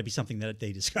again, it's got to be something that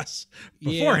they discuss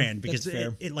beforehand, because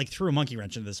it like threw a monkey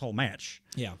wrench into this whole match.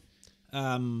 Yeah.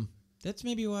 That's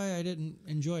maybe why I didn't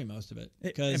enjoy most of it.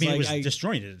 Because it was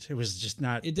disjointed. It was just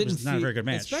not. It was not a very good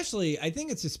match. I think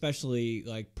it's especially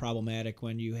like problematic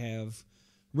when you have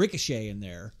Ricochet in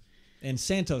there and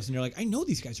Santos, and you're like, I know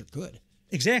these guys are good.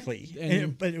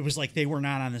 Exactly, but it was like they were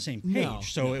not on the same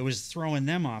page, so it was throwing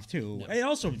them off too. No. It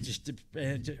also just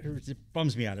it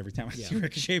bums me out every time I see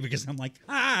Ricochet, because I'm like,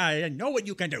 I know what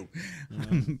you can do.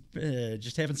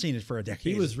 Just haven't seen it for a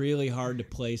decade. He was really hard to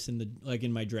place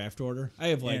in my draft order. I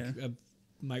have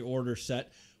my order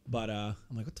set, but I'm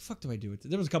like, what the fuck do I do with it?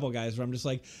 There was a couple of guys where I'm just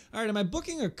like, all right, am I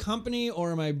booking a company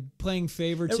or am I playing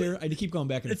favorites here? I keep going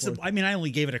back and forth. I mean, I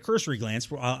only gave it a cursory glance.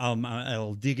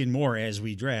 I'll dig in more as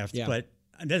we draft, but.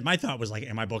 My thought was like,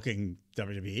 am I booking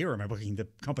WWE or am I booking the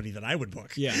company that I would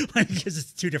book? Yeah. Because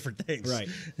it's two different things. Right.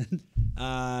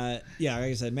 Like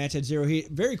I said, match had 0 heat.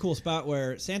 Very cool spot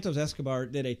where Santos Escobar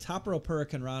did a top rope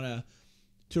Hurricane Rana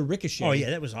to Ricochet. Oh,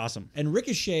 yeah, that was awesome. And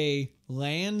Ricochet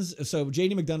lands. So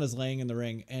JD McDonough's laying in the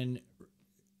ring, and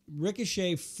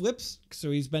Ricochet flips. So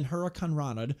he's been Hurricane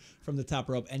Rana'd from the top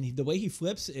rope. And the way he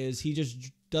flips is he just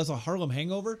does a Harlem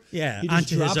Hangover. Yeah, he just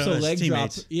drops a leg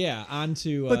teammates. Drop. Yeah,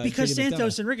 onto. But because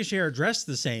Santos and Ricochet are dressed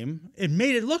the same, it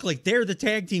made it look like they're the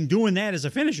tag team doing that as a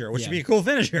finisher, which would be a cool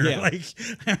finisher. Yeah. Like,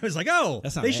 I was like,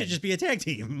 they should just be a tag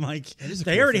team. Like,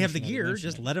 they already have the gear,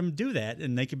 just let them do that,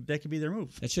 and that could be their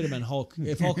move. That should have been Hulk.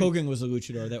 If Hulk Hogan was a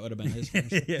luchador, that would have been his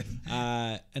finisher.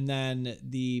 And then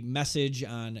the message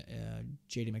on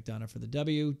JD McDonough for the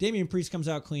W. Damian Priest comes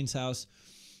out, cleans house.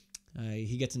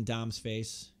 He gets in Dom's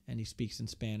face, and he speaks in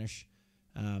Spanish.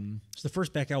 It's the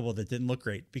first back elbow that didn't look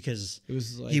great, because it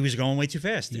was like, he was going way too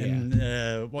fast, and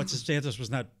Santos was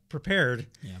not prepared.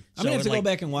 Yeah, I'm gonna have to go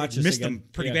back and watch this. Missed him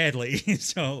pretty badly,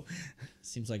 so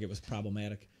seems like it was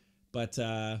problematic. But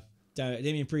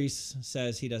Damian Priest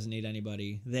says he doesn't need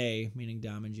anybody. They, meaning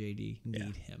Dom and JD,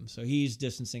 need him. So he's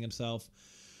distancing himself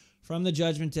from the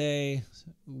Judgment Day.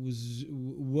 Was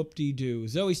whoop-de-doo.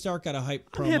 Zoe Stark got a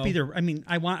hype promo. I'm happy to. I mean,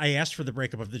 I asked for the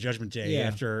breakup of the Judgment Day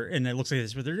after, and it looks like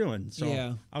that's what they're doing.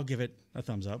 So I'll give it a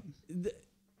thumbs up.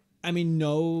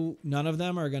 None of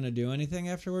them are going to do anything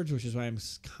afterwards, which is why I'm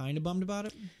kind of bummed about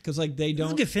it. Because they don't.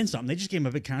 They'll give Finn something. They just gave him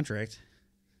a big contract.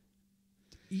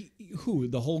 Who?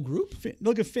 The whole group?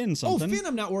 Look at Finn. Something. Oh, Finn,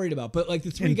 I'm not worried about. But like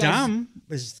the three and guys. Dom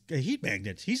is a heat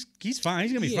magnet. He's fine.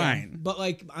 He's gonna be fine. But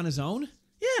like on his own.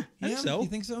 Yeah, I think so. You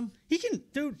think so? He can,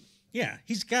 dude. Yeah,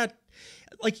 he's got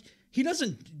like he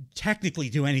doesn't technically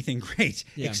do anything great,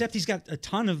 except he's got a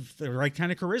ton of the right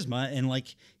kind of charisma and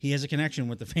like he has a connection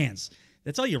with the fans.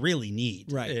 That's all you really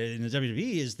need, right? In the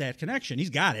WWE is that connection.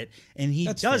 He's got it, and he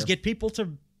does get people to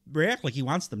react like he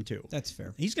wants them to. That's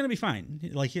fair. He's going to be fine.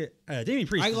 Like Damian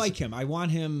Priest, I like him. I want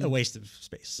him a waste of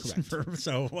space.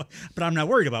 But I'm not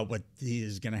worried about what he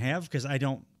is going to have because I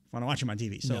don't want to watch him on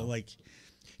TV. So like,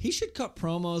 he should cut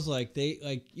promos like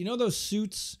those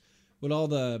suits with all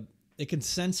the. It can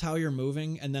sense how you're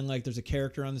moving, and then like there's a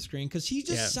character on the screen because he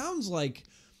just sounds like.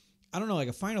 I don't know, like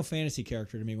a Final Fantasy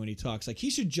character to me when he talks. Like he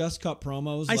should just cut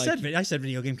promos. I said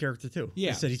video game character too.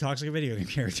 Yeah, I said he talks like a video game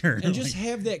character, and just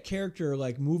have that character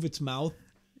like move its mouth.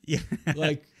 Yeah,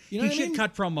 like you know, he should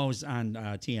cut promos on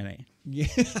TNA. Yeah,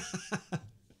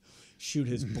 shoot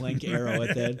his blank arrow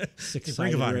at that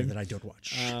Ring of Honor that I don't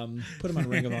watch. Put him on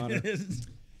Ring of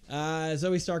Honor.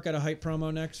 Zoe Stark got a hype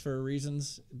promo next for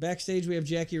reasons. Backstage we have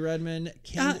Jackie Redmond.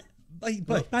 By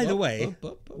the way,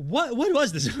 what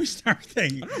was the Zoe Stark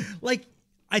thing? Like,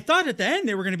 I thought at the end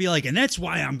they were going to be like, and that's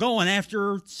why I'm going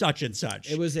after such and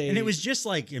such. It was just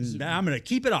like, I'm going to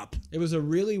keep it up. It was a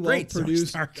really well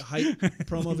produced hype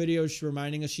promo video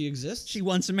reminding us she exists. She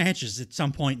won some matches at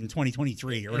some point in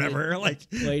 2023 or whatever. Like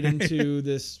played into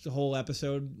this whole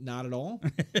episode, not at all.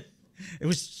 It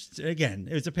was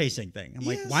a pacing thing. I'm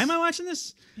like, why am I watching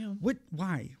this? You know, what?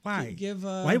 Why? Why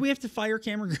do we have to fire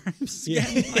Cameron Grimes?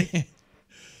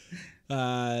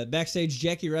 Backstage,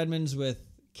 Jackie Redmond's with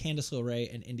Candice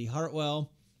LeRae and Indy Hartwell,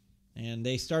 and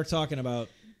they start talking about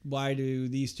why do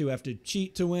these two have to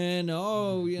cheat to win?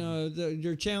 Oh, you know,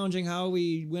 they're challenging how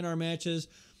we win our matches.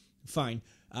 Fine.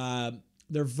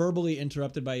 They're verbally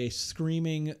interrupted by a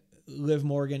screaming Liv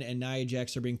Morgan and Nia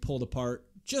Jax are being pulled apart.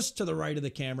 Just to the right of the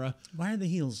camera. Why are the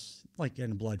heels like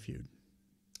in a blood feud?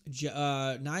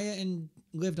 Nia and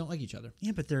Liv don't like each other.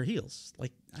 Yeah, but they're heels.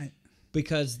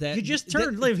 Because you just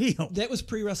turned Liv heel. That was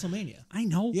pre-WrestleMania. I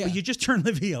know, but you just turned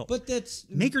Liv heel. But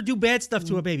make her do bad stuff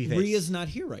to a babyface. Rhea's not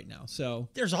here right now, so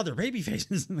there's other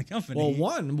babyfaces in the company. Well,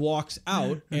 one walks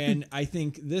out, and I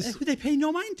think this who they pay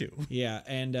no mind to. Yeah,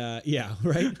 and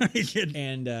right.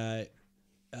 And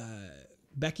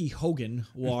Becky Hogan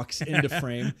walks into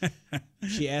frame.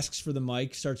 She asks for the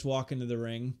mic, starts walking to the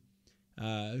ring.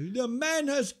 The man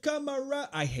has come around.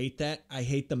 I hate that. I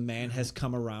hate the man has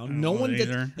come around. No one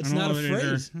gets. It's not a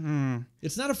phrase.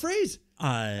 It's not a phrase.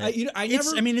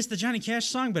 It's the Johnny Cash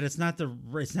song, but it's not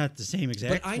the same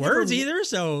exact words either.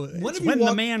 So it's when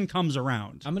the man comes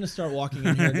around. I'm gonna start walking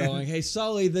in here going, "Hey,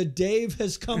 Sully, the Dave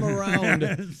has come around,"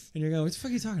 and you're going, "What the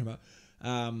fuck are you talking about?"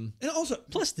 And also,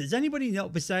 plus, does anybody know?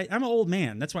 Besides, I'm an old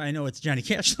man. That's why I know it's a Johnny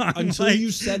Cash song. Until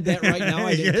you said that right now,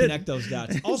 I didn't connect those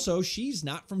dots. Also, she's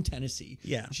not from Tennessee.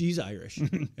 Yeah, she's Irish.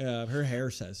 Her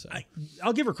hair says so.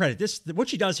 I'll give her credit. What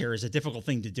she does here is a difficult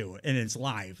thing to do, and it's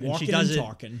live. And walking she does and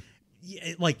talking.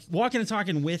 Like walking and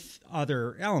talking with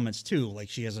other elements too. Like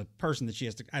she has a person that she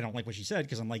has to. I don't like what she said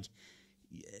because I'm like,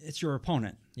 it's your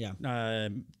opponent. Yeah.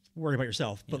 Worry about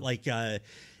yourself. Yeah. But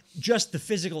just the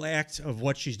physical act of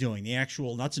what she's doing, the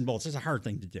actual nuts and bolts, is a hard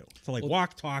thing to do. To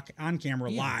walk, talk on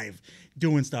camera, live,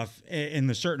 doing stuff in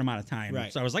a certain amount of time.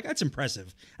 Right. So I was like, that's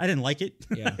impressive. I didn't like it,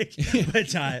 yeah.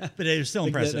 but it was still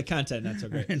impressive. The content, not so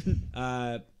great.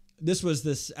 This was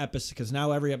this episode because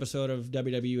now every episode of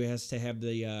WWE has to have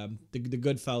the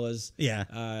Goodfellas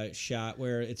shot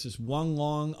where it's just one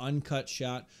long uncut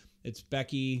shot. It's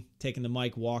Becky taking the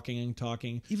mic, walking and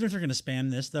talking. Even if they're going to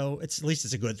spam this, though, at least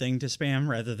it's a good thing to spam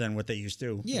rather than what they used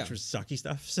to, which was sucky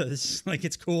stuff. So this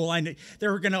it's cool. I know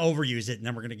they're going to overuse it, and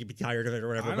then we're going to be tired of it or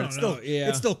whatever. But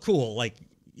it's still cool. Like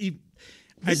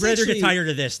I'd rather get tired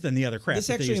of this than the other crap.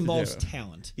 This actually involves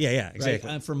talent. Yeah, exactly.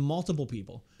 Right? For multiple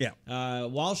people. Yeah.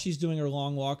 While she's doing her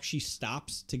long walk, she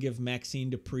stops to give Maxine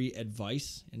Dupree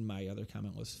advice. And my other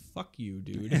comment was, "Fuck you,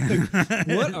 dude.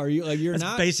 What are you like? You're that's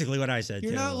not basically what I said.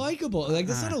 You're not likable. Like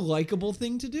that's not a likable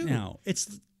thing to do. No,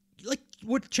 it's like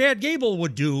what Chad Gable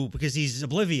would do because he's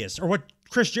oblivious, or what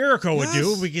Chris Jericho would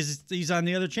do because he's on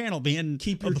the other channel being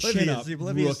keep your oblivious, chin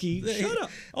up, rookie. Shut up.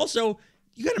 Also,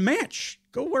 you got a match.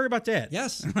 Go worry about that.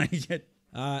 Yes.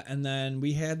 And then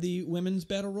we had the women's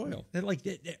battle royal.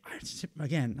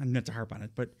 Again, I'm not to harp on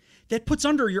it, but that puts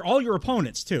under all your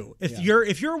opponents too. If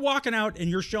you're walking out and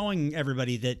you're showing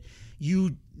everybody that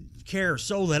you care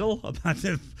so little about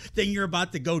the thing you're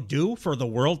about to go do for the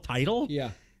world title,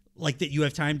 like that you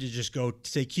have time to just go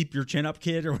say keep your chin up,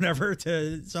 kid, or whatever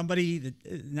to somebody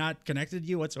that not connected to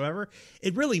you whatsoever,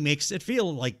 it really makes it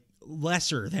feel like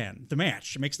lesser than the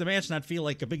match. It makes the match not feel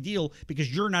like a big deal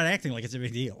because you're not acting like it's a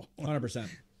big deal. 100%.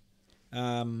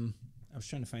 I was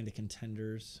trying to find the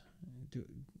contenders.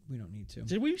 We don't need to.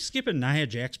 Did we skip a Nia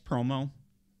Jax promo?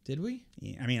 Did we?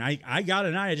 Yeah, I mean, I got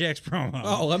a Nia Jax promo.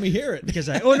 Oh, let me hear it. Because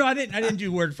I didn't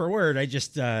do word for word. I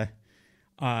just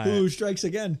who strikes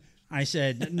again? I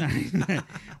said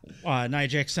Nia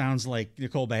Jax sounds like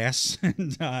Nicole Bass,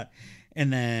 and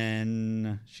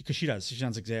then she does. She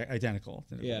sounds identical.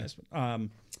 To Nicole Bass.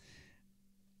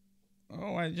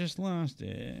 I just lost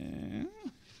it.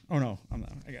 Oh no, I'm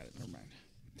not. I got it. Never mind.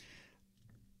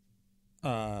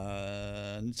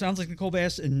 It sounds like Nicole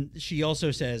Bass, and she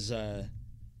also says, "I'm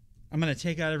going to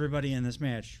take out everybody in this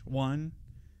match one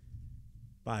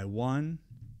by one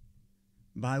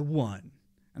by one."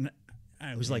 And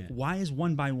I was like, "Why is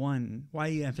one by one? Why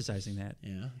are you emphasizing that?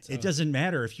 Yeah, it doesn't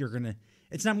matter if you're going to.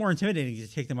 It's not more intimidating to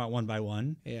take them out one by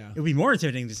one. Yeah, it would be more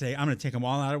intimidating to say I'm going to take them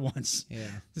all out at once. Yeah,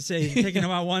 to say taking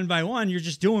them out one by one, you're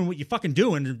just doing what you fucking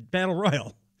do in a battle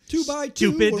royal." 2 by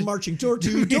 2, Stupid. we're marching door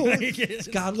to door.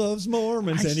 God loves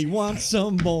Mormons and he wants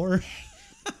some more.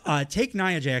 Take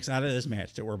Nia Jax out of this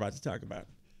match that we're about to talk about.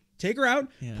 Take her out,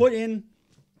 put in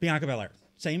Bianca Belair.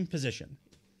 Same position.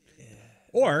 Yeah.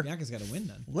 Or Bianca's got to win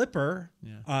then. Flip her.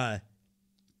 Yeah.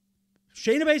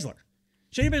 Shayna Baszler.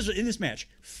 Shayna Baszler in this match.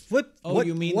 Flip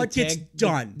you mean what gets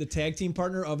done. The tag team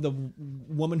partner of the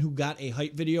woman who got a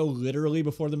hype video literally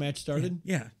before the match started?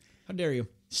 Yeah. How dare you?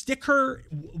 Stick her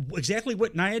exactly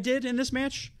what Nia did in this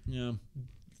match. Yeah.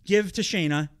 Give to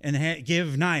Shayna and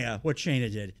give Nia what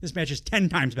Shayna did. This match is 10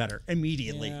 times better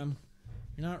immediately. Yeah,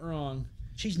 you're not wrong.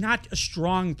 She's not a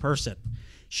strong person.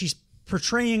 She's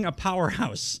portraying a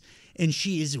powerhouse, and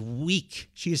she is weak.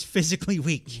 She is physically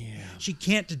weak. Yeah. She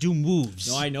can't do moves.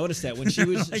 No, I noticed that when she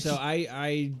was. So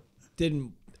I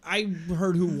didn't. I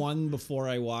heard who won before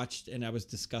I watched, and I was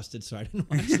disgusted, so I didn't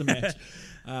watch the match.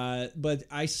 But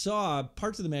I saw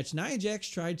parts of the match. Nia Jax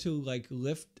tried to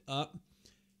lift up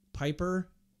Piper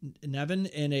Niven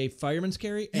in a fireman's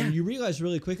carry, and you realize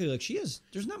really quickly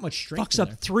there's not much strength. Fucks up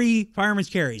there. 3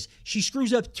 fireman's carries. She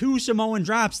screws up 2 Samoan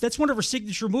drops. That's one of her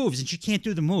signature moves, and she can't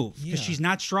do the move because she's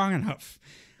not strong enough.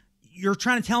 You're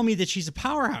trying to tell me that she's a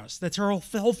powerhouse. That's her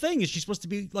whole thing. Is she's supposed to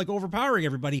be overpowering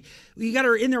everybody? You got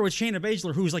her in there with Shayna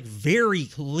Baszler, who's very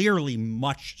clearly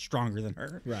much stronger than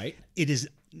her. Right. It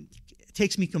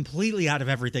takes me completely out of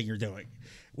everything you're doing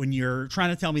when you're trying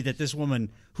to tell me that this woman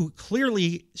who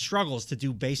clearly struggles to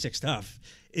do basic stuff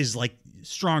is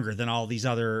stronger than all these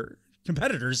other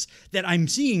competitors that I'm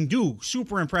seeing do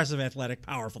super impressive, athletic,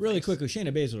 powerful. Really things. quickly,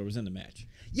 Shayna Baszler was in the match.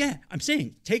 Yeah, I'm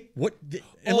saying take what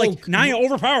Nia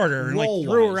overpowered her and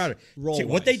threw her out. Take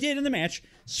what they did in the match,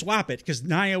 swap it because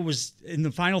Nia was in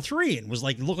the final 3 and was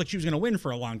looked like she was going to win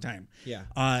for a long time. Yeah.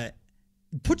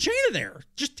 Put Shayna there.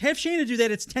 Just have Shayna do that.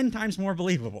 It's 10 times more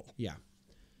believable. Yeah.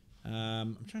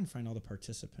 I'm trying to find all the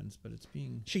participants, but it's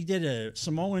being. She did a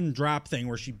Samoan drop thing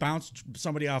where she bounced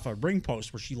somebody off a ring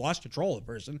post where she lost control of the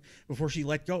person before she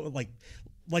let go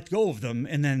of them,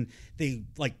 and then they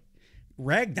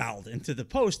ragdolled into the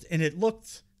post, and it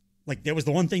looked like that was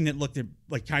the one thing that looked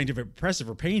kind of impressive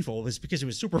or painful was because it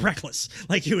was super reckless.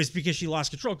 It was because she lost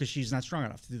control because she's not strong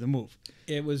enough to do the move.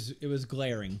 It was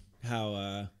glaring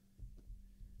how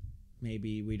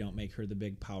maybe we don't make her the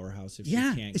big powerhouse if she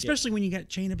can't. Especially when you got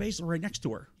Shayna Baszler right next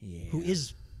to her, who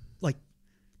is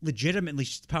legitimately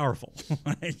powerful.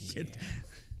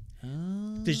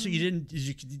 Did you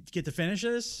get the finish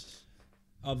of this?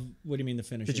 What do you mean the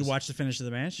finish? Did you watch the finish of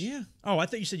the match? Yeah. Oh, I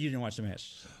thought you said you didn't watch the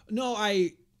match. No,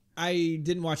 I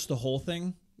didn't watch the whole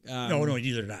thing. No,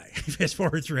 neither did I. Fast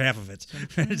forward through half of it.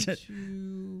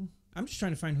 I'm just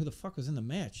trying to find who the fuck was in the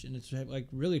match, and it's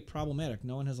really problematic.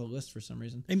 No one has a list for some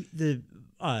reason. And the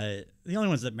only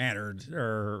ones that mattered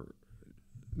are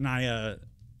Nia,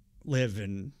 Liv,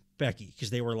 and Becky because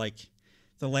they were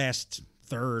the last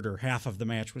third or half of the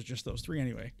match was just those 3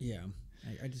 anyway. Yeah,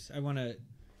 I want to.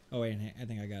 Oh, wait, I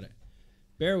think I got it.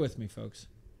 Bear with me, folks.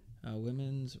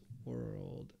 Women's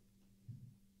World.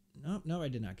 No, I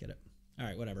did not get it. All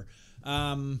right, whatever.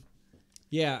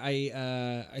 Yeah,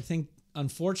 I think,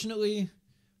 unfortunately,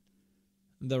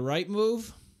 the right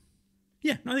move.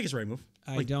 Yeah, I think it's the right move.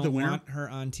 I don't want her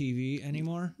on TV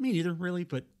anymore. Me neither, really,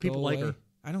 but people like her.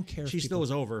 I don't care. She still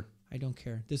is over. I don't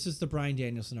care. This is the Bryan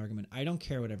Danielson argument. I don't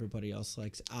care what everybody else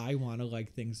likes. I want to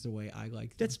like things the way I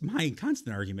like them. That's my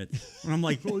constant argument. When I'm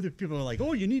people are like,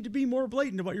 you need to be more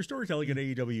blatant about your storytelling at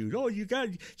AEW. Oh,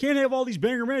 can't have all these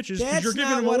banger matches because you're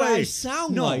giving them away. That's not what I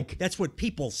sound like. That's what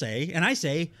people say. And I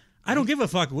say, I don't give a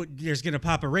fuck what there's going to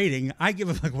pop a rating. I give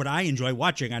a fuck what I enjoy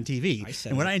watching on TV.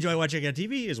 And what I enjoy watching on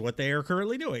TV is what they are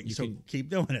currently doing. Keep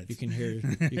doing it. You can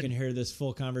hear this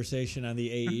full conversation on the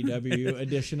AEW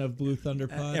edition of Blue Thunder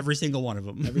Pod. Every single one of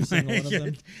them. Every single one of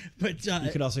them. But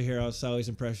you could also hear how Sally's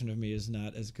impression of me is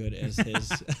not as good as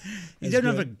his. You don't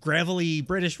have a gravelly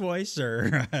British voice,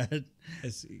 or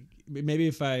maybe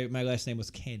if my last name was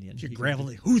Canyon. You're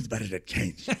gravelly. Who's better than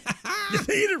Canyon? You're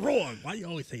saying it wrong. Why do you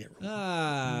always say it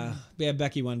wrong? Yeah,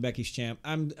 Becky won. Becky's champ.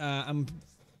 I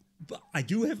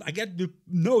got the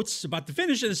notes about the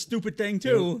finish of this stupid thing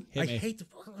too. I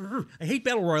hate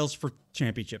battle royals for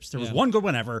championships. There was one good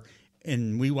one ever,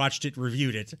 and we watched it,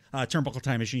 reviewed it. Turnbuckle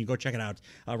Time Machine. Go check it out.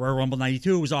 Royal Rumble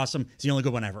 '92 was awesome. It's the only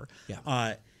good one ever.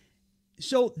 Yeah.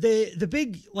 So the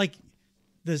big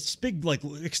this big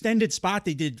extended spot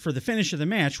they did for the finish of the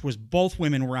match was both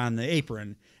women were on the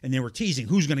apron and they were teasing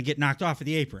who's going to get knocked off of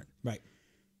the apron. Right.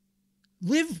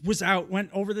 Liv was out,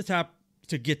 went over the top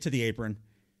to get to the apron.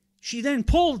 She then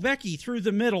pulled Becky through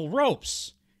the middle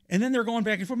ropes, and then they're going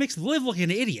back and forth. Makes Liv look an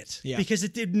idiot because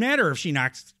it didn't matter if she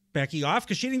knocked Becky off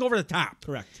because she didn't go over the top.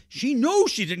 Correct. She knows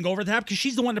she didn't go over the top because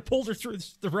she's the one that pulled her through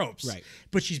the ropes. Right.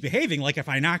 But she's behaving like if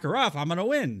I knock her off, I'm going to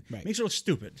win. Right. Makes her look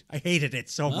stupid. I hated it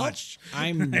so much.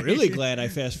 I'm really glad I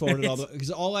fast forwarded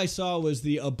because all I saw was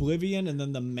the Oblivion and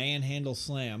then the manhandle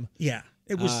slam. Yeah.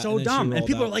 It was so dumb. And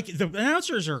people are like, the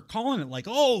announcers are calling it like,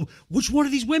 oh, which one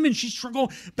of these women?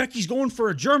 Becky's going for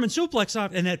a German suplex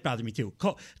off. And that bothered me too.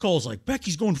 Cole's like,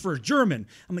 Becky's going for a German.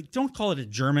 I'm like, don't call it a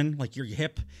German like you're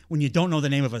hip when you don't know the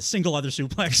name of a single other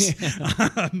suplex.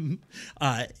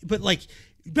 But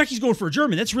Becky's going for a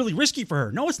German. That's really risky for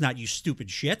her. No, it's not, you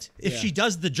stupid shit. If she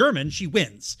does the German, she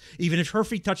wins. Even if her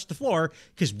feet touch the floor,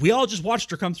 because we all just watched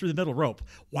her come through the middle rope.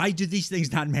 Why do these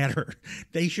things not matter?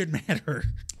 They should matter.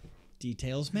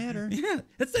 Details matter. Yeah,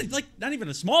 that's not even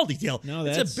a small detail. No,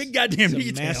 that's a big goddamn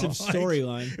detail. Massive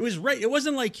storyline. It was right. It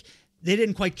wasn't like they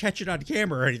didn't quite catch it on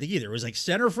camera or anything either. It was like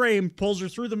center frame pulls her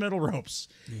through the middle ropes.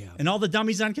 Yeah. And all the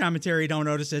dummies on commentary don't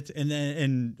notice it, and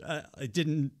it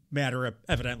didn't matter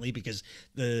evidently because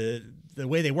the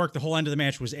way they worked the whole end of the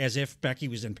match was as if Becky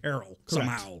was in peril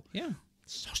somehow. Yeah.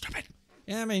 So stupid.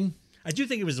 Yeah, I mean, I do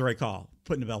think it was the right call,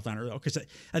 putting the belt on her, though, because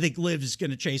I think Liv's going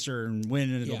to chase her and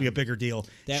win, and it'll be a bigger deal.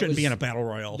 Shouldn't be in a battle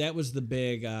royal. That was the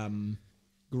big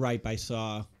gripe I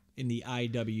saw in the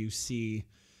IWC,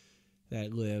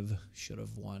 that Liv should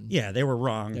have won. Yeah, they were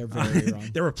wrong. They're very wrong.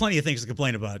 There were plenty of things to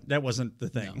complain about. That wasn't the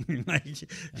thing.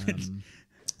 No.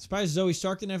 Surprised Zoe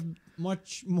Stark didn't have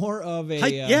much more of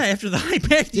a... after the high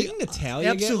package. Didn't Natalya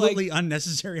absolutely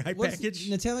unnecessary high package.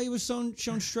 Natalya was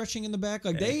shown stretching in the back.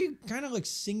 They kind of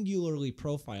singularly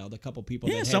profiled a couple people.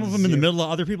 Yeah, some of them in the middle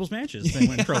of other people's matches. They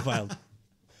went profiled.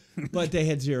 But they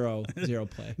had zero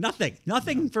play.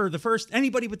 Nothing for the first...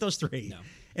 Anybody but those three. No.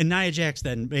 And Nia Jax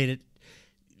then made it...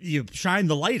 You shine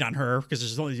the light on her because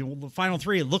there's only the final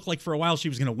three. It looked like for a while she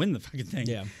was going to win the fucking thing.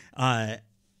 Yeah.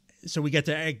 So we get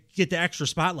the extra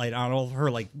spotlight on all of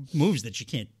her moves that she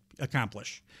can't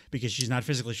accomplish because she's not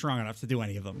physically strong enough to do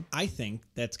any of them. I think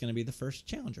that's going to be the first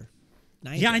challenger.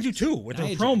 Nia Jax. I do too. With her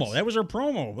promo, that was her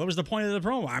promo. That was the point of the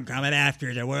promo. I'm coming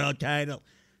after the world title.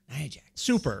 Nia Jax.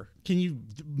 Super. Can you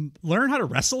learn how to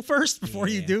wrestle first before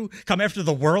you do come after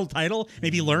the world title?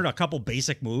 Maybe learn a couple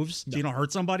basic moves so you don't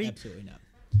hurt somebody. Absolutely not.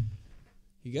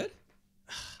 You good?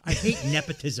 I hate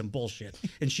nepotism bullshit.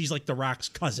 And she's like The Rock's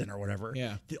cousin or whatever.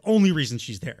 Yeah. The only reason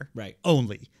she's there. Right.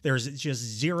 Only. There's just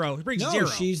zero. It brings zero.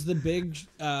 She's the big,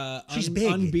 she's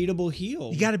big. Unbeatable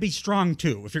heel. You got to be strong,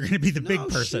 too, if you're going to be the big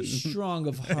person. She's strong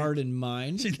of heart and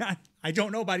mind. She's not. I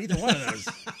don't know about either one of those.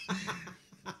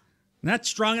 Not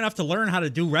strong enough to learn how to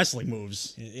do wrestling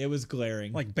moves. It was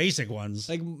glaring. Like basic ones.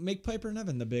 Like make Piper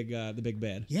Niven the big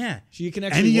bad. Yeah. She can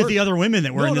actually any of the other women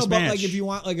that were in this match. But if you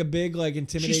want a big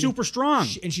intimidating. She's super strong.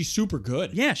 And she's super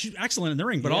good. Yeah, she's excellent in the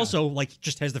ring, but also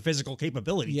just has the physical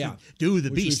capability to do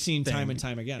the Which beast we've seen thing. time and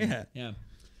time again. Yeah.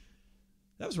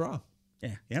 That was Raw.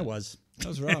 Yeah, it was. That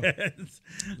was Raw.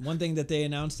 One thing that they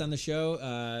announced on the show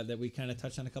that we kind of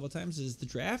touched on a couple of times is the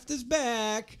draft is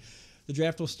back. The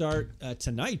draft will start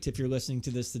tonight. If you're listening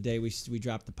to this the day we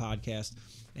dropped the podcast,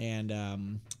 and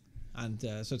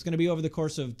so it's going to be over the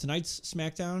course of tonight's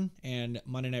SmackDown and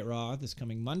Monday Night Raw this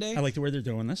coming Monday. I like the way they're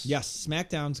doing this. Yes,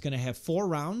 SmackDown's going to have 4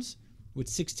 rounds with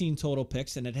 16 total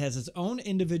picks, and it has its own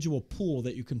individual pool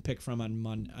that you can pick from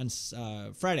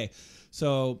on Friday.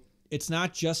 So it's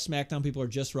not just SmackDown people or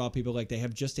just Raw people. They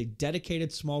have just a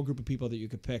dedicated small group of people that you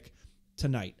could pick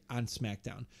tonight on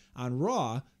SmackDown. On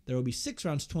Raw, there will be 6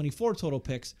 rounds, 24 total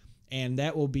picks, and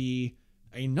that will be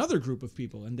another group of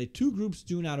people, and the 2 groups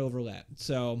do not overlap.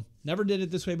 So never did it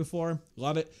this way before.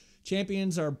 Love it.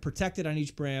 Champions are protected on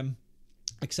each brand,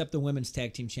 except the women's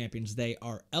tag team champions. They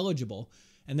are eligible.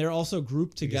 And they're also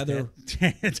grouped together.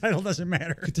 The title doesn't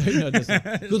matter. No, it doesn't.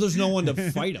 Because there's no one to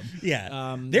fight them.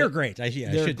 Yeah, they're great. I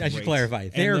should clarify.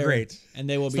 They're great, and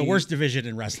they will be the worst division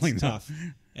in wrestling. Tough,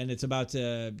 and it's about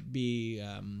to be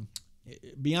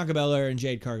Bianca Belair and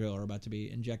Jade Cargill are about to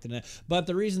be injected in it. But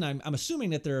the reason I'm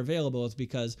assuming that they're available is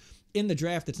because in the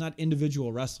draft it's not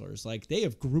individual wrestlers. Like they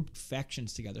have grouped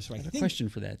factions together. So I have a question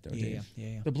for that though. Yeah.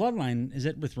 The bloodline, is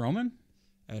it with Roman?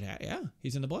 Yeah,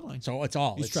 he's in the bloodline. So it's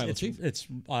all. He's tribal chief. It's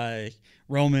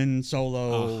Roman,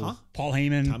 Solo, Paul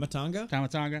Heyman,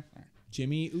 Tama,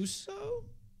 Jimmy Uso.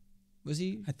 Was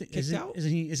he kicked out? Is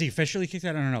he officially kicked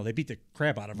out? I don't know. They beat the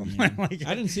crap out of him. Yeah. I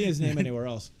didn't see his name anywhere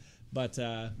else. But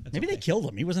maybe they killed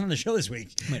him. He wasn't on the show this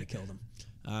week. Might have killed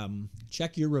him.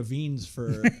 Check your ravines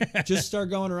for. Just start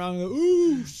going around.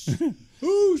 And go,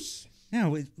 oos.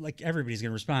 No, like everybody's going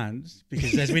to respond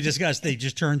because, as we discussed, they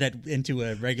just turned that into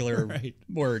a regular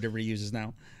word everybody uses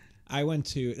now. I went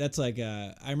to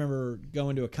I remember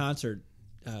going to a concert,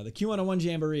 the Q101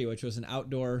 Jamboree, which was an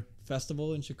outdoor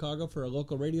festival in Chicago for a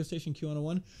local radio station,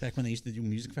 Q101. Back when they used to do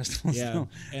music festivals. Yeah,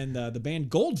 and the band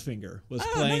Goldfinger was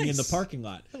playing in the parking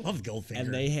lot. I love Goldfinger.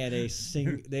 And they had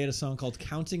a song called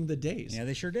 "Counting the Days." Yeah,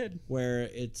 they sure did. Where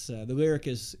it's the lyric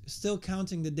is "Still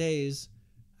counting the days.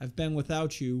 I've been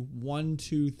without you 1,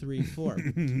 2, 3, 4."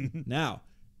 Now,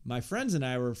 my friends and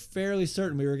I were fairly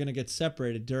certain we were going to get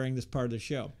separated during this part of the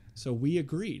show. So we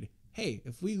agreed, hey,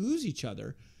 if we lose each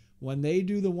other, when they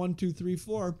do the 1, 2, 3,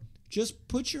 4, just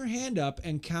put your hand up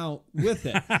and count with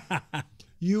it.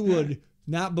 You would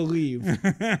not believe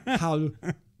how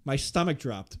my stomach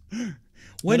dropped.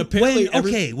 When we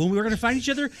were going to find each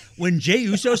other, when Jey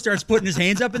Uso starts putting his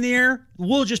hands up in the air,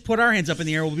 we'll just put our hands up in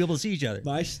the air. We'll be able to see each other.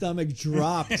 My stomach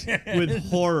dropped with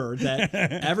horror that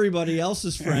everybody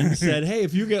else's friends said, hey,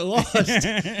 if you get lost,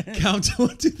 count to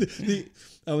 1, 2, 3.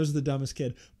 I was the dumbest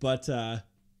kid. But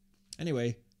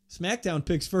anyway, SmackDown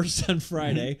picks first on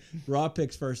Friday. Raw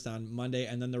picks first on Monday.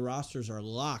 And then the rosters are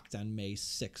locked on May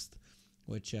 6th,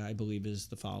 which I believe is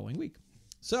the following week.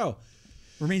 So...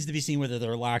 remains to be seen whether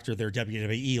they're locked or they're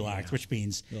WWE locked, which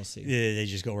means we'll see. They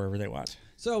just go wherever they want.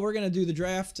 So we're going to do the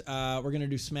draft. We're going to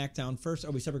do SmackDown first.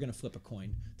 Oh, we said we're going to flip a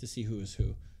coin to see who is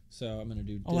who. So I'm going to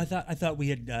do... I thought we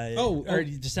had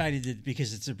already decided that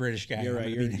because it's a British guy. You're right.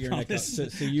 You're Nicholas.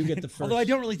 So you get the first... Although I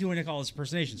don't really do a Nicholas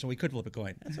impersonation, so we could flip a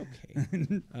coin. That's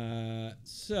okay.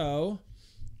 So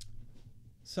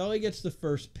Sully gets the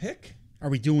first pick. Are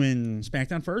we doing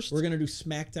SmackDown first? We're going to do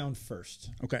SmackDown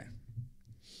first. Okay.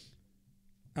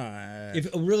 If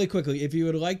really quickly, if you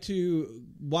would like to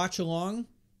watch along,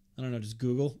 I don't know, just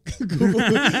Google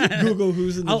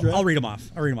who's in the draft. I'll read them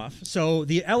off. So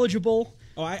the eligible.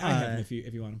 Oh, I have them if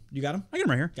you want them. You got them? I got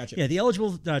them right here. Gotcha. Yeah, the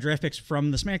eligible draft picks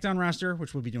from the SmackDown roster,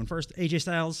 which we'll be doing first: AJ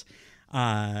Styles,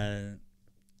 Alba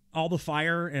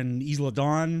Fire, and Isla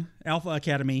Dawn, Alpha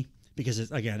Academy, because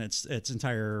it's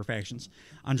entire factions.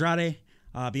 Andrade,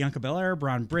 Bianca Belair,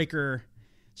 Braun Breaker,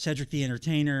 Cedric the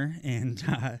Entertainer, and.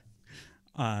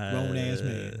 Grown ass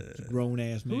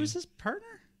man. Who is his partner?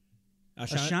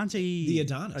 Ashanti the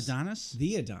Adonis.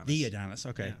 The Adonis.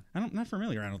 Okay, Yeah. I'm not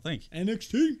familiar. I don't think.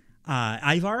 NXT.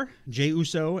 Ivar, Jey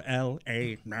Uso,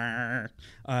 L.A.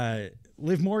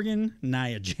 Liv Morgan,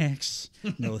 Nia Jax.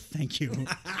 No, thank you.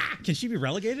 Can she be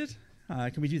relegated?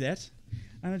 Can we do that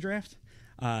on a draft?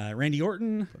 Randy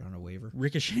Orton. Put on a waiver.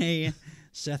 Ricochet,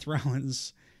 Seth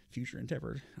Rollins, future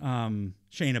endeavor. Shayna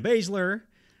Baszler,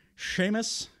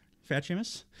 Sheamus. Fat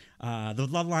Sheamus, the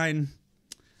Bloodline,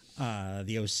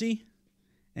 the OC,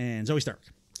 and Zoe Stark.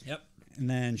 Yep. And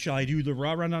then shall I do the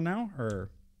Raw rundown now? Or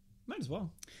might as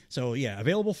well. So yeah,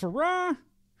 available for Raw,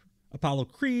 Apollo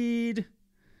Crews,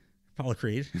 Braun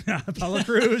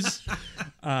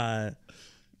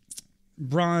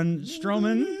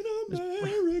Strowman.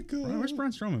 Where's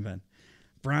Braun Strowman been?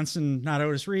 Bronson, not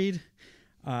Otis Reed.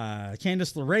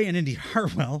 Candice LeRae and Indy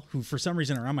Hartwell, who for some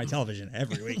reason are on my television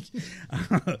every week.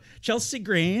 Chelsea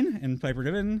Green and Piper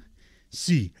Niven.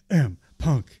 CM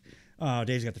Punk.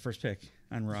 Dave's got the first pick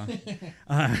on Raw.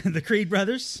 The Creed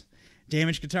Brothers.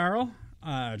 Damage Guitarro.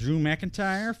 Drew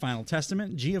McIntyre. Final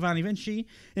Testament. Giovanni Vinci.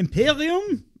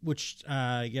 Imperium, which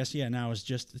I guess, now is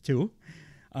just the two.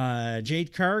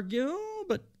 Jade Cargill,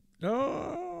 but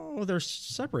they're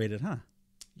separated, huh?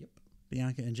 Yep.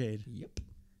 Bianca and Jade. Yep.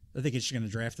 I think it's just going to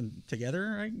draft them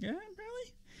together.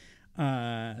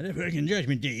 Probably. Fucking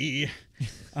Judgment Day.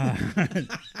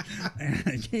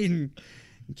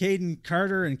 Caden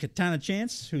Carter and Katana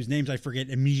Chance, whose names I forget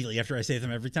immediately after I say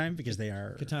them every time because they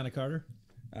are Katana Carter.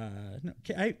 No,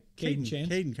 Caden Chance?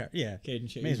 Yeah. Caden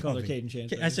Chance. You called her Caden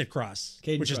Chance. I said Cross,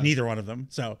 Caden which Cross. is neither one of them.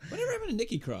 So whatever happened to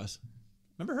Nikki Cross?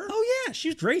 Remember her? Oh, yeah. She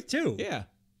was great, too. Yeah.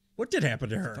 What did happen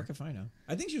to her? Fuck if I know.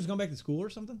 I think she was going back to school or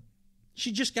something.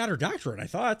 She just got her doctorate, I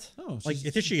thought. Oh. I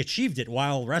think she achieved it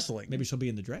while wrestling. Maybe she'll be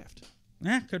in the draft.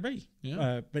 Yeah, could be.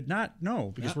 Yeah. But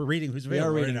because we're reading who's We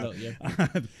are available reading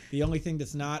right now. The only thing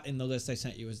that's not in the list I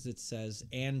sent you is it says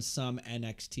and some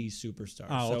NXT superstars.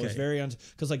 Oh, so okay. it's very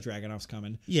because like Dragunov's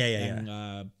coming. Yeah.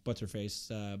 And what's her face?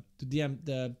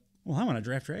 The Well, I want to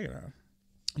draft Dragunov.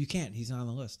 you can't. He's not on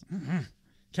the list. Mm-hmm.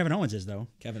 Kevin Owens is, though.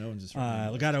 Kevin Owens is.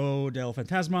 Legado del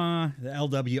Fantasma, the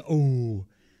LWO,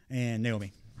 and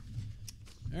Naomi.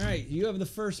 All right, you have the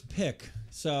first pick.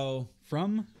 So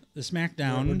From the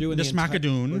SmackDown, we're doing the the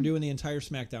SmackDown. We're doing the entire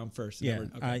SmackDown first. Yeah.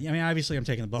 Okay. I mean, obviously, I'm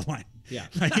taking the Bloodline. Yeah.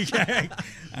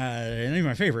 And even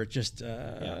my favorite. Just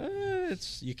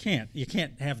it's you can't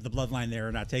have the Bloodline there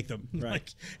and not take them. Right. Like,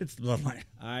 it's the Bloodline.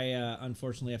 I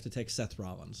unfortunately have to take Seth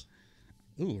Rollins.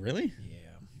 Ooh, really? Yeah.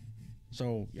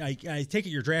 So I take it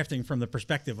you're drafting from the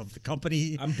perspective of the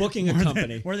company. I'm booking a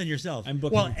company more than yourself. I'm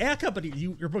booking. Well, a company.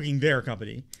 You're booking their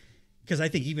company. Because I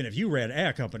think even if you ran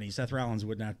a company, Seth Rollins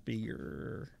would not be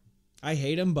your. I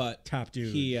hate him, but top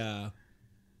dude. He's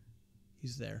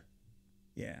there.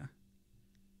 Yeah.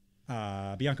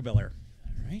 Bianca Belair.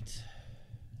 All right.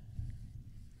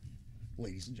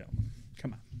 Ladies and gentlemen,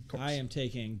 come on. Of course. I am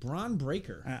taking Braun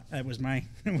Breaker. That was it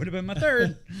would have been my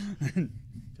third.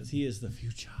 Because he is the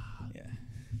future. Yeah.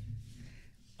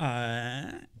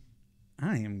 I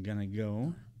am going to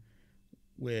go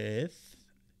with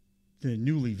the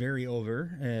newly very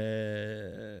over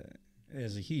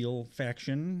as a heel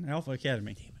faction, Alpha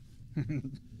Academy.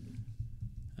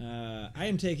 I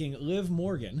am taking Liv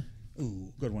Morgan.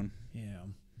 Ooh, good one. Yeah.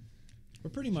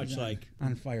 We're pretty much like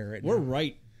on fire right now. We're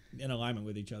right in alignment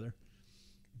with each other.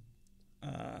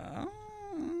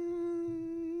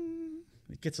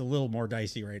 It gets a little more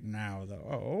dicey right now, though.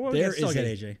 Oh, there still is get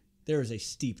AJ. There is a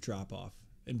steep drop off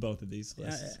in both of these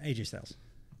lists. AJ Styles.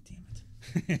 Damn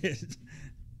it.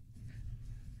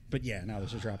 But yeah, now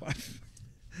there's a drop off.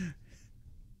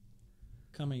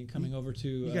 Coming over to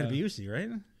you got to be UC, right?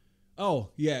 Oh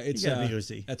yeah, it's you got to be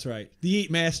UC. That's right. The Eat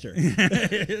Master.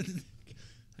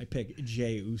 I pick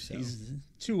Jey Uso. He's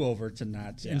too over to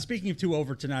not. Yeah. And speaking of too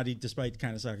over to not, despite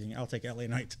kind of sucking, I'll take LA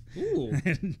Knight. Ooh.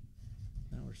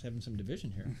 Now we're having some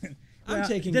division here. I'm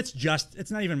taking. That's just.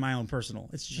 It's not even my own personal.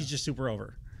 She's just super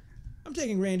over. I'm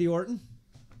taking Randy Orton.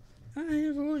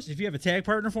 If you have a tag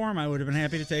partner for him, I would have been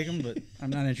happy to take him, but I'm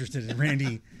not interested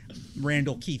in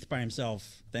Randall Keith by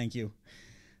himself. Thank you.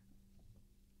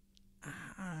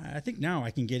 I think now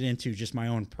I can get into just my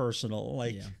own personal,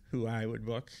 who I would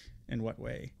book in what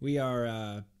way. We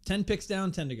are 10 picks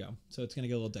down, 10 to go, so it's going to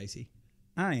get a little dicey.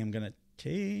 I am going to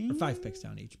take... Or 5 picks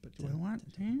down each. But do I want...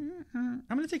 I'm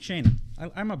going to take Shayna.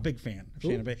 I'm a big fan of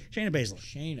Shayna Baszler.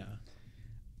 Shayna.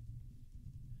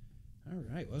 All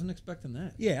right, wasn't expecting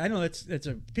that. Yeah, I know that's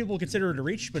a people consider it a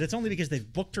reach, but it's only because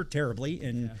they've booked her terribly,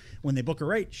 and when they book her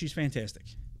right, she's fantastic.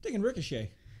 I'm taking Ricochet.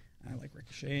 I like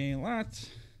Ricochet a lot.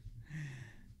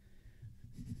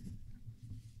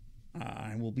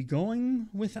 I will be going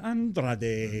with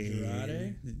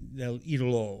Andrade. El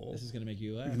Idolo. This is going to make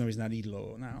you laugh. Even though he's not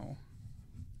Idolo now.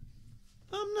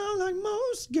 I'm not like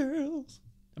most girls.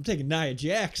 I'm taking Nia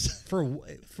Jax. For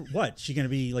what? She going to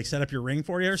be like set up your ring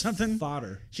for you or something?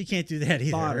 Fodder. She can't do that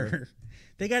either. Fodder.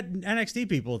 They got NXT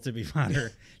people to be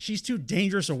fodder. She's too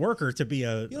dangerous a worker to be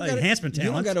a enhancement talent.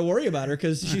 You don't got to worry about her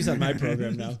because she's on my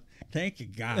program now. Thank you,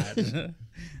 God.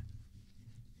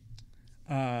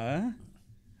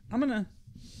 I'm gonna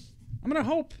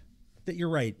hope that you're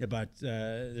right about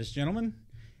this gentleman,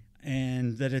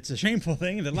 and that it's a shameful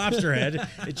thing that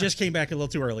Lobsterhead it just came back a little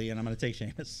too early, and I'm gonna take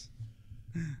Sheamus.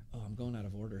 Oh, I'm going out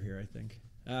of order here. I think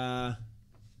I'm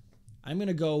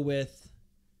gonna go with.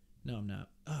 No, I'm not.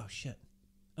 Oh shit.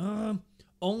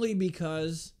 Only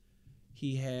because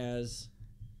he has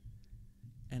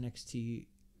NXT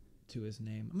to his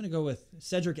name. I'm gonna go with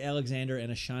Cedric Alexander and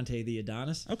Ashante the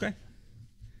Adonis. Okay.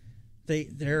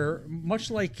 They're much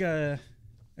like, at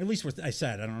least what I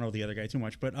said, I don't know the other guy too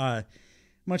much, but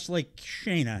much like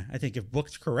Shayna, I think if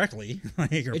booked correctly, or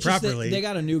properly. They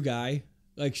got a new guy.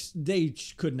 Like, they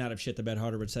could not have shit the bed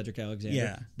harder with Cedric Alexander.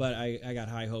 Yeah. But I got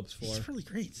high hopes for. He's really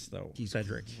great, though. He's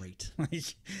Cedric. Great.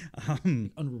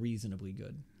 Unreasonably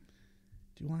good.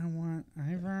 Do I want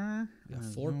Ivar? We got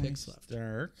 4 picks left.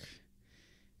 Dark.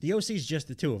 The OC's just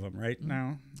the 2 of them, right?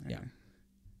 Now? Yeah.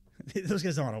 Those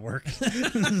guys don't want to work.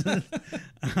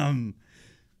 I'll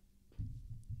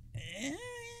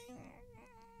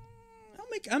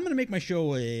I'm gonna make my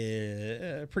show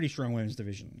a pretty strong women's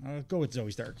division. I'll go with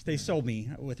Zoe Stark. They sold me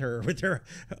with their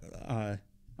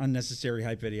unnecessary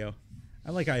hype video.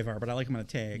 I like Ivar, but I like him on a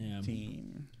tag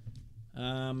team.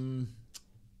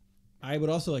 I would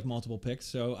also like multiple picks,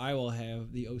 so I will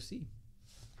have the OC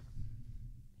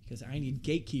because I need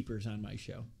gatekeepers on my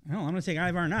show. Well, I'm gonna take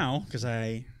Ivar now because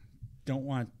I don't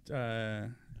want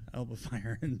Elbow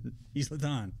Fire and Isla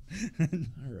Dawn.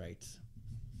 All right.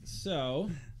 So,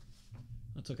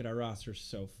 let's look at our roster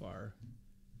so far.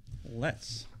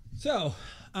 Let's. So,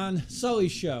 on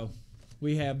Sully's show,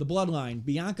 we have the Bloodline,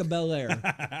 Bianca Belair.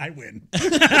 I win.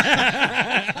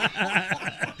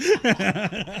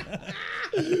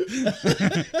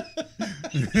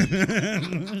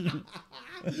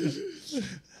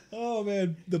 Oh,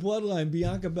 man. The Bloodline,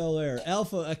 Bianca Belair,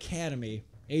 Alpha Academy,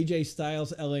 AJ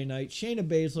Styles, LA Knight, Shayna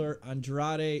Baszler,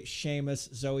 Andrade, Sheamus,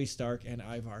 Zoe Stark, and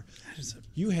Ivar.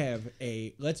 You have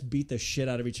a let's beat the shit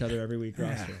out of each other every week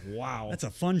roster. Wow. That's a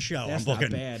fun show. That's not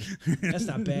bad. That's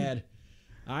not bad.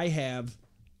 I have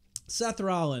Seth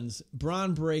Rollins,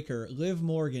 Braun Breaker, Liv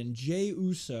Morgan, Jey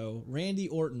Uso, Randy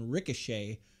Orton,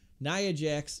 Ricochet, Nia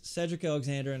Jax, Cedric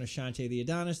Alexander, and Ashante the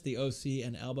Adonis, the OC,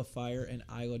 and Alba Fire, and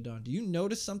Isla Dawn. Do you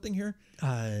notice something here?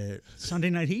 Sunday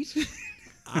Night Heat?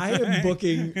 I am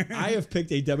booking. I have picked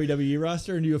a WWE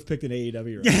roster, and you have picked an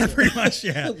AEW roster. Yeah, pretty much.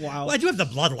 Yeah. Wow. Well, I do have the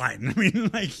Bloodline. I mean,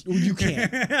 like you can't.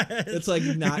 It's like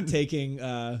not taking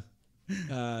Wayne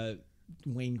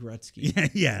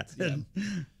Gretzky. Yeah. All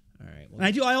right. Well,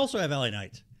 and I also have LA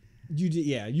Knight. You did.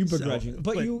 Yeah. You begrudging,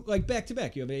 but you like back to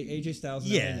back. You have AJ Styles.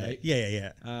 And LA Knight.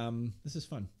 Yeah. This is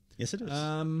fun. Yes, it is.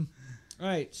 All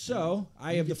right. So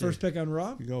I have the first pick on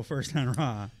Raw. You go first on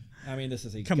Raw. I mean, this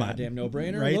is a goddamn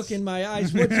no-brainer. Right? Look in my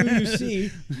eyes. What do you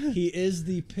see? He is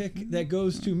the pick that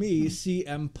goes to me.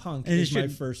 CM Punk is my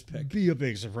first pick. Be a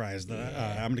big surprise.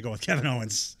 I'm going to go with Kevin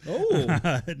Owens.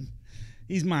 Oh.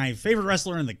 He's my favorite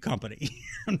wrestler in the company.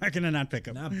 I'm not going to not pick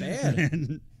him. Not bad.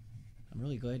 I'm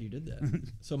really glad you did that.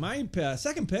 So my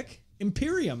second pick,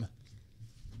 Imperium.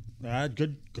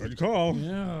 Good call.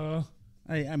 Yeah.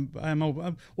 I'm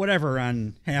whatever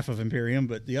on half of Imperium,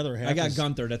 but the other half I got is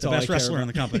Gunther. That's the all best I care wrestler about. in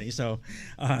the company. So,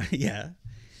 yeah.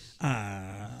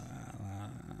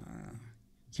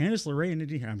 Candice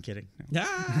LeRae. I'm kidding. No.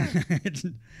 Ah!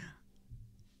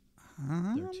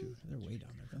 They're way down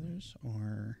there. Brothers,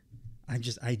 or I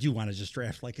do want to just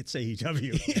draft like it's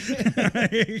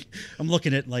AEW. I'm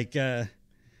looking at like it's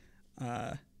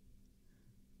an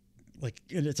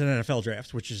NFL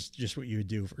draft, which is just what you would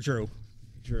do for Drew.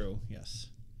 Drew, yes.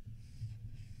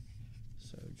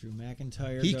 So Drew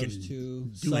McIntyre He goes can to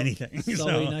do anything.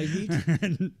 Sully Night Heat.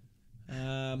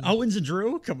 Owens and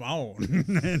Drew, come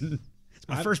on! It's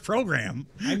my first program.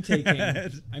 I'm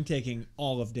taking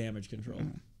all of Damage Control.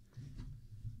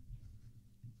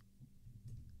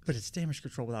 But it's Damage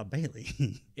Control without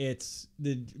Bailey. It's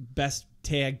the best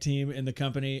tag team in the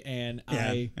company, and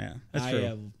that's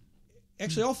true.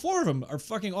 Actually, all four of them are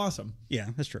fucking awesome.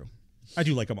 Yeah, that's true. I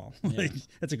do like them all. Yeah.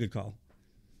 That's a good call.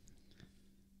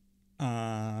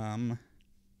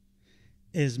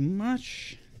 As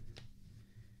much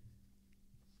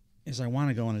as I want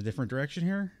to go in a different direction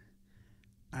here,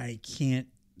 I can't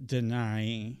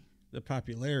deny the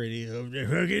popularity of the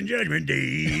fucking Judgment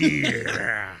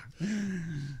Day.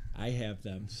 I have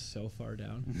them so far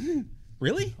down.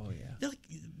 Really? Oh, yeah. They're like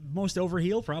most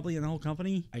overheal probably in the whole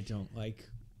company. I don't like...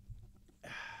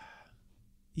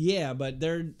 Yeah, but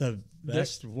they're... The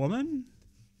best woman?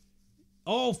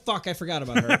 Oh, fuck, I forgot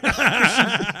about her.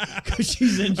 Because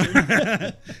she's injured.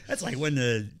 That's like when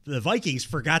the Vikings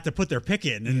forgot to put their pick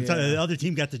in and the other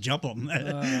team got to jump them.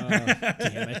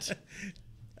 Damn it.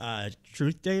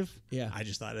 Truth, Dave? Yeah. I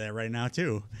just thought of that right now,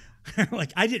 too.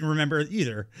 Like, I didn't remember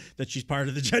either that she's part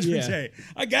of the Judgment Day.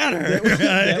 I got her.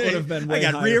 That would have been way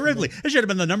I got Rhea Ripley. It should have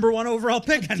been the number one overall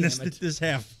pick on this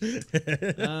half.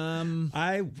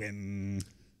 I win.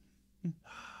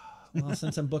 Well,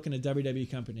 since I'm booking a WWE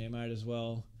company, I might as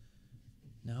well.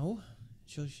 No,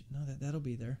 that'll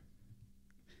be there.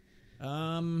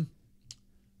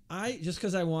 Just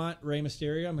because I want Rey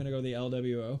Mysterio, I'm gonna go the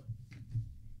LWO.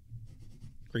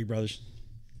 Creed Brothers.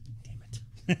 Damn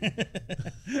it.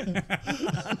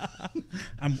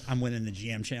 I'm winning the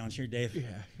GM challenge here, Dave.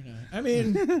 Yeah, I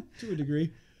mean, to a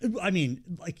degree. I mean,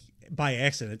 like by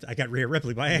accident, I got Rhea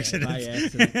Ripley by accident. By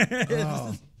accident.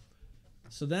 Oh.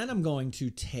 So then I'm going to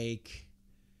take...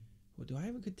 Well, do I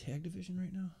have a good tag division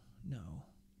right now? No.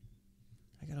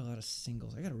 I got a lot of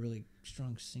singles. I got a really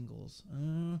strong singles.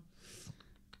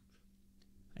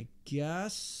 I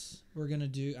guess we're going to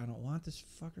do... I don't want this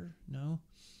fucker. No.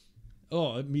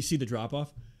 Oh, let me see the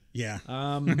drop-off. Yeah.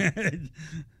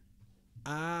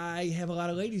 I have a lot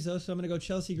of ladies, though, so I'm going to go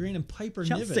Chelsea Green and Piper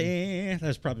Chelsea. Niven.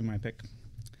 That's probably my pick.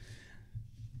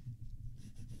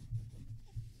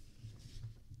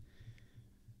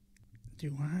 I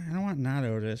don't want not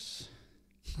Otis.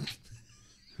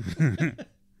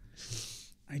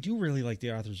 I do really like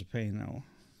the Authors of Pain, though.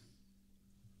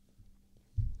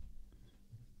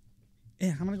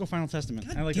 Yeah, I'm going to go Final Testament.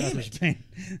 God I like damn Authors it. of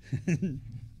Pain.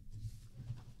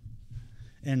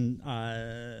 And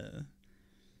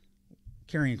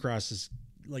Karrion Kross is,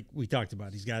 like we talked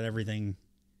about, he's got everything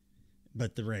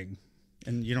but the ring.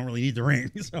 And you don't really need the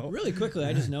ring. So Really quickly,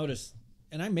 I just noticed,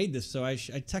 and I made this, so I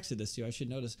texted this to you. I should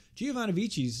notice. Giovanni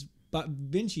Vinci is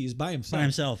by himself. by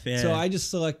himself, yeah. So I just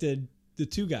selected the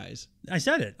two guys. I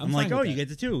said it. I'm like, fine oh, with you that. get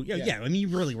the two. Yeah. I mean, you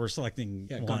really were selecting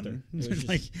Yeah, one. Gunther. It was just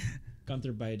like,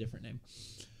 Gunther by a different name.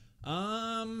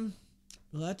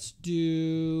 Let's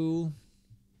do.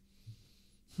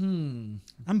 I'm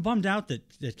bummed out that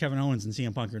Kevin Owens and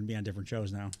CM Punk are going to be on different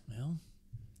shows now. Well,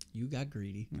 you got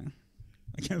greedy. Yeah.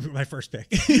 I can't remember my first pick.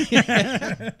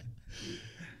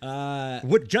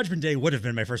 Judgment Day would have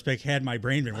been my first pick had my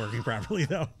brain been working properly,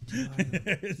 though.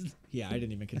 Yeah, I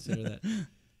didn't even consider that.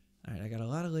 All right, I got a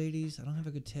lot of ladies. I don't have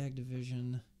a good tag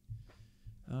division.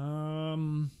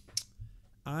 I'm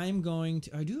going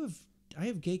to. I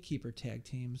have Gatekeeper tag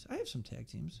teams. I have some tag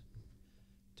teams.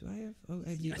 Do I have? Oh,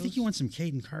 I think you want some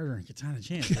Caden Carter and Katana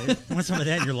Chance. Right? You want some of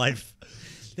that in your life.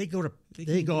 They go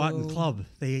out and club.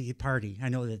 They party. I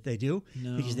know that they do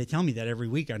because they tell me that every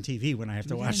week on TV when I have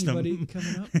to watch them.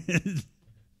 Coming up?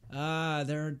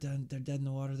 They're done. They're dead in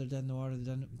the water. They're dead in the water.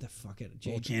 They're done. Fuck it.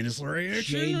 Candice LeRae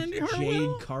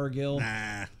Jade Cargill.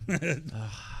 Nah.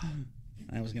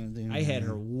 I was gonna do. I had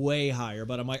her way higher,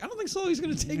 but I'm like, I don't think Sully's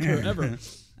gonna take her ever.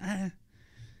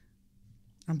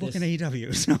 I'm booking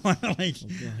AEW, so I'm like,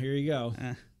 well, here you go.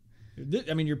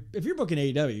 I mean, if you're booking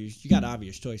AEW, you got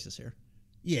obvious choices here.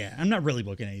 Yeah, I'm not really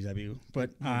booking AEW, but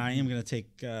I am going to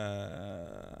take.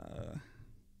 Man,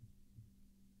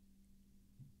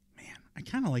 I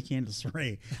kind of like Candice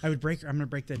LeRae. I'm going to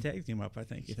break that tag team up. I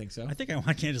think. You think so? I think I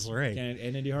want Candice LeRae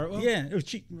and Indy Hartwell. Yeah,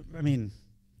 I mean,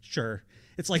 sure.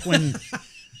 It's like when.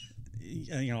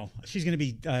 She's going to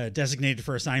be designated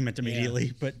for assignment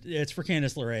immediately, but it's for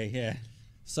Candice LeRae. Yeah.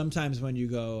 Sometimes when you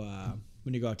go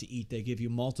out to eat, they give you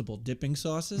multiple dipping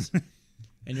sauces,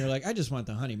 and you're like, I just want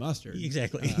the honey mustard.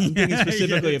 Exactly. I'm thinking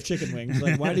specifically of chicken wings.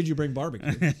 Like, why did you bring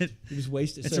barbecue? You just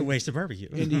wasted. It's a waste of barbecue.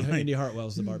 Indy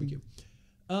Hartwell's the barbecue.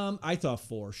 I thought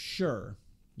for sure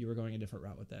you were going a different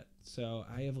route with that. So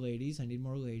I have ladies. I need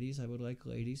more ladies. I would like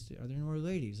ladies. Are there more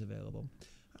ladies available?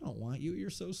 I don't want you. You're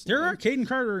so slow. There are. Caden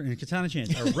Carter and Katana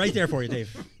Chance are right there for you,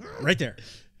 Dave. Right there.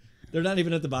 They're not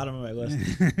even at the bottom of my list.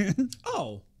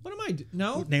 Oh, what am I doing?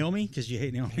 No? Naomi? Because you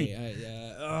hate Naomi.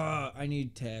 Hey, I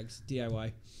need tags. DIY.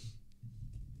 I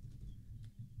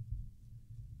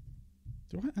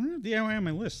don't have DIY on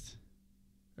my list.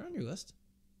 They're on your list.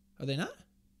 Are they not?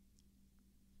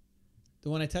 The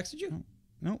one I texted you?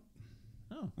 No.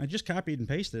 Oh. I just copied and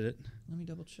pasted it. Let me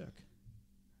double check.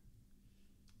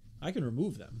 I can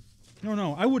remove them.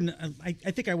 No, I wouldn't. I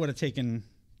think I would have taken...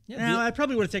 Yeah, I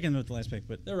probably would have taken them with the last pick,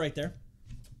 but... They're right there.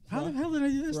 How the hell did I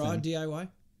do this? Raw DIY?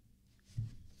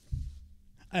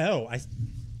 Oh,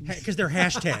 because they're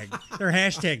hashtag. They're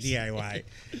hashtag DIY.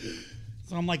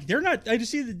 So I'm like, they're not... I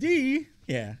just see the D.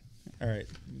 Yeah. All right.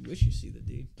 You wish you see the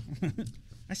D.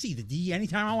 I see the D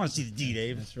anytime I want to see the D,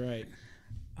 Dave. That's right.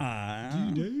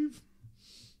 D, Dave?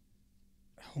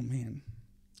 Oh, man.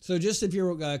 So just if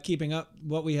you're keeping up,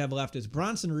 what we have left is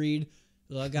Bronson Reed,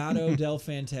 Legado del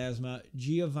Fantasma,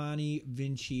 Giovanni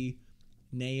Vinci,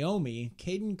 Naomi,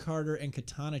 Caden Carter, and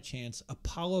Katana Chance,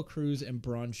 Apollo Crews, and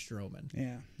Braun Strowman.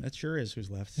 Yeah, that sure is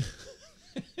who's left.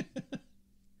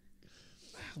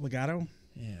 Legato?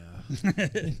 Yeah.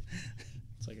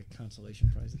 It's like a consolation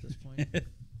prize at this point.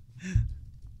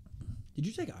 Did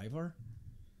you take Ivar?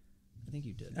 I think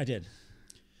you did. I did.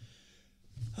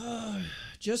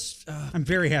 I'm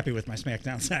very happy with my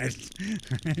SmackDown side.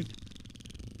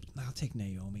 I'll take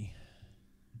Naomi.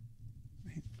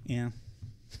 Yeah.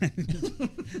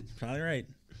 Probably right.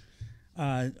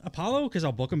 Apollo, because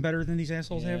I'll book him better than these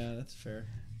assholes have. Yeah, that's fair.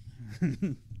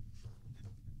 I'm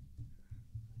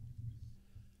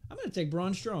going to take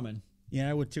Braun Strowman. Yeah,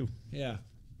 I would too. Yeah.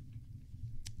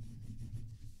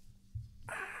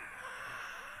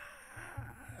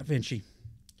 Vinci.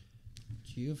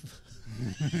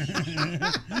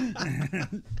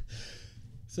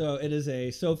 So it is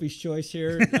a Sophie's Choice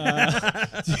here. Do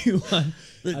you want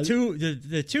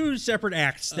the two separate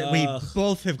acts that we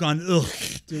both have gone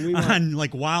on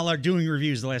like while doing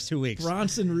reviews the last 2 weeks?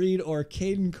 Bronson Reed or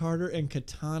Caden Carter and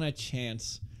Katana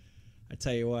Chance? I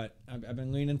tell you what, I've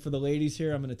been leaning for the ladies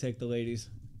here. I'm going to take the ladies.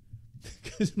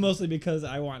 Mostly because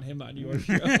I want him on your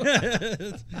show.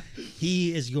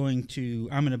 He is going to...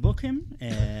 I'm going to book him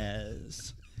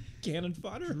as... Cannon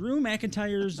fodder? Drew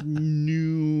McIntyre's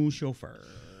new chauffeur.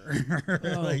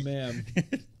 Oh, man.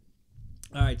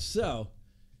 All right, so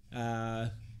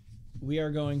we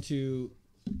are going to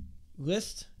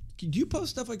list... Do you post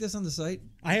stuff like this on the site?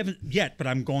 I haven't yet, but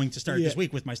I'm going to start this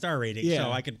week with my star rating,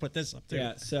 so I can put this up too.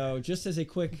 Yeah, so just as a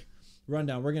quick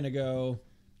rundown, we're going to go...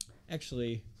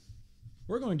 Actually,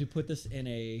 we're going to put this in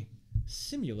a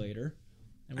simulator,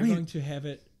 and we're going to have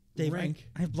it rank...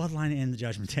 I have Bloodline and the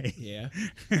Judgment Day. Yeah.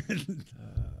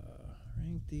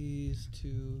 Rank these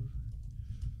two...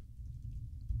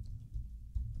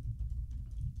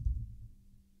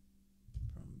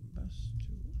 From best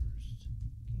to worst.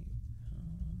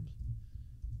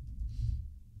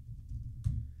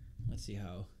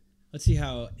 Let's see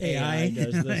how AI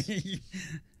does this.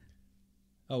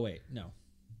 Oh wait, no.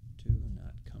 Do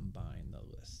not combine the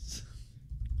lists.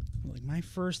 Like my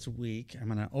first week, I'm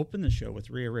gonna open the show with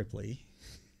Rhea Ripley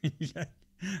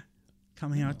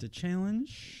coming out to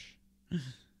challenge.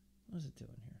 What's it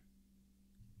doing here?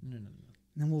 No. And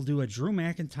then we'll do a Drew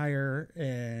McIntyre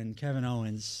and Kevin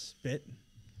Owens bit.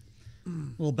 A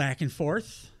little back and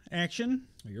forth action.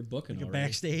 Oh, you're booking like already. A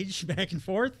backstage back and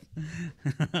forth.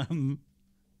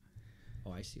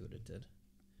 Oh, I see what it did.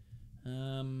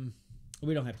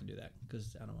 We don't have to do that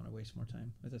because I don't want to waste more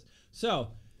time with this. So,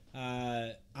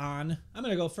 I'm going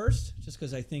to go first just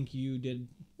because I think you did.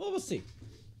 Well, we'll see.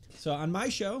 So, on my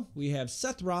show, we have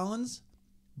Seth Rollins,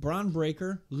 Braun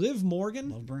Breaker, Liv Morgan,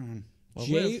 Love Braun. Love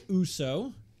Jay Liv.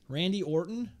 Uso, Randy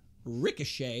Orton,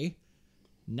 Ricochet,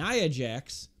 Nia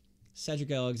Jax,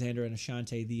 Cedric Alexander, and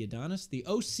Ashante the Adonis. The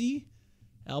OC,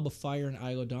 Alba Fire and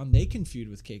Isla Dawn. They can feud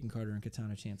with Kaden Carter and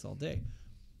Katana Chance all day.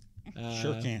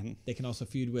 Sure can. They can also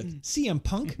feud with CM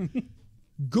Punk,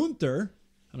 Gunther.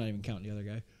 I'm not even counting the other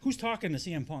guy. Who's talking to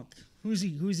CM Punk? Who's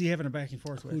he having a back and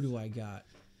forth with? Who do I got?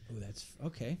 Oh, that's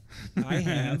okay. I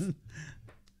have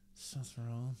Seth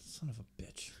Rollins, son of a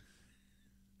bitch.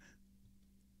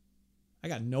 I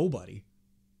got nobody.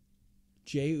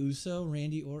 Jay Uso,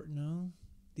 Randy Orton, no.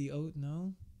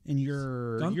 No. And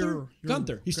you're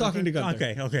Gunther. He's talking to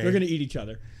Gunther. Okay. They're gonna eat each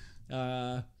other.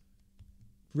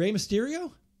 Rey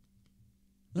Mysterio.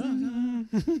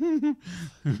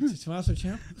 Tommaso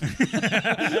Ciampa.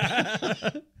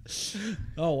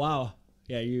 Oh wow.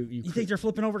 Yeah, you think they're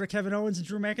flipping over to Kevin Owens and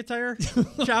Drew McIntyre,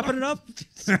 chopping it up,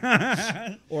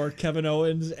 or Kevin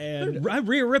Owens and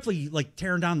Rhea Ripley like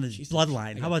tearing down the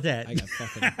bloodline? How about that?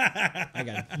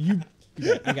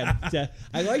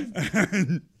 I like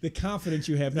the confidence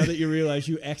you have now that you realize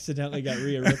you accidentally got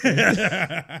Rhea Ripley.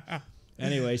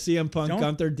 Anyway, CM Punk,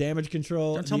 Gunther, Damage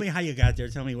Control. Don't tell me how you got there.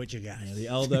 Tell me what you got. The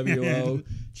LWO,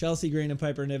 Chelsea Green and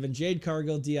Piper Niven, Jade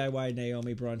Cargill, DIY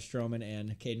Naomi, Braun Strowman,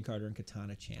 and Kaden Carter and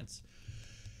Katana Chance.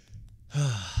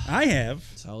 I have.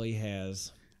 That's all he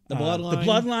has. The Bloodline. The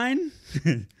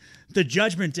Bloodline. The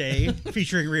Judgment Day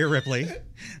featuring Rhea Ripley.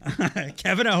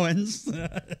 Kevin Owens.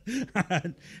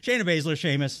 Shayna Baszler,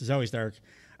 Sheamus, Zoe Stark.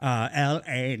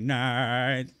 L.A.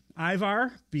 Knight.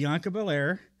 Ivar, Bianca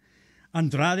Belair.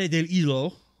 Andrade del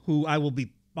Hilo, who I will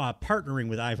be partnering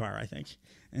with Ivar, I think,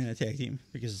 in a tag team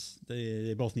because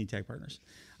they both need tag partners.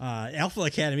 Alpha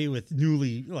Academy with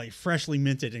freshly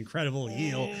minted, incredible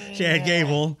heel Chad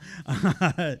Gable.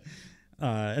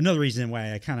 Another reason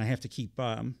why I kind of have to keep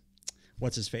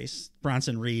what's his face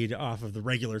Bronson Reed off of the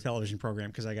regular television program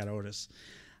because I got Otis.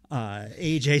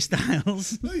 AJ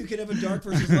Styles. No, you could have a dark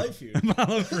versus light feud.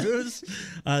 Apollo Crews.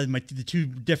 The two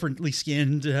differently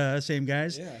skinned same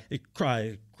guys. Yeah.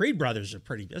 Creed brothers are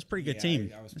that's a pretty good team.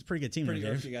 That's a pretty good team. Pretty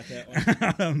good you got that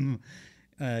one.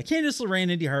 Candice LeRae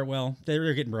and Indy Hartwell.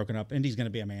 They're getting broken up. Indy's going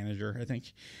to be a manager, I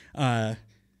think.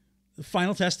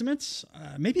 Final Testaments.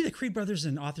 Maybe the Creed brothers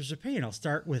and Authors of Pain. I'll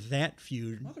start with that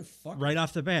feud right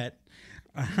off the bat.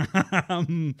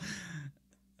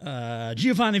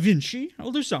 Giovanni Vinci.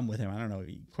 I'll do something with him. I don't know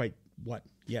quite what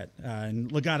yet. And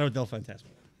Legado del Fantasma.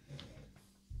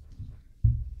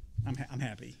 I'm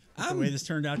happy with the way this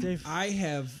turned out, Dave. I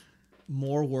have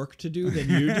more work to do than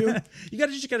you do. You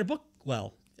just got to book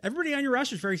well. Everybody on your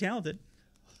roster is very talented.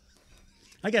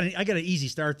 I got an easy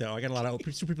start though. I got a lot of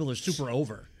people that are super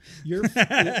over. You're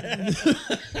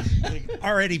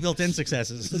already built-in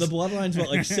successes. So the Bloodline's what,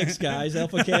 like 6 guys?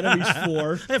 Alpha Academy's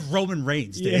 4. I have Roman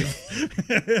Reigns, Dave.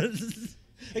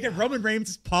 Like if Roman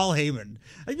Reigns, Paul Heyman.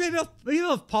 Like maybe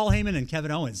I'll have Paul Heyman and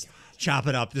Kevin Owens chop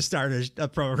it up to start a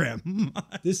program.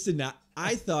 This did not.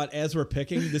 I thought as we're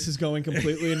picking, this is going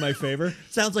completely in my favor.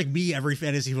 Sounds like me every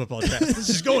fantasy football draft. This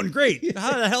is going great.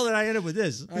 How the hell did I end up with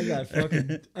this? I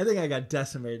think I got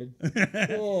decimated.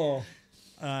 Oh.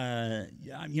 I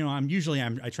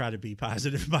try to be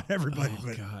positive about everybody,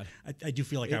 but God. I do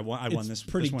feel like I won this.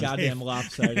 Pretty this goddamn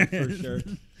lopsided for sure.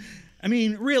 I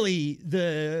mean, really,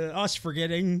 us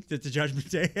forgetting that the Judgment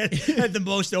Day had the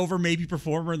most over maybe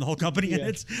performer in the whole company in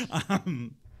it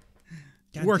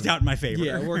worked out in my favor.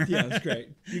 Yeah, it's great.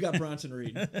 You got Bronson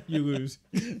Reed. You lose.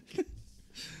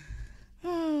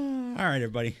 All right,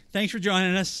 everybody. Thanks for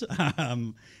joining us.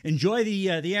 Enjoy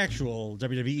the actual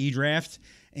WWE draft,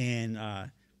 and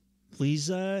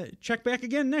please check back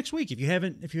again next week if you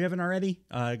haven't already.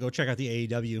 Go check out the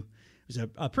AEW. It was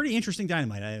a pretty interesting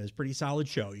Dynamite. It was a pretty solid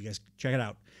show. You guys check it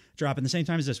out. Dropping the same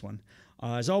time as this one.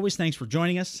 As always, thanks for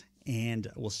joining us,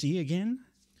 and we'll see you again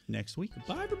next week.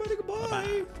 Bye, everybody. Goodbye.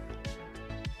 Bye-bye.